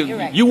 Yeah, you're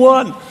right. You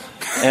won.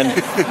 And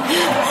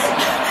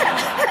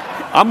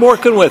I'm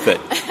working with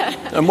it,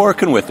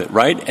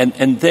 right?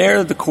 And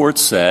there the court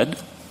said,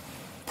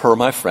 per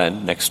my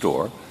friend next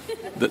door,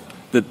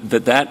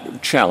 that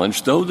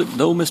challenge, though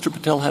Mr.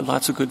 Patel had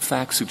lots of good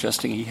facts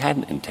suggesting he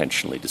hadn't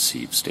intentionally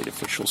deceived state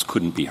officials,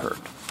 couldn't be heard.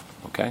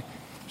 Okay?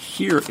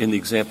 Here, in the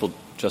example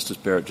Justice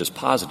Barrett just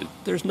posited,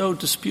 there's no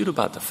dispute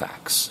about the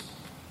facts.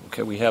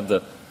 Okay? We have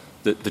the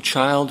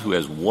child who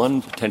has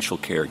one potential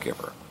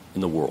caregiver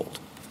in the world.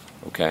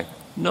 Okay?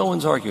 No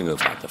one's arguing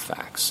about the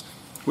facts.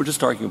 We're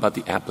just arguing about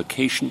the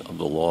application of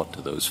the law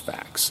to those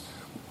facts.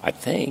 I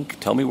think,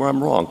 tell me where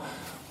I'm wrong,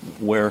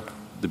 where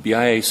the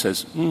BIA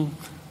says,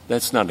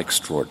 that's not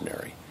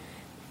extraordinary.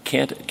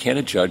 Can't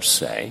a judge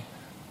say,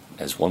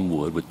 as one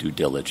would with due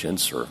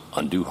diligence or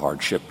undue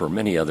hardship or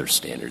many other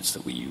standards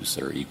that we use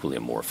that are equally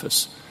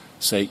amorphous,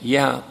 say,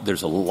 yeah,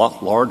 there's a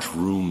large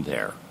room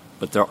there,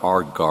 but there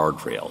are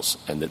guardrails,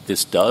 and that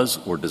this does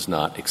or does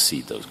not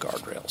exceed those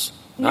guardrails.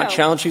 No. Not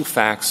challenging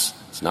facts.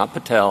 It's not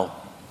Patel.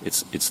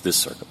 It's this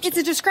circumstance. It's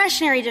a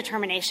discretionary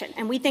determination,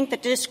 and we think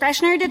that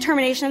discretionary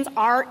determinations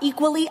are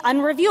equally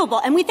unreviewable.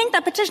 And we think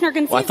that petitioner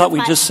can... Well, I thought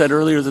we just said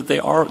earlier that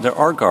there are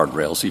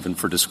guardrails even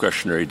for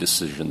discretionary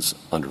decisions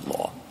under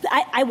law.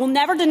 I will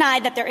never deny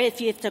that if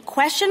it's a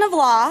question of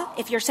law,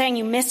 if you're saying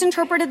you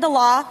misinterpreted the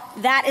law,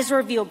 that is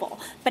reviewable.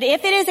 But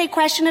if it is a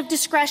question of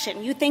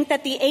discretion, you think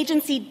that the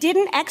agency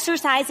didn't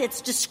exercise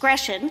its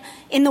discretion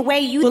in the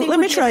way you think let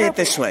me would be try it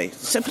appropriate. this way.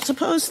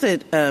 Suppose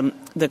that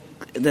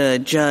the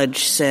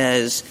judge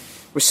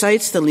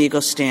recites the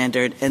legal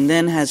standard and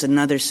then has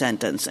another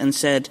sentence and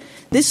said,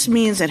 this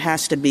means it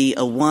has to be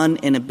a 1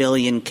 in a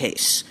billion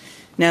case.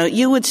 Now,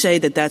 you would say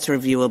that that's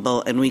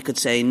reviewable, and we could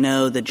say,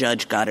 no, the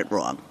judge got it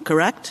wrong,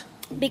 correct?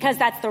 Because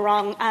that's the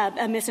wrong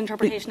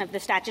misinterpretation of the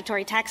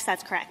statutory text,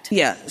 that's correct.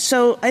 Yeah.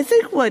 So I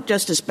think what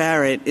Justice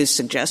Barrett is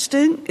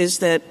suggesting is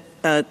that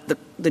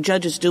the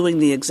judge is doing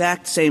the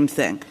exact same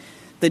thing.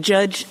 The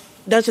judge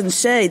doesn't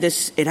say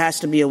it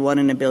has to be a 1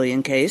 in a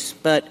billion case,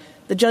 but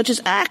the judge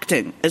is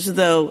acting as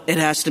though it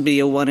has to be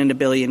a 1 in a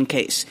billion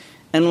case.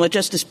 And what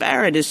Justice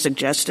Barrett is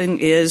suggesting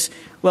is,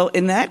 well,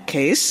 in that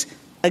case,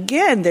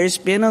 again, there's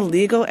been a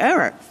legal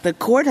error. The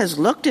court has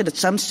looked at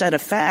some set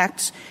of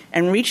facts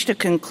and reached a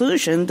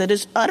conclusion that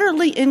is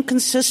utterly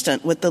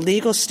inconsistent with the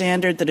legal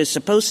standard that is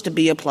supposed to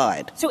be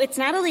applied. So it's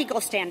not a legal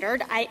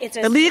standard. It's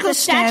the legal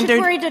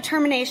statutory standard,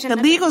 determination. The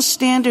legal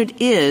standard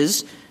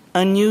is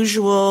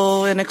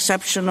unusual and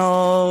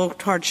exceptional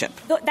hardship.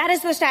 That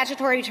is the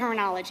statutory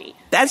terminology.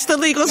 That's the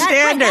legal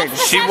standard.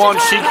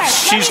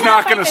 She's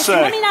not going to say.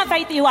 Let me not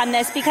fight you on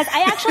this because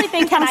I actually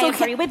think that I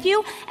agree with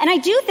you. And I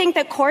do think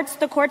that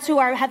the courts who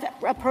have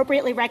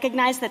appropriately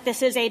recognized that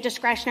this is a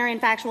discretionary and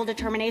factual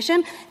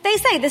determination, they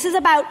say this is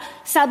about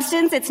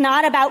substance. It's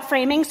not about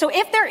framing. So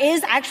if there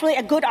is actually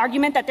a good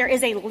argument that there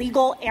is a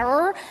legal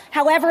error,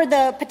 however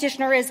the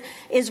petitioner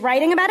is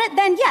writing about it,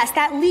 then yes,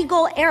 that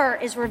legal error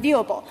is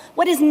reviewable.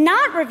 What is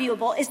not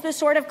reviewable is the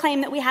sort of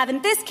claim that we have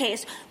in this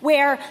case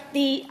where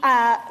the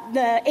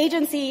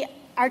agency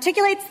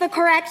articulates the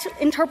correct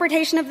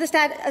interpretation of the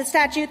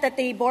statute that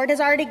the board has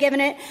already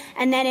given it,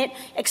 and then it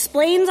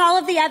explains all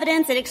of the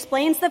evidence, it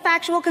explains the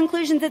factual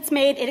conclusions it's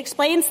made, it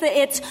explains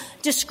its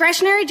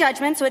discretionary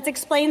judgment, so it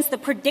explains the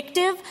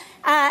predictive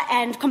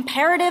and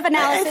comparative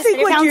analysis. I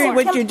think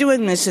what you're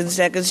doing, Mrs.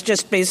 Zek, is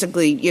just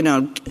basically,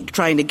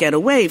 trying to get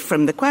away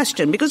from the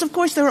question, because, of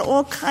course, there are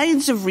all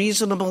kinds of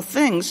reasonable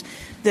things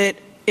that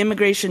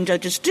immigration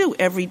judges do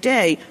every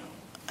day.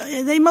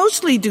 They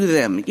mostly do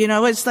them.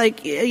 It's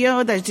like,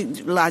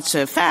 there's lots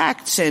of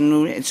facts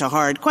and it's a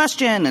hard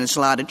question and it's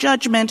a lot of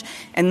judgment.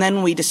 And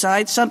then we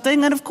decide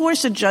something. And of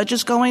course, a judge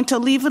is going to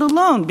leave it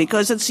alone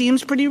because it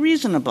seems pretty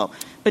reasonable.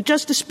 But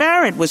Justice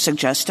Barrett was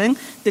suggesting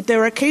that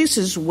there are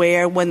cases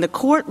where when the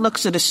court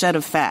looks at a set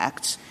of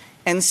facts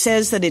and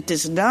says that it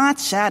does not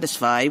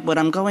satisfy what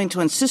I'm going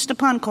to insist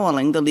upon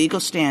calling the legal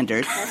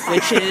standard,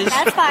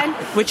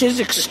 which is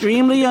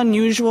extremely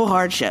unusual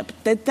hardship,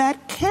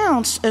 that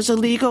counts as a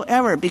legal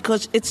error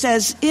because it's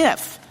as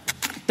if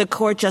the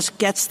court just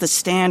gets the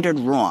standard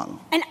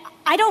wrong. And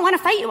I don't want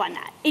to fight you on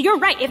that. You're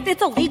right. If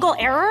it's a legal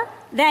error,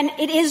 then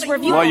it is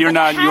reviewable. Well, you're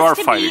not. You are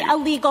fighting. It has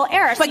to be a legal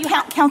error. But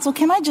counsel,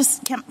 can I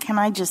just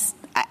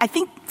I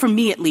think for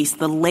me at least,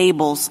 the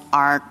labels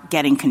are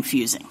getting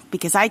confusing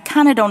because I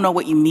kind of don't know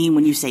what you mean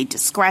when you say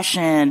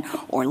discretion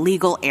or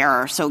legal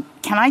error. So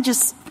can I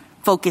just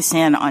focus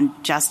in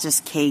on Justice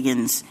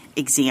Kagan's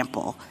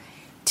example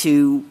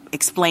to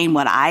explain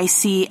what I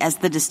see as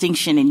the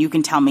distinction, and you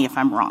can tell me if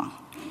I'm wrong.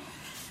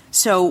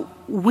 So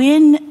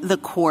when the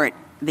court,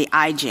 the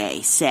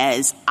IJ,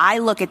 says, I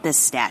look at this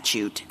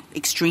statute,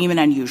 extreme and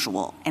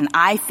unusual, and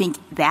I think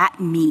that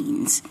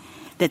means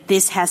that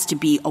this has to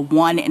be a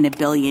 1 in a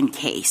billion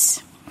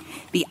case.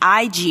 The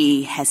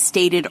IG has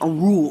stated a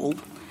rule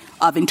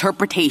of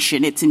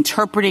interpretation. It's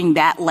interpreting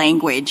that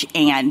language,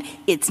 and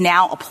it's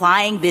now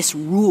applying this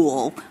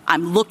rule.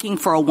 I'm looking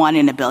for a 1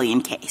 in a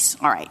billion case.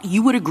 All right.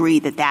 You would agree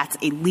that that's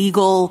a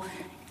legal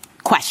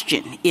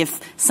question.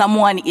 If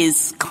someone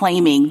is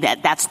claiming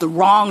that that's the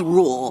wrong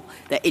rule,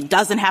 that it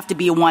doesn't have to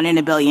be a 1 in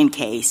a billion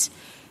case,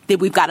 then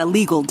we've got a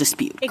legal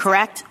dispute,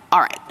 correct? All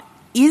right.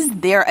 Is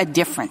there a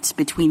difference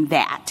between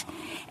that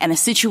and a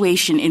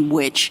situation in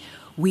which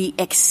we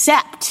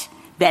accept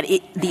that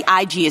the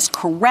IG is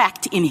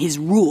correct in his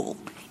rule?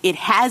 It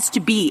has to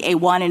be a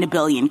 1 in a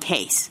billion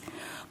case.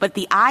 But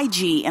the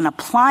IG, in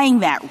applying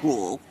that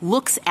rule,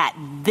 looks at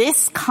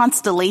this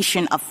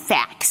constellation of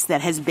facts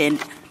that has been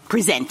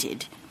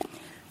presented,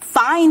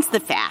 finds the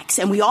facts,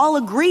 and we all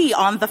agree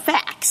on the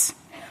facts.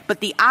 But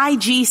the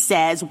IG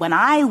says, when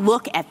I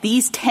look at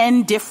these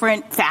 10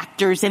 different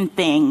factors and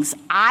things,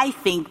 I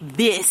think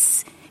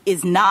this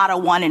is not a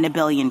 1 in a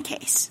billion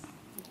case.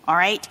 All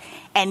right?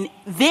 And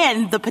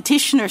then the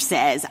petitioner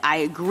says, I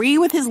agree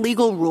with his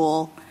legal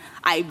rule.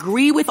 I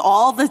agree with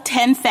all the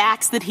 10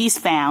 facts that he's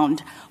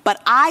found.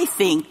 But I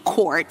think,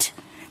 court,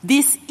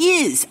 this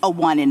is a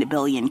 1 in a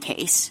billion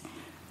case.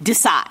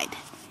 Decide.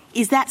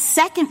 Is that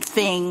second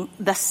thing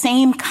the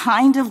same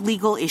kind of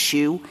legal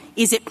issue?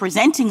 Is it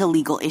presenting a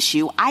legal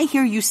issue? I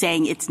hear you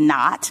saying it's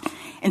not.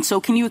 And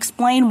so can you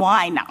explain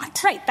why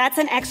not? Right. That's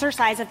an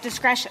exercise of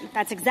discretion.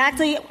 That's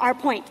exactly our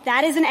point.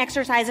 That is an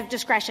exercise of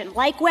discretion.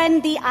 Like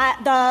when the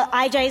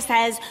IJ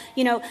says,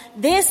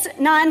 this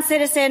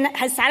non-citizen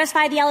has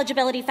satisfied the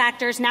eligibility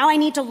factors. Now I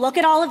need to look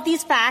at all of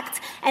these facts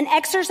and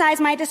exercise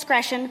my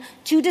discretion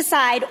to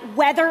decide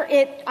whether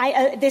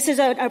this is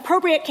an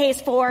appropriate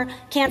case for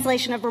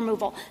cancellation of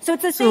removal. So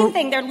it's the same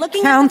thing. They're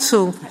looking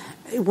Counsel,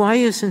 why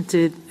isn't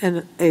it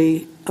an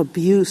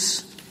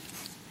abuse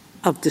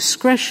of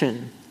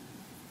discretion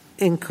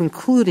in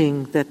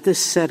concluding that this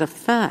set of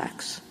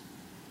facts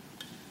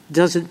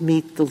doesn't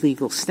meet the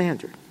legal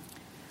standard?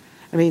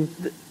 I mean,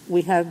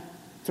 we have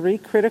 3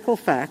 critical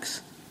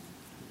facts: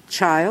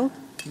 child,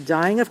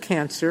 dying of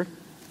cancer,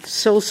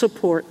 sole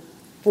support,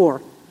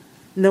 or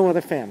no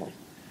other family.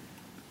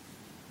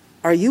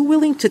 Are you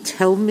willing to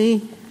tell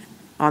me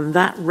on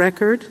that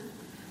record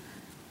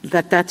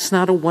that that's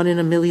not a 1 in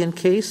a million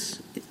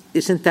case?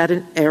 Isn't that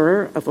an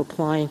error of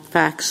applying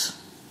facts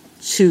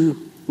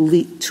to a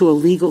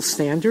legal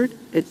standard?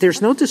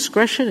 There's no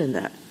discretion in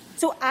that.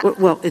 So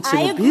it's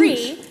an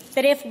abuse. Agree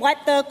that if what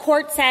the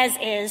court says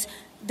is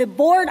the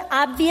board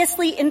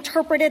obviously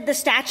interpreted the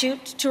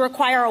statute to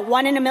require a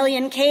 1 in a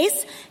million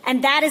case,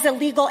 and that is a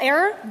legal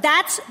error,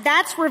 that's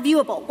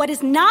reviewable. What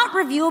is not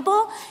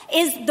reviewable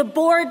is the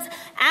board's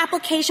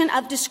application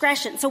of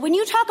discretion. So when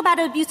you talk about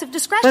abuse of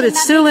discretion, but it's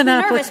that still makes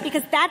an me nervous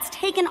because that's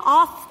taken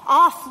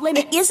off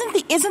limits.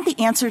 Isn't the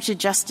answer to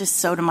Justice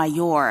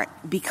Sotomayor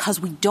because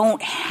we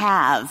don't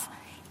have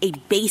a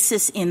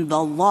basis in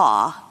the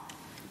law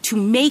to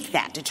make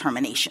that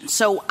determination?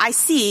 So I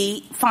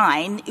see,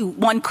 fine,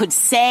 one could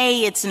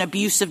say it's an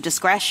abuse of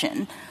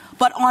discretion,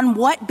 but on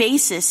what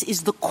basis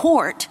is the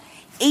court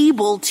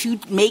able to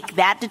make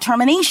that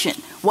determination?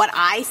 What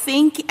I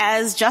think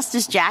as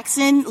Justice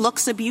Jackson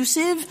looks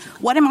abusive,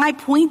 what am I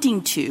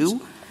pointing to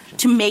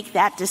make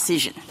that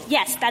decision?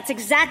 Yes, that's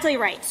exactly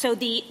right. So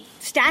the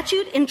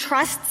statute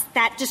entrusts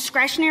that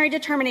discretionary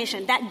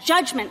determination, that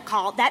judgment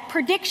call, that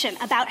prediction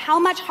about how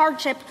much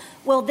hardship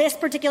will this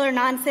particular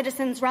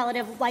non-citizen's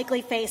relative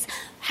likely face.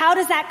 How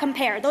does that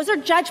compare?Ose are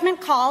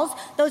judgment calls.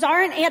 Those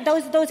aren't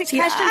those questions.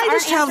 I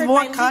just have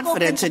more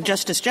confidence in principles.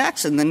 Justice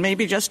Jackson than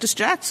maybe Justice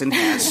Jackson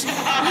has.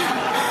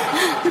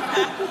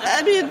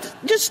 I mean,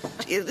 just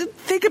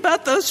think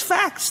about those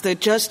facts that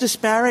Justice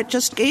Barrett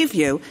just gave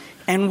you.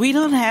 And we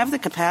don't have the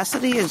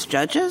capacity as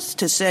judges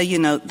to say,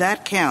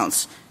 that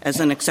counts as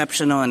an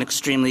exceptional and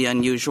extremely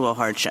unusual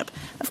hardship.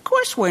 Of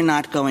course we're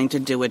not going to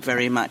do it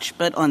very much.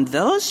 But on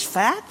those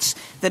facts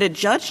that a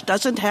judge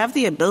doesn't have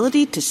the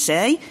ability to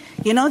say,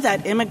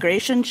 that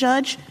immigration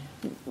judge,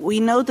 we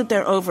know that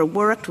they're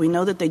overworked. We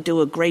know that they do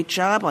a great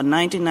job on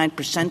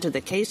 99% of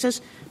the cases.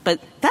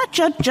 But that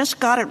judge just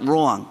got it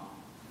wrong.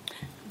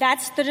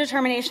 That's the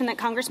determination that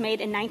Congress made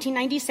in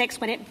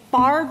 1996 when it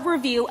barred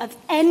review of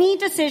any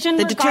decision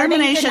the regarding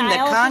determination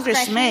denial that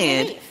Congress of made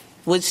relief.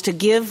 Was to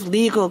give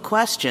legal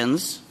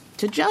questions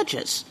to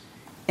judges.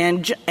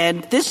 And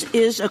this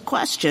is a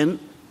question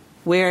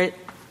where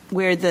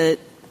the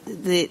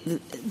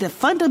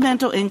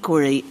fundamental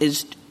inquiry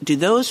is, do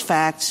those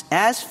facts,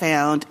 as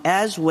found,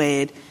 as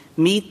weighed,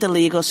 meet the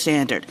legal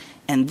standard?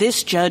 And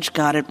this judge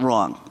got it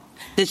wrong.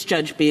 This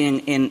judge being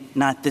in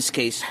not this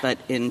case, but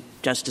in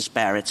Justice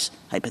Barrett's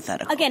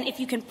hypothetical. Again, if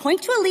you can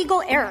point to a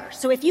legal error,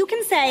 so if you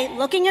can say,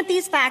 looking at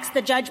these facts,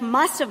 the judge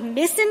must have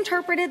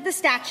misinterpreted the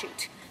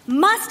statute,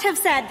 must have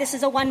said this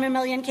is a 1 in a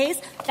million case,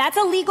 that's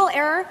a legal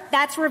error,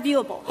 that's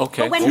reviewable.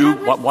 Okay.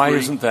 Why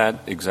isn't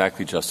that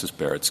exactly Justice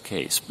Barrett's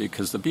case?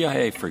 Because the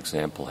BIA, for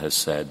example, has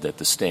said that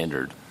the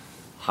standard,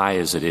 high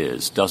as it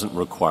is, doesn't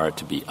require it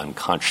to be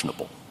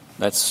unconscionable.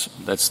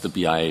 That's the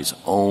BIA's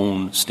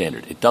own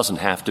standard. It doesn't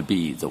have to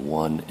be the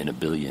 1 in a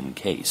billion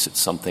case. It's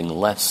something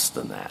less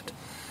than that.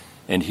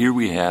 And here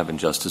we have in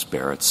Justice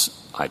Barrett's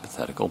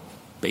hypothetical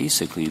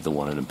basically the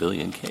 1 in a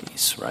billion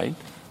case, right?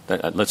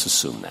 Let's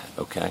assume that,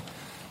 okay?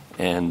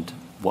 And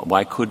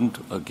why couldn't,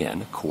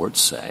 again, a court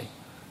say,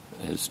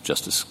 as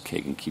Justice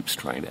Kagan keeps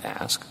trying to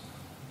ask,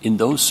 in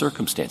those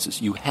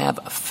circumstances you have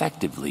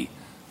effectively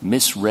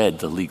misread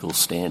the legal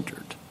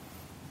standard?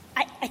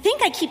 I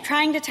think I keep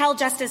trying to tell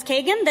Justice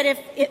Kagan that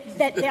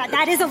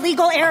that is a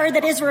legal error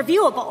that is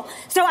reviewable.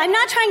 So I'm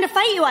not trying to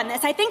fight you on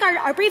this. I think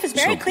our brief is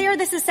very clear.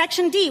 This is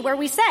Section D, where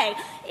we say,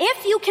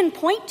 if you can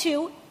point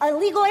to a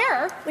legal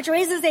error, which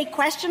raises a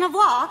question of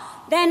law,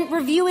 then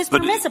review is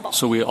permissible.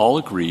 So we all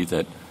agree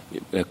that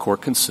a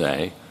court can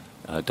say,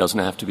 it doesn't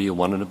have to be a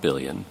 1 in a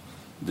billion.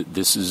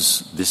 This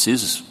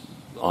is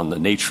on the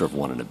nature of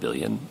 1 in a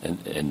billion,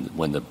 and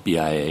when the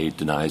BIA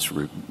denies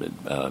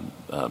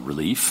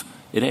relief,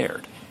 it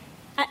erred.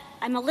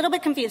 I'm a little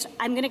bit confused.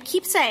 I'm going to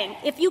keep saying,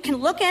 if you can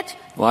look at...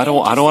 Well, I don't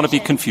want to be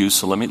confused,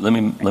 so let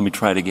me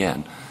try it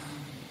again.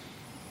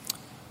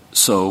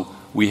 So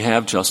we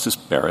have Justice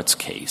Barrett's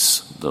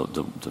case,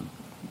 the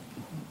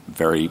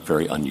very,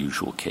 very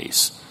unusual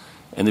case.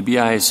 And the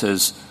BIA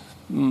says,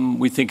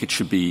 we think it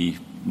should be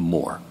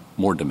more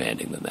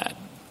demanding than that.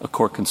 A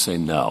court can say,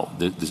 no,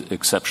 the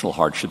exceptional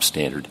hardship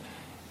standard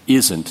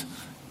isn't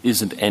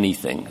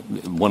anything,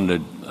 1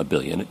 in a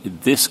billion.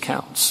 This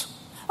counts.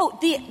 Oh,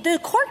 the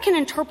court can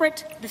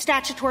interpret the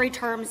statutory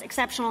terms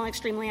exceptional and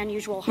extremely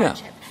unusual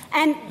hardship.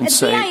 Yeah. And the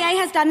BIA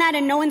has done that,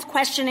 and no one's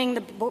questioning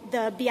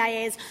the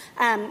BIA's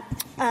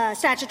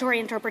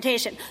statutory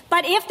interpretation.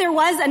 But if there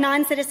was a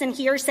non-citizen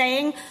here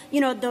saying,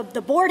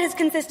 the board has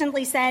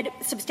consistently said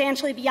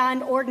substantially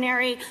beyond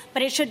ordinary,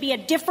 but it should be a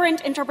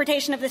different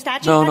interpretation of the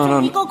statute, that's a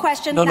legal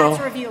question, that's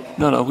reviewable.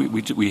 No,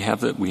 we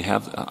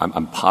have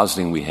I'm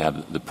positing we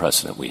have the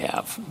precedent we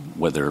have.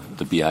 Whether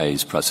the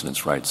BIA's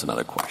precedent's right is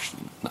another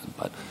question.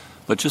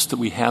 But just that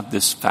we have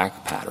this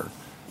fact pattern,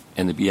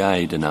 and the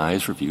BIA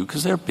denies review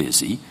because they're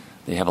busy.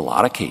 They have a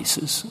lot of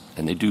cases,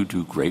 and they do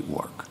great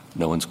work.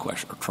 No one's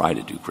questioning, or try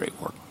to do great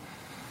work.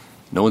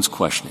 No one's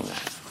questioning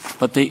that.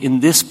 But they, in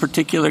this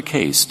particular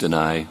case,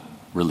 deny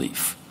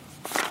relief.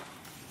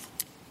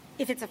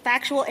 If it's a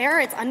factual error,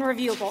 it's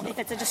unreviewable. If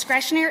it's a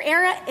discretionary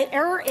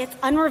error, it's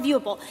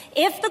unreviewable.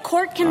 If the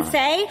court can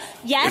say,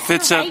 yes,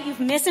 you're right,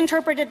 you've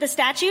misinterpreted the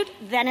statute,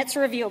 then it's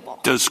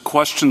reviewable. Does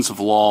questions of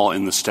law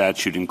in the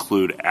statute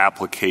include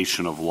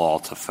application of law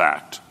to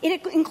fact?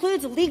 It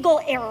includes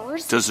legal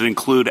errors. Does it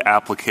include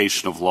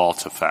application of law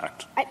to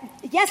fact?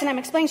 Yes, and I'm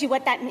explaining to you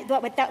what that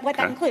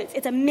includes.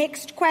 It's a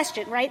mixed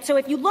question, right? So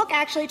if you look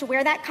actually to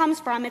where that comes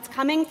from, it's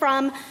coming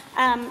from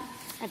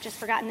I've just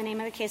forgotten the name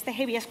of the case, the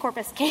habeas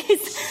corpus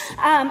case.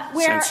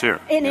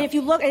 If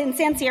you look in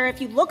Sancier, if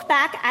you look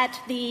back at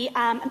the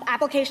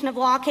application of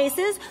law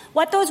cases,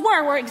 what those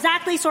were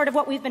exactly sort of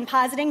what we've been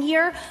positing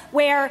here,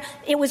 where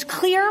it was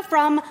clear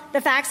from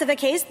the facts of the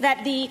case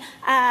that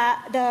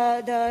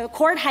the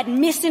court had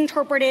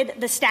misinterpreted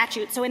the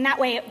statute. So in that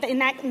way,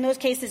 in those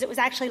cases, it was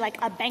actually like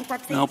a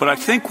bankruptcy. No, but I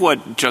think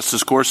what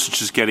Justice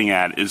Gorsuch is getting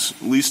at is,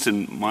 at least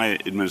in my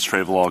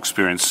administrative law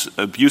experience,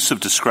 abuse of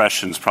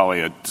discretion is probably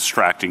a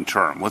distracting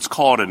term. Let's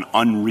call it an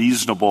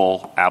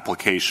unreasonable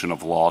application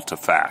of law to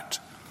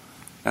fact.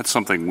 That's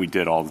something we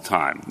did all the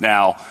time.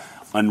 Now,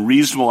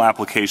 unreasonable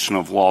application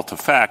of law to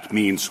fact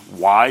means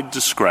wide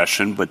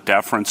discretion, but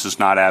deference is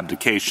not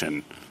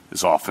abdication,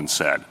 is often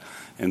said.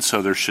 And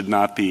so there should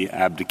not be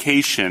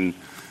abdication.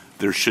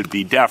 There should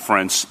be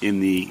deference in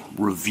the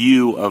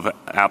review of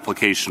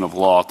application of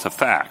law to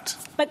fact.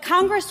 But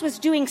Congress was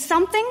doing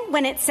something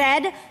when it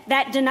said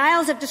that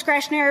denials of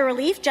discretionary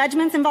relief,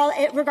 judgments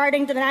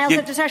regarding denials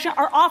of discretion,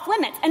 are off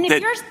limits. And if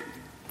you're...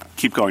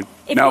 Keep going.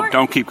 No,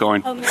 don't keep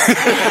going. Oh, no.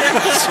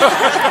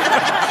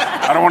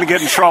 I don't want to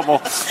get in trouble.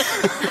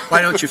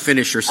 Why don't you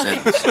finish your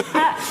sentence?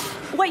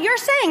 What you're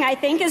saying, I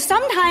think, is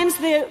sometimes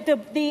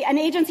an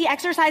agency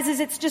exercises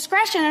its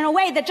discretion in a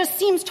way that just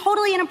seems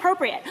totally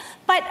inappropriate.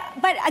 But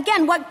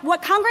again,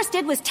 what Congress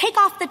did was take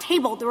off the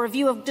table the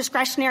review of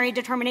discretionary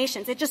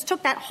determinations. It just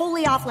took that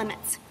wholly off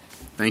limits.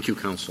 Thank you,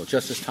 counsel.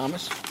 Justice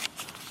Thomas?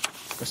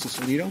 Justice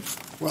Alito?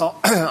 Well,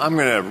 I'm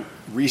going to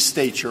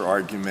restate your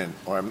argument,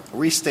 or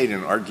restate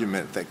an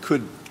argument that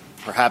could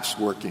perhaps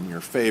work in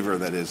your favor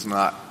that is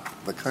not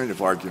the kind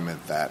of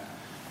argument that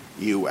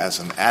you as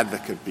an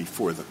advocate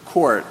before the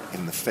court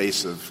in the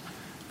face of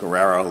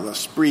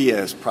Guerrero-Lasprilla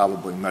is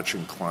probably much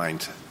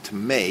inclined to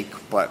make,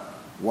 but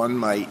one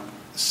might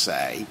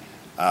say,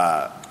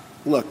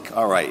 look,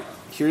 all right,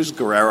 here's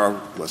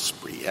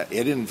Guerrero-Lasprilla.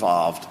 It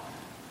involved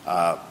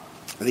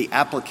the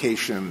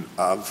application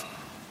of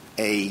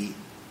a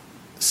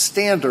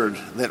standard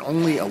that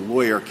only a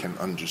lawyer can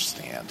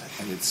understand,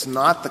 and it's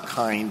not the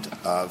kind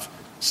of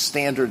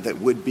standard that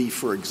would be,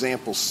 for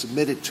example,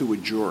 submitted to a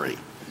jury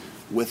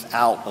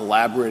without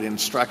elaborate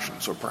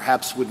instructions, or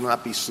perhaps would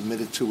not be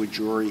submitted to a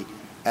jury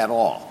at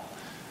all.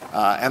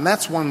 And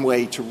that's one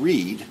way to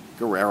read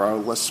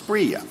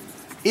Guerrero-Lasprilla.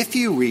 If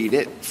you read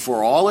it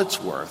for all it's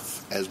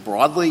worth, as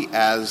broadly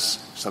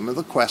as some of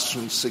the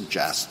questions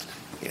suggest,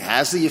 it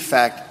has the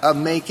effect of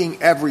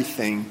making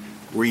everything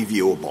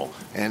reviewable.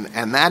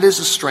 And that is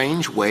a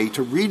strange way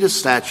to read a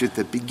statute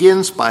that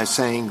begins by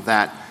saying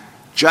that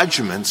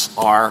judgments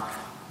are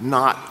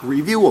not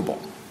reviewable.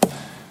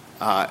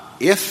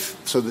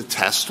 So the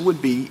test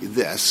would be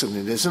this, and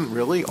it isn't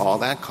really all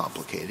that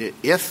complicated,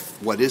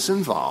 if what is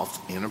involved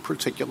in a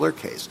particular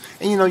case.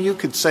 And, you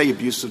could say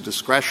abuse of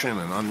discretion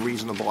and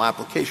unreasonable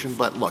application,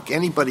 but look,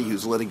 anybody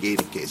who's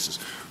litigated cases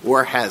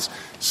or has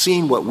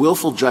seen what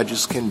willful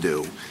judges can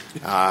do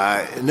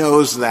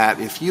knows that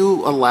if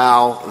you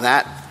allow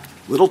that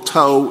little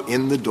toe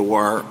in the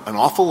door, an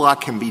awful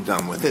lot can be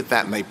done with it.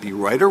 That might be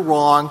right or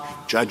wrong.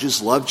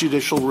 Judges love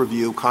judicial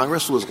review.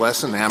 Congress was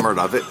less enamored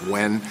of it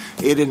when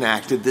it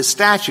enacted this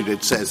statute.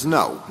 It says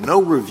no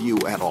review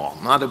at all,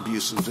 not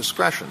abuse of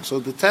discretion. So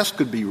the test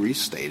could be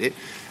restated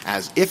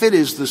as if it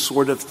is the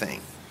sort of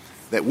thing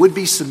that would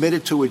be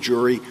submitted to a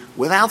jury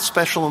without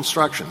special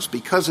instructions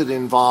because it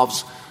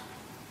involves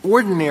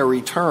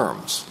ordinary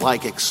terms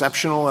like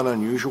exceptional and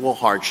unusual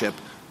hardship.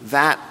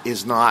 That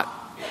is not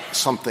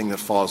something that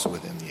falls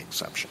within the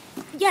exception.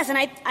 Yes, and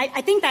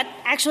I think that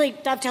actually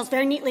dovetails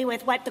very neatly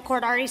with what the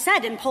court already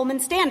said in Pullman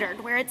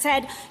Standard, where it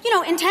said,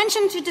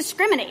 intention to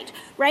discriminate,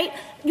 right?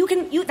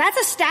 That's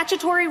a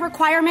statutory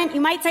requirement.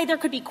 You might say there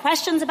could be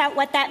questions about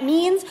what that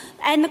means.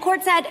 And the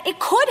court said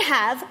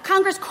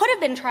Congress could have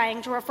been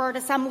trying to refer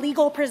to some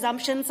legal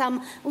presumption,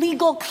 some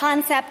legal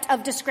concept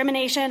of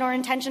discrimination or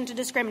intention to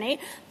discriminate.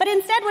 But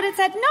instead what it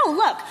said, no,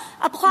 look,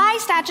 apply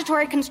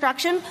statutory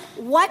construction.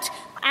 What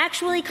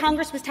actually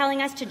Congress was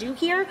telling us to do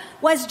here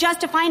was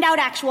just to find out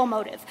actual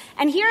motive.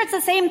 And here it's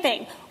the same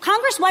thing.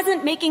 Congress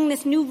wasn't making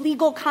this new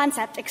legal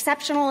concept,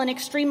 exceptional and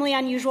extremely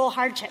unusual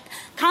hardship.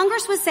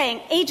 Congress was saying,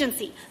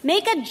 agency,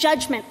 make a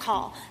judgment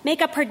call, make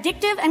a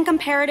predictive and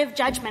comparative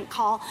judgment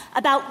call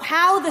about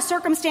how the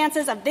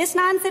circumstances of this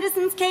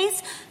non-citizen's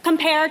case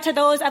compare to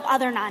those of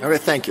other non-citizens. All right,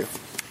 thank you.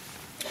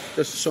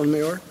 Justice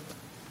Sotomayor?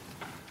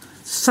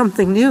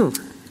 Something new.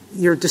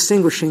 You're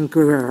distinguishing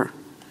Guerrero.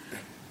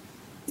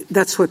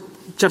 That's what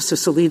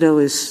Justice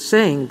Alito is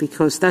saying,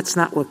 because that's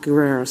not what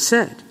Guerrero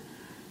said.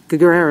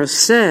 Guerrero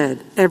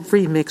said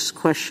every mixed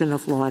question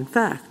of law and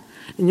fact.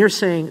 And you're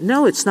saying,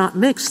 no, it's not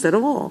mixed at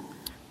all,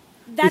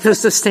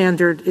 because the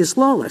standard is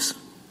lawless.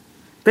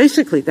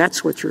 Basically,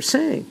 that's what you're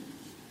saying.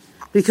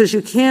 Because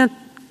you can't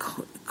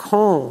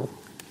call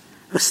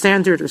a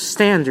standard,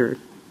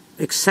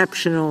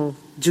 exceptional,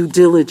 due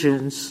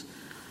diligence,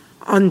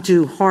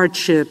 undue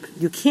hardship.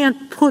 You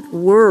can't put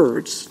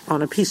words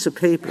on a piece of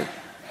paper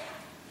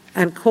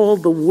and call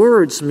the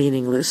words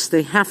meaningless.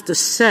 They have to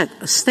set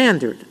a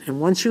standard. And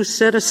once you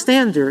set a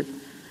standard,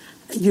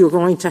 you're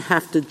going to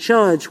have to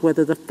judge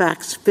whether the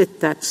facts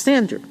fit that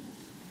standard.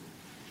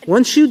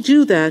 Once you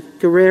do that,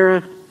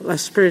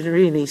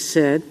 Guerrera-Lasparini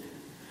said,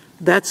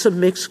 that's a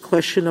mixed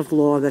question of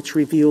law that's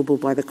reviewable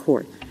by the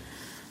court.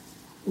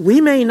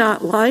 We may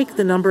not like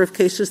the number of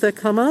cases that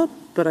come up,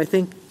 but I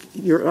think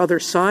your other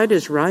side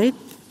is right,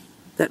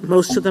 that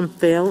most of them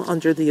fail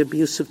under the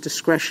abuse of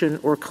discretion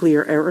or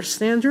clear error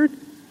standard.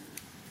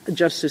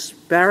 Justice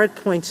Barrett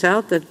points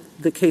out that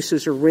the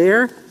cases are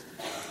rare,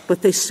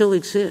 but they still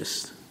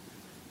exist,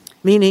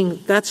 meaning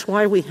that's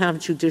why we have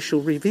judicial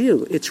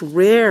review. It's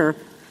rare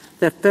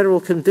that federal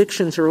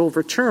convictions are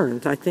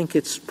overturned. I think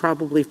it's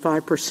probably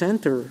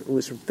 5%, or it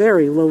was a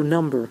very low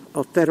number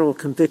of federal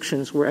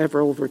convictions were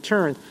ever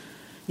overturned,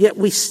 yet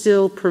we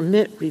still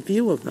permit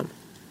review of them.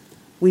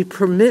 We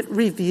permit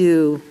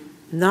review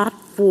not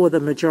for the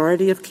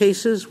majority of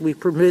cases, we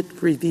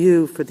permit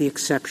review for the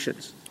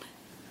exceptions.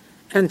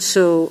 And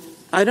so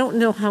I don't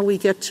know how we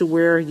get to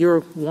where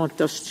you want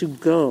us to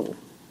go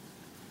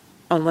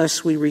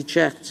unless we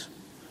reject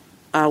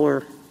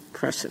our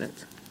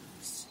precedent.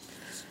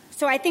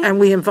 So I think, and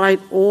we invite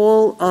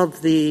all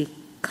of the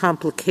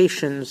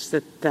complications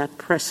that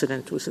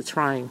precedent was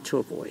trying to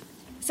avoid.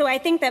 So I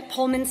think that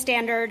Pullman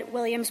Standard,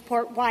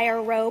 Williamsport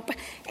Wire Rope,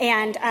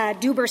 and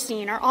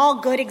Duberstein are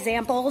all good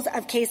examples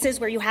of cases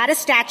where you had a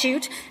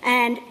statute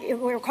and it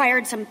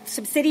required some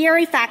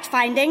subsidiary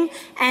fact-finding,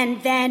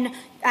 and then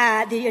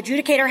the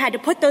adjudicator had to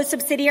put those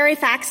subsidiary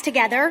facts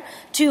together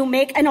to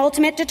make an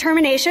ultimate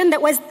determination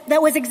that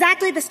was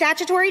exactly the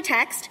statutory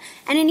text,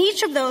 and in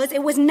each of those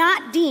it was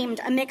not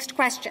deemed a mixed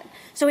question.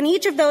 So in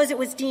each of those it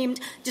was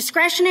deemed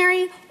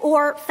discretionary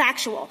or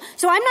factual.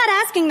 So I'm not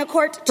asking the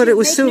court to But it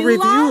was make still new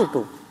reviewable.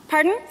 Law.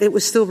 Pardon? It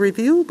was still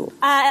reviewable.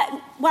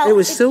 Well, it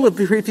was still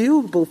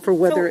reviewable for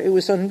whether it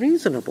was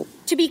unreasonable.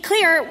 To be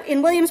clear,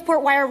 in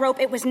Williamsport Wire Rope,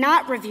 it was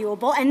not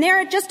reviewable, and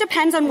there it just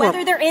depends on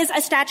whether there is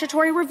a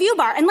statutory review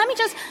bar. And let me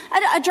just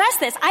address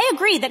this. I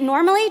agree that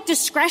normally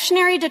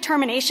discretionary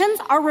determinations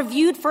are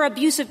reviewed for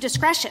abuse of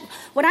discretion.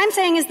 What I'm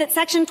saying is that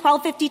Section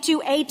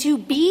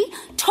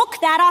 1252A2B took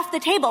that off the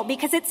table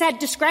because it said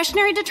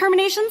discretionary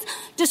determinations,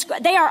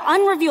 they are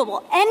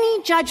unreviewable.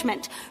 Any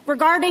judgment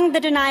regarding the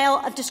denial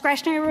of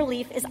discretionary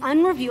relief is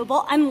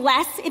unreviewable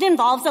unless it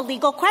involves a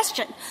legal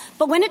question.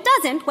 But when it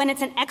doesn't, when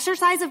it's an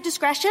exercise of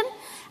discretion,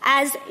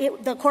 as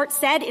the court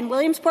said in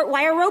Williamsport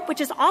Wire Rope,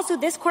 which is also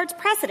this court's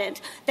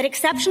precedent, that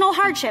exceptional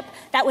hardship,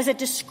 that was a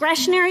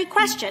discretionary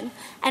question,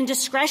 and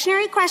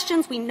discretionary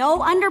questions we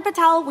know under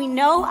Patel, we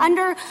know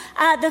under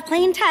the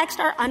plain text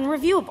are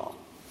unreviewable.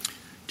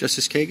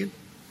 Justice Kagan?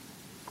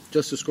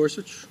 Justice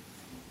Gorsuch?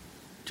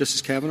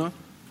 Justice Kavanaugh?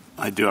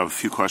 I do have a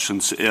few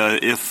questions.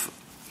 If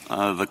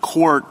the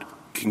court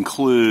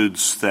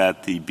concludes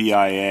that the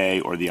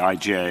BIA or the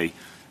IJ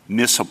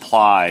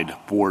misapplied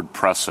board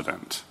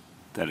precedent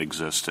that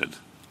existed,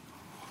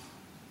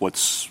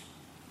 is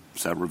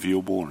that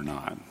reviewable or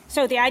not?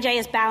 So the IJ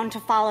is bound to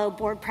follow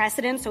board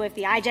precedent. So if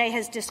the IJ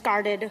has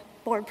discarded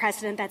board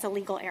precedent, that's a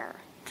legal error.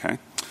 Okay.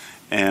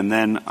 And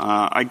then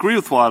I agree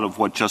with a lot of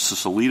what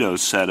Justice Alito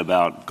said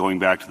about going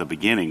back to the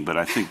beginning, but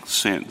I think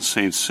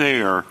St.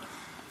 Cyr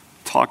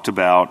talked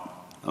about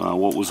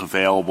what was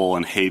available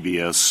in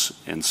habeas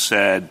and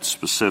said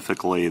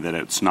specifically that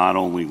it's not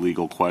only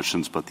legal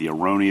questions but the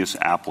erroneous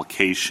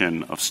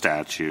application of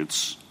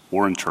statutes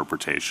or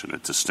interpretation.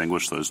 It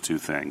distinguished those two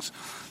things.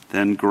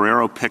 Then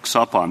Guerrero picks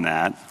up on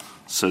that,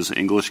 says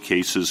English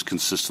cases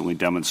consistently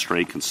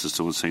demonstrate,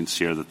 consistent with St.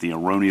 Cyr, that the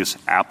erroneous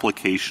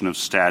application of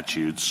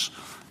statutes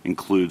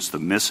includes the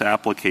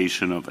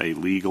misapplication of a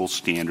legal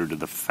standard to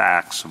the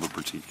facts of a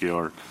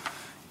particular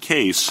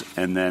case,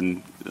 and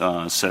then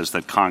says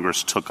that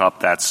Congress took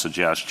up that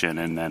suggestion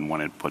and then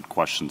when it put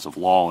questions of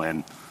law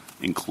in,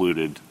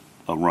 included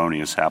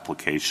erroneous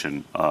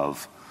application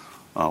of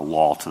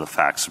law to the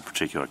facts of a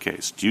particular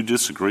case. Do you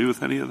disagree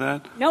with any of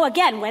that? No,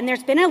 again, when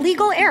there's been a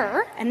legal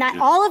error and that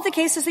all of the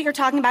cases that you're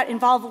talking about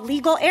involve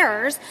legal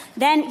errors,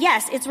 then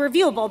yes, it's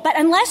reviewable. But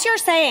unless you're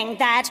saying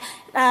that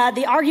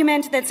the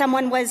argument that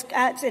someone was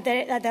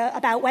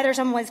about whether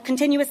someone was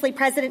continuously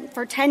president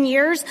for 10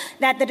 years,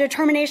 that the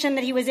determination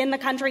that he was in the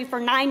country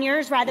for 9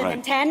 years rather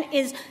than 10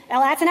 is,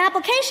 well, that's an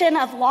application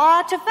of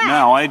law to fact.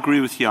 No, I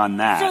agree with you on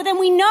that. So then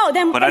we know.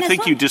 But I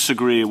think you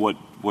disagree what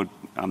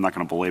I'm not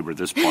going to belabor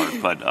this part,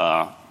 but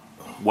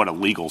what a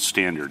legal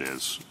standard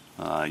is.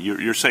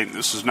 You're saying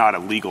this is not a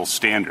legal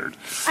standard.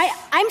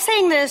 I'm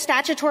saying that a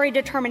statutory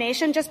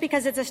determination, just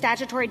because it's a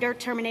statutory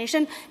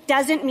determination,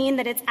 doesn't mean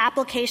that its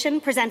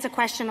application presents a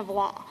question of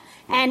law.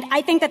 And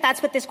I think that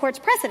that's what this Court's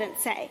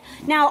precedents say.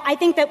 Now, I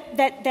think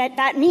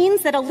that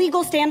means that a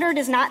legal standard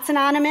is not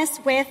synonymous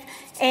with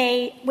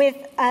a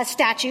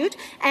statute.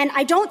 And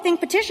I don't think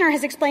Petitioner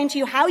has explained to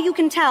you how you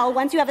can tell,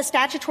 once you have a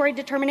statutory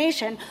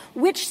determination,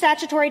 which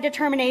statutory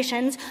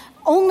determinations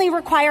only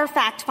require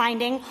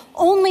fact-finding,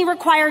 only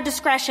require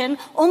discretion,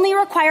 only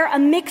require a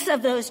mix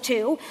of those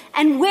two,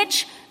 and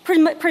which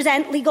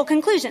present legal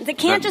conclusions. It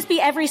can't just be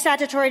every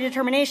statutory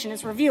determination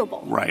is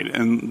reviewable. Right.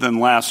 And then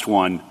last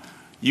one,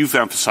 you've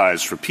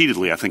emphasized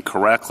repeatedly, I think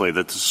correctly,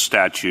 that the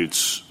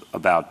statute's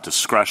about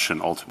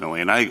discretion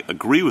ultimately. And I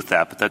agree with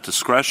that, but that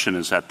discretion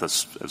is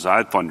as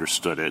I've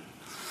understood it,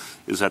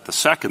 is at the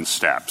second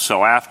step.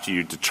 So after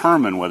you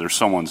determine whether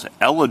someone's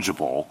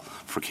eligible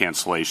for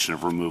cancellation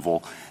of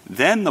removal,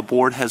 then the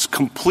board has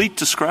complete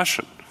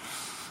discretion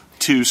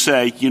to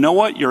say, you know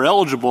what, you're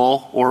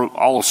eligible, or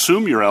I'll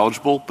assume you're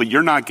eligible, but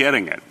you're not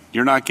getting it.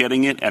 You're not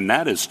getting it, and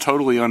that is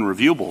totally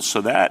unreviewable.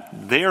 So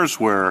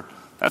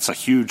that's a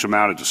huge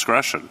amount of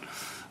discretion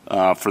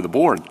for the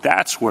board.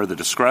 That's where the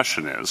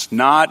discretion is,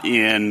 not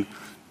in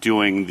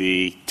doing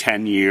the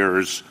 10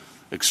 years,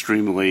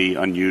 extremely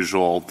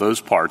unusual.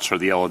 Those parts are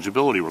the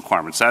eligibility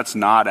requirements. That's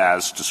not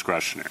as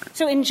discretionary.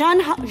 So in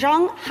Zhang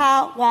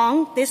Ha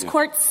Wang, this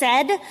court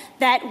said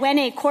that when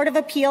a court of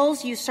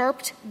appeals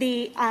usurped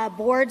the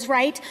board's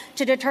right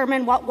to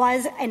determine what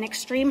was an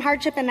extreme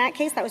hardship in that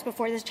case, that was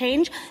before this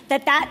change,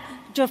 that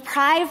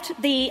deprived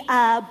the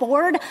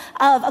board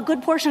of a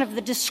good portion of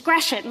the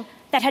discretion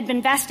that had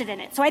been vested in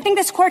it. So I think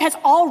this court has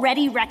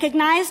already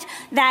recognized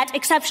that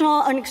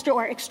exceptional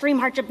or extreme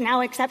hardship,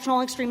 now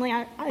exceptional, extremely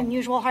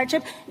unusual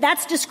hardship,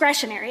 that's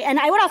discretionary. And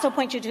I would also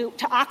point you to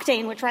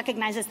Octane, which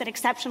recognizes that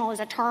exceptional is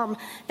a term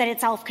that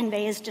itself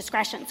conveys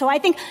discretion. So I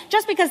think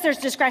just because there's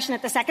discretion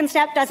at the second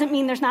step doesn't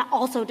mean there's not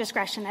also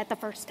discretion at the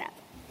first step.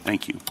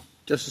 Thank you.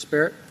 Justice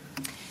Barrett?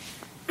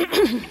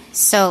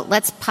 So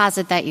let's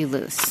posit that you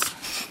lose.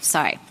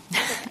 Sorry.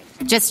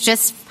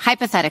 just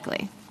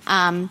hypothetically.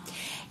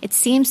 It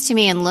seems to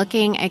me, in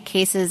looking at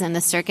cases in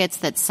the circuits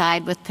that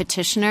side with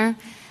petitioner,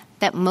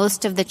 that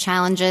most of the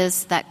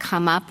challenges that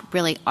come up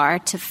really are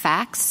to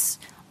facts,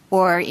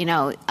 or,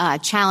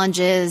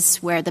 challenges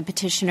where the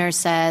petitioner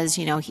says,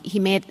 he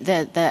made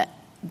the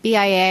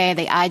BIA,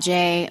 the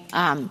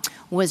IJ,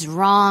 was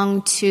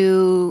wrong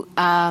to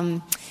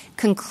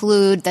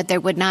conclude that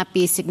there would not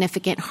be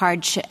significant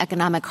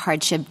economic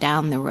hardship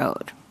down the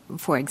road,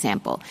 for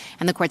example.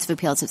 And the courts of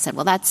appeals have said,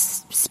 well,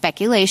 that's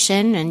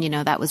speculation, and,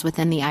 that was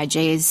within the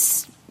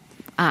IJ's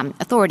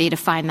authority to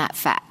find that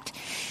fact.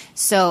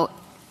 So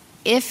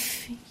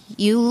if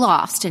you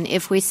lost, and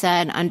if we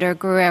said under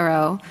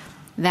Guerrero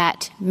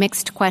that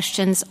mixed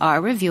questions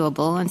are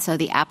reviewable, and so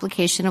the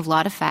application of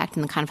law to fact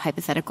in the kind of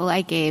hypothetical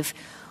I gave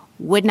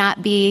would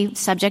not be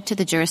subject to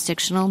the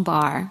jurisdictional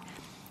bar,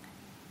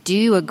 do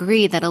you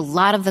agree that a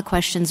lot of the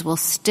cases will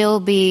still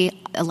be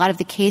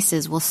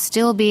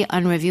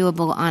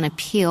unreviewable on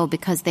appeal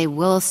because they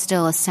will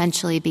still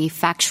essentially be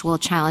factual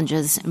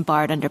challenges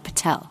barred under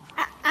Patel?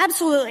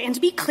 Absolutely. And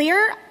to be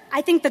clear,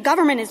 I think the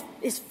government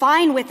is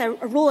fine with a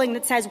ruling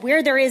that says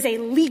where there is a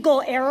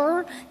legal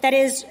error that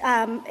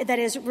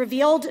is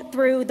revealed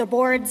through the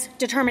board's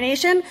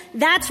determination,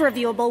 that's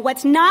reviewable.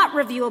 What's not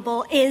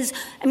reviewable is,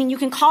 you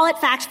can call it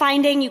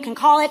fact-finding, you can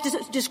call it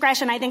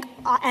discretion. I think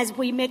as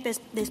we make this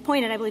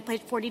point, and I believe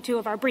page 42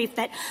 of our brief,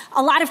 that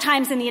a lot of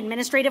times in the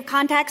administrative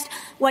context,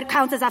 what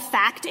counts as a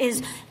fact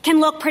can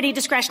look pretty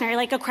discretionary,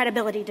 like a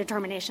credibility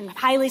determination,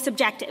 highly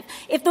subjective.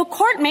 If the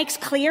court makes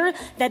clear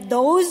that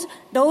those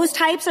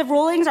types of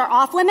rulings are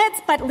off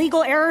limits, but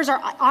legal errors are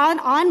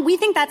on, we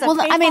think that's a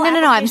faithful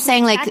no. I'm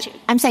saying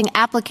statute.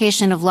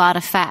 Application of law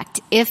to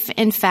fact. If,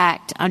 in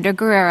fact, under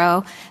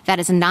Guerrero, that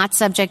is not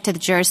subject to the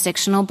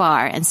jurisdictional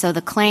bar, and so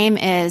the claim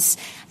is,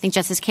 I think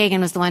Justice Kagan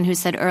was the one who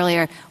said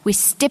earlier, we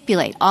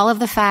stipulate all of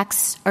the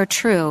facts are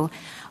true,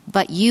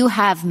 but you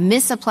have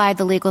misapplied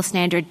the legal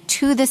standard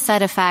to this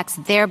set of facts,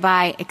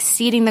 thereby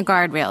exceeding the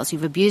guardrails.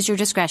 You've abused your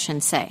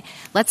discretion, say.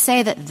 Let's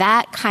say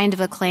that kind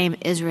of a claim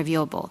is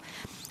reviewable.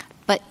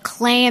 But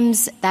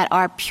claims that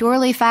are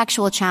purely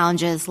factual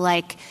challenges,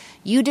 like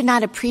you did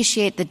not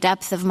appreciate the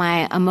depth of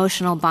my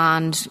emotional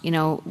bond,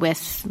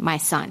 with my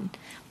son,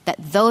 that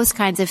those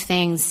kinds of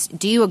things,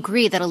 do you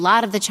agree that a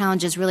lot of the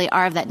challenges really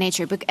are of that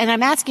nature? And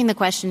I'm asking the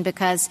question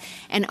because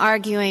in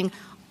arguing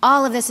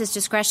all of this is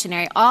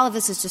discretionary,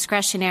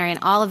 and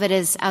all of it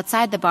is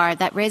outside the bar,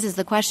 that raises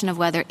the question of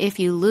whether if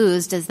you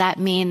lose, does that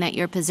mean that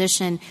your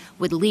position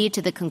would lead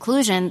to the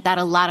conclusion that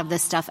a lot of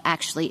this stuff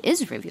actually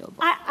is reviewable?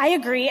 I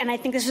agree, and I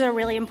think this is a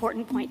really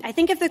important point. I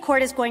think if the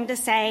court is going to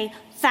say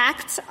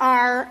facts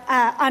are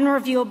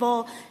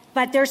unreviewable,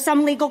 but there's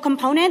some legal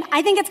component,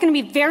 I think it's going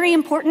to be very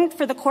important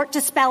for the court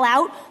to spell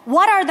out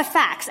what are the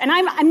facts. And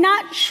I'm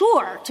not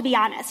sure, to be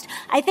honest.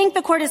 I think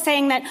the court is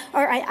saying that,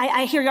 or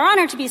I hear Your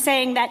Honor to be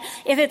saying that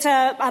if it's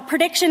a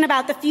prediction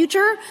about the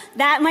future,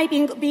 that might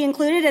be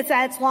included.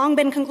 It's long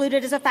been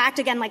concluded as a fact,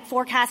 again, like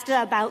forecast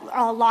about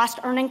lost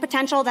earning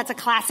potential. That's a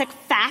classic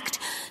fact.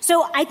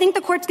 So I think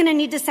the court's going to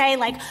need to say,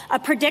 like, a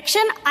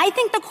prediction. I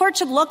think the court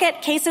should look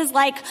at cases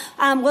like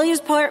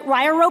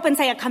Williams-Ryer-Rope and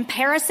say a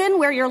comparison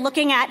where you're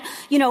looking at,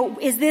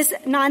 is this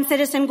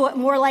non-citizen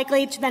more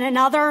likely than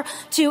another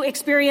to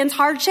experience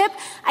hardship?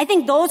 I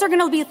think those are going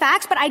to be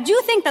facts, but I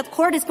do think that the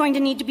court is going to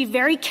need to be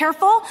very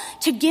careful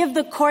to give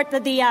the court,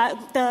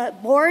 the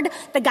board,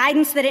 the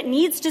guidance that it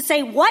needs to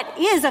say what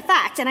is a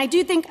fact. And I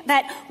do think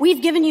that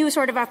we've given you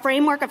sort of a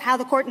framework of how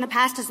the court in the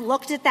past has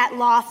looked at that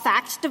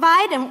law-fact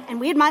divide, and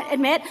we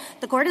admit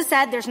the court has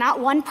said there's not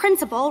one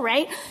principle,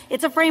 right?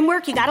 It's a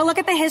framework. You got to look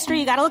at the history.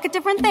 You got to look at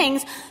different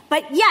things.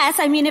 But yes,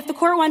 I mean, if the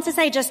court wants to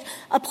say just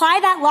apply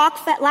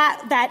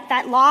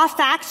that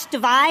law-fact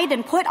divide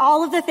and put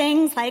all of the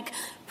things like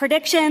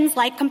predictions,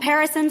 like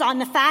comparisons on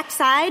the fact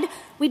side,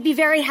 we'd be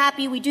very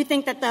happy. We do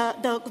think that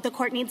the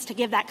court needs to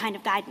give that kind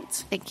of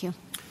guidance. Thank you.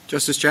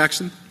 Justice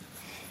Jackson?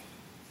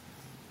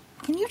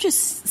 Can you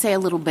just say a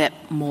little bit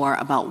more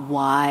about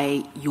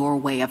why your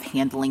way of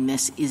handling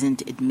this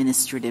isn't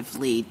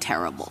administratively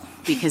terrible?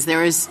 Because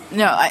there was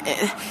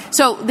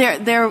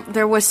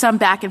there was some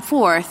back and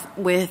forth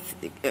with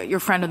your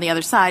friend on the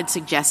other side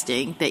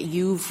suggesting that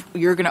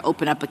you're going to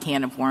open up a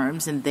can of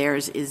worms and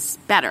theirs is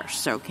better.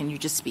 So can you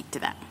just speak to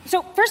that?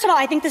 So first of all,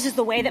 I think this is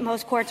the way that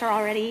most courts are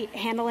already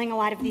handling a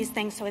lot of these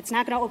things, so it's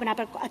not going to open up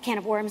a can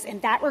of worms in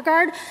that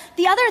regard.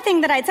 The other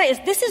thing that I'd say is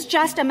this is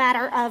just a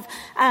matter of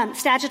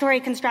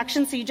statutory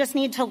construction, so you just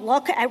need to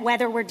look at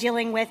whether we're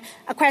dealing with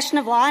a question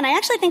of law. And I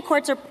actually think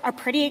courts are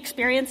pretty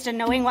experienced in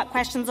knowing what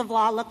questions of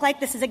law look like.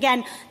 This is,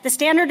 again, the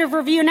standard of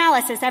review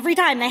analysis. Every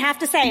time they have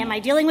to say, am I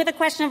dealing with a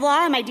question of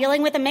law? Am I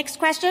dealing with a mixed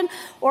question?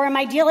 Or am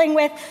I dealing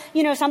with,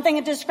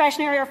 something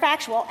discretionary or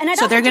factual? And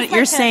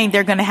you're saying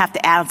they're going to have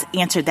to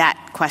answer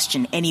that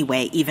question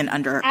anyway, even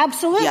under the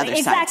other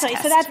side's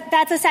test. So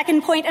that's a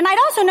second point. And I'd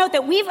also note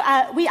that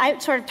I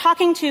sort of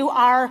talking to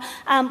our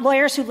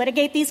lawyers who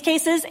litigate these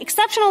cases,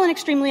 exceptional and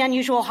extremely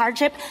unusual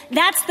hardship,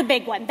 that's the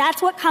big one.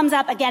 That's what comes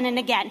up again and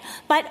again.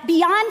 But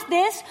beyond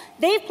this,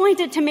 they've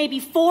pointed to maybe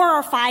 4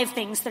 or 5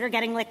 things that are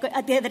getting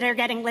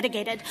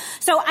litigated.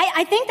 So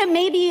I think that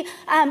maybe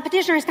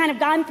petitioner has kind of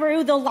gone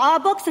through the law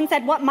books and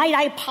said, what might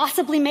I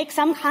possibly make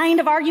some kind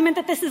of argument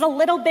that this is a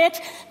little bit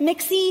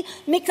mixy,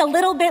 makes a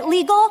little bit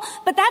legal?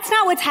 But that's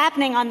not what's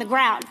happening on the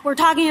ground. We're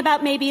talking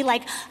about maybe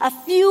like a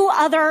few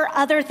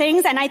other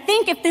things. And I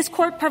think if this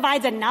court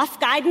provides enough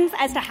guidance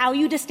as to how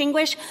you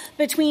distinguish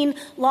between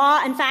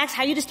law and facts,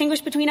 how you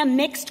distinguish between a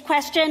mixed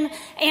question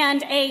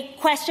and a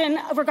question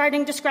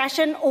regarding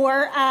discretion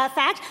or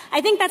fact,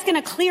 I think that's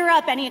going to clear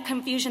up any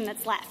confusion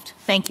that's left.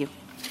 Thank you.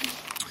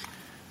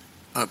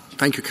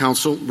 Thank you,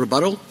 counsel.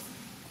 Rebuttal?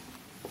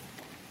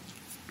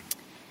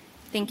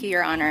 Thank you,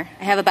 Your Honor.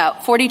 I have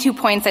about 42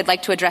 points I'd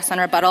like to address on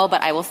rebuttal,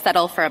 but I will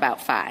settle for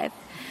about 5.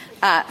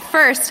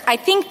 First, I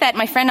think that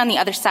my friend on the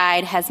other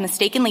side has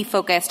mistakenly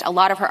focused a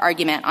lot of her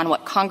argument on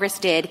what Congress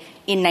did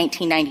in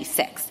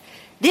 1996.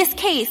 This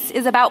case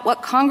is about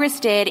what Congress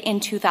did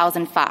in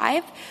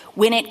 2005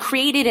 when it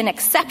created an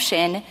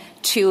exception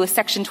to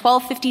Section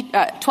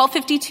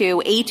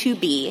 1252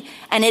 A2B,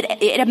 and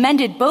it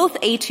amended both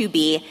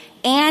A2B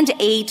and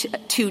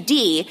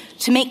A2D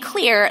to make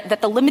clear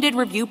that the limited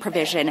review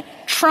provision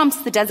trumps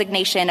the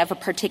designation of a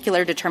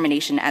particular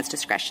determination as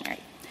discretionary.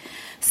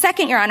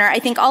 Second, Your Honor, I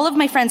think all of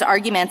my friend's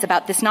arguments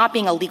about this not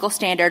being a legal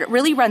standard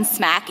really run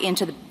smack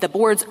into the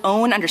board's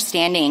own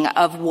understanding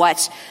of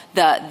what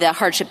the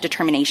hardship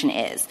determination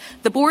is.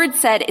 The board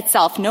said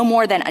itself no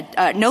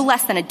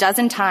less than a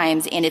dozen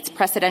times in its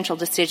precedential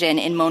decision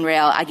in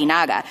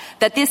Monreal-Aguinaga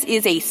that this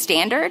is a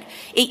standard.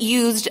 It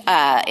used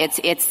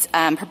its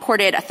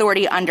purported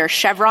authority under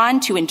Chevron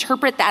to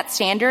interpret that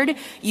standard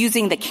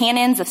using the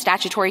canons of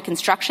statutory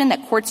construction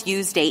that courts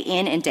use day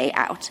in and day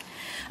out.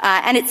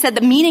 And it said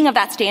the meaning of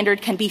that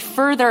standard can be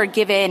further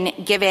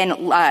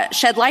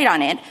shed light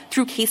on it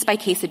through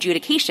case-by-case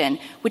adjudication,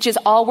 which is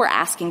all we're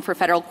asking for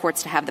federal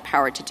courts to have the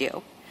power to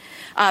do.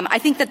 I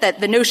think that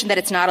the notion that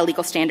it's not a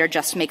legal standard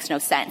just makes no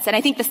sense. And I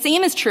think the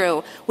same is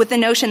true with the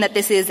notion that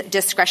this is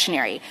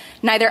discretionary.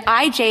 Neither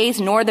IJs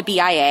nor the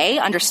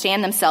BIA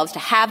understand themselves to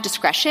have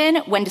discretion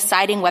when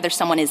deciding whether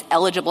someone is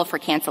eligible for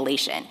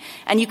cancellation.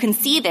 And you can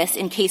see this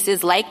in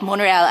cases like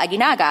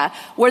Monreal-Aguinaga,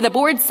 where the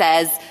board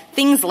says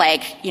things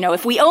like,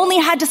 if we only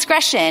had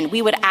discretion,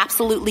 we would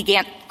absolutely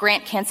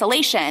grant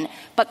cancellation,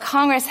 but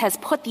Congress has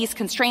put these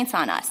constraints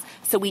on us,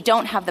 so we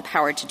don't have the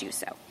power to do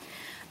so.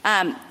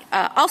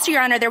 Also,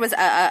 Your Honor, there was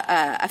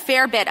a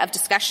fair bit of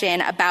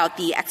discussion about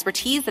the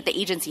expertise that the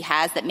agency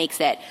has that makes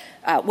it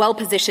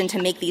well-positioned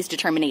to make these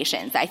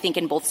determinations, I think,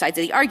 in both sides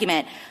of the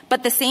argument.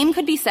 But the same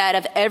could be said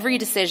of every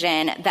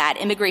decision that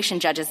immigration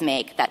judges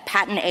make, that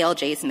patent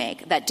ALJs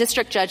make, that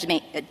district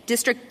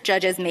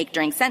judges make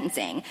during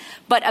sentencing.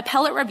 But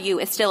appellate review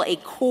is still a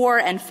core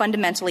and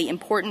fundamentally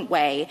important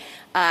way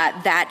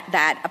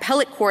that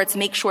appellate courts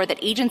make sure that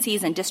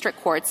agencies and district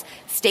courts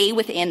stay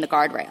within the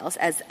guardrails,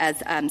 as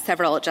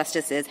several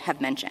justices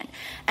have mentioned.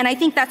 And I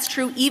think that's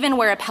true even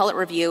where appellate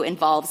review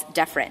involves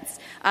deference.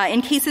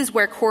 In cases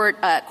where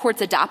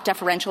courts adopt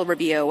deferential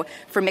review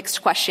for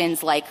mixed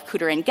questions like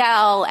Cooter and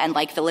Gell and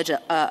like Village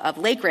of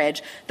Lake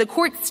Ridge, the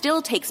court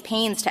still takes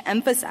pains to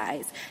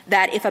emphasize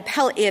that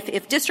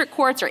if district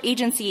courts or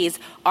agencies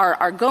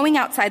are going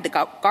outside the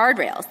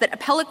guardrails, that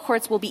appellate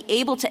courts will be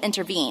able to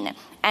intervene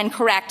and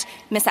correct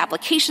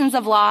misapplications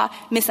of law,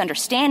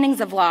 misunderstandings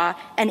of law,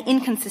 and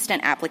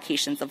inconsistent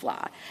applications of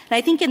law. And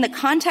I think in the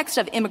context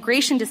of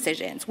immigration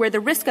decisions, where the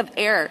risk of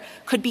error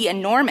could be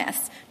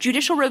enormous,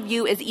 judicial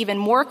review is even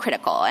more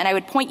critical. And I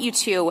would point you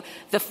to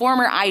the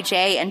former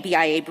IJ and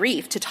BIA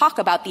brief to talk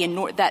about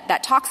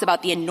that talks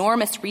about the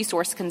enormous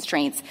resource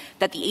constraints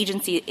that the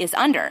agency is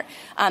under.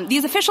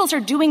 These officials are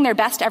doing their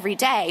best every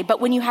day,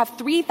 but when you have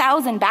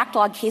 3,000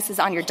 backlog cases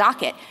on your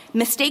docket,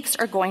 mistakes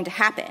are going to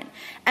happen.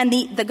 And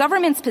the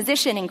government's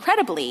position,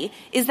 incredibly,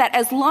 is that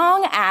as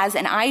long as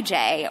an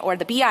IJ or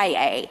the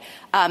BIA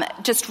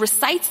just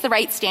recites the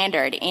right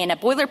standard in a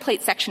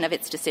boilerplate section of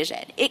its decision,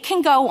 it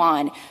can go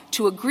on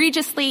to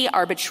egregiously,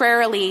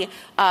 arbitrarily,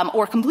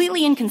 or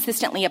completely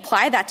inconsistently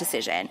apply that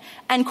decision,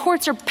 and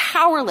courts are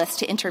powerless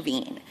to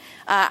intervene.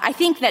 I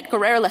think that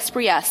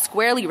Guerrero-Lasprilla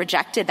squarely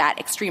rejected that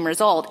extreme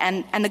result,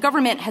 and the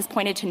government has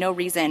pointed to no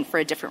reason for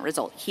a different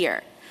result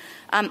here.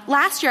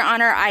 Last, Your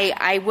Honor,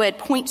 I would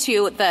point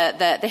to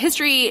the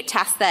history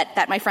test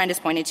that my friend has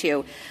pointed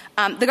to.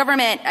 The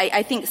government,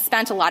 I think,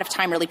 spent a lot of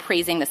time really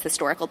praising this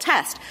historical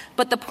test.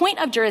 But the point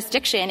of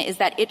jurisdiction is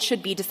that it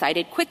should be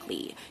decided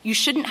quickly. You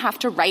shouldn't have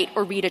to write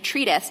or read a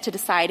treatise to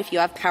decide if you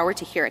have power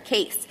to hear a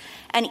case.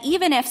 And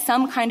even if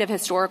some kind of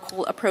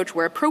historical approach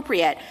were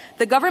appropriate,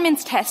 the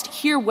government's test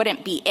here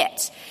wouldn't be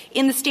it.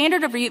 In the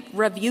standard of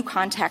review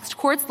context,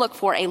 courts look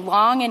for a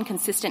long and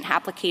consistent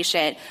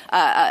application,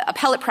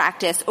 appellate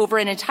practice over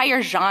an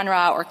entire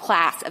genre or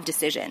class of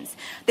decisions.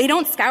 They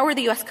don't scour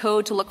the U.S.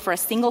 Code to look for a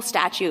single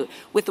statute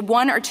with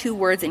one or two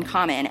words in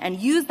common and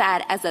use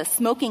that as a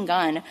smoking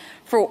gun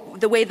for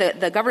the way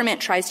the government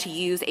tries to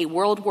use a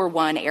World War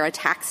I era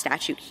tax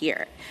statute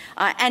here.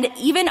 And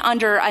even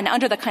under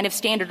the kind of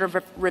standard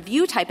of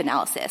review type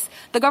analysis,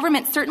 the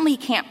government certainly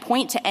can't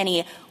point to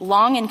any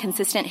long and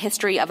consistent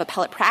history of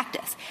appellate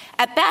practice.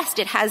 At best,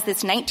 it has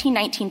this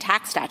 1919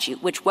 tax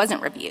statute, which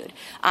wasn't reviewed.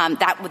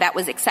 That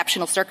was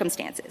exceptional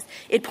circumstances.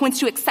 It points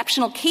to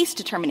exceptional case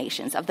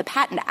determinations of the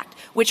Patent Act,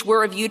 which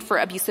were reviewed for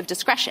abuse of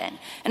discretion.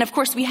 And, of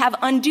course, we have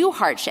undue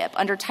hardship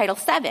under Title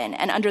VII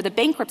and under the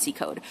Bankruptcy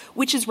Code,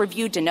 which is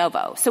reviewed de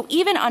novo. So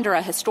even under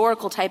a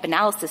historical type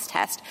analysis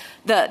test,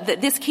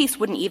 this case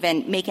wouldn't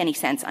even make any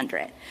sense under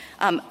it.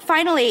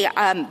 Finally,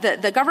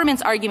 the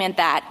government's argument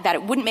that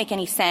it wouldn't make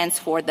any sense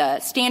for the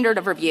standard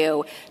of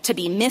review to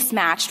be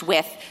mismatched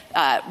with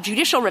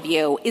judicial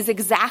review is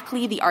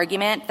exactly the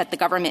argument that the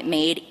government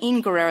made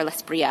in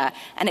Guerrero-Lasprilla,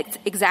 and it's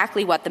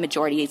exactly what the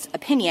majority's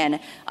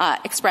opinion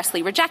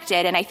expressly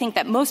rejected. And I think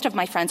that most of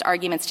my friend's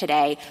arguments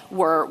today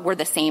were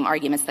the same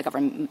arguments the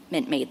government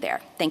made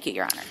there. Thank you,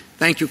 Your Honor.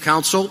 Thank you,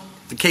 counsel.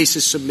 The case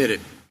is submitted.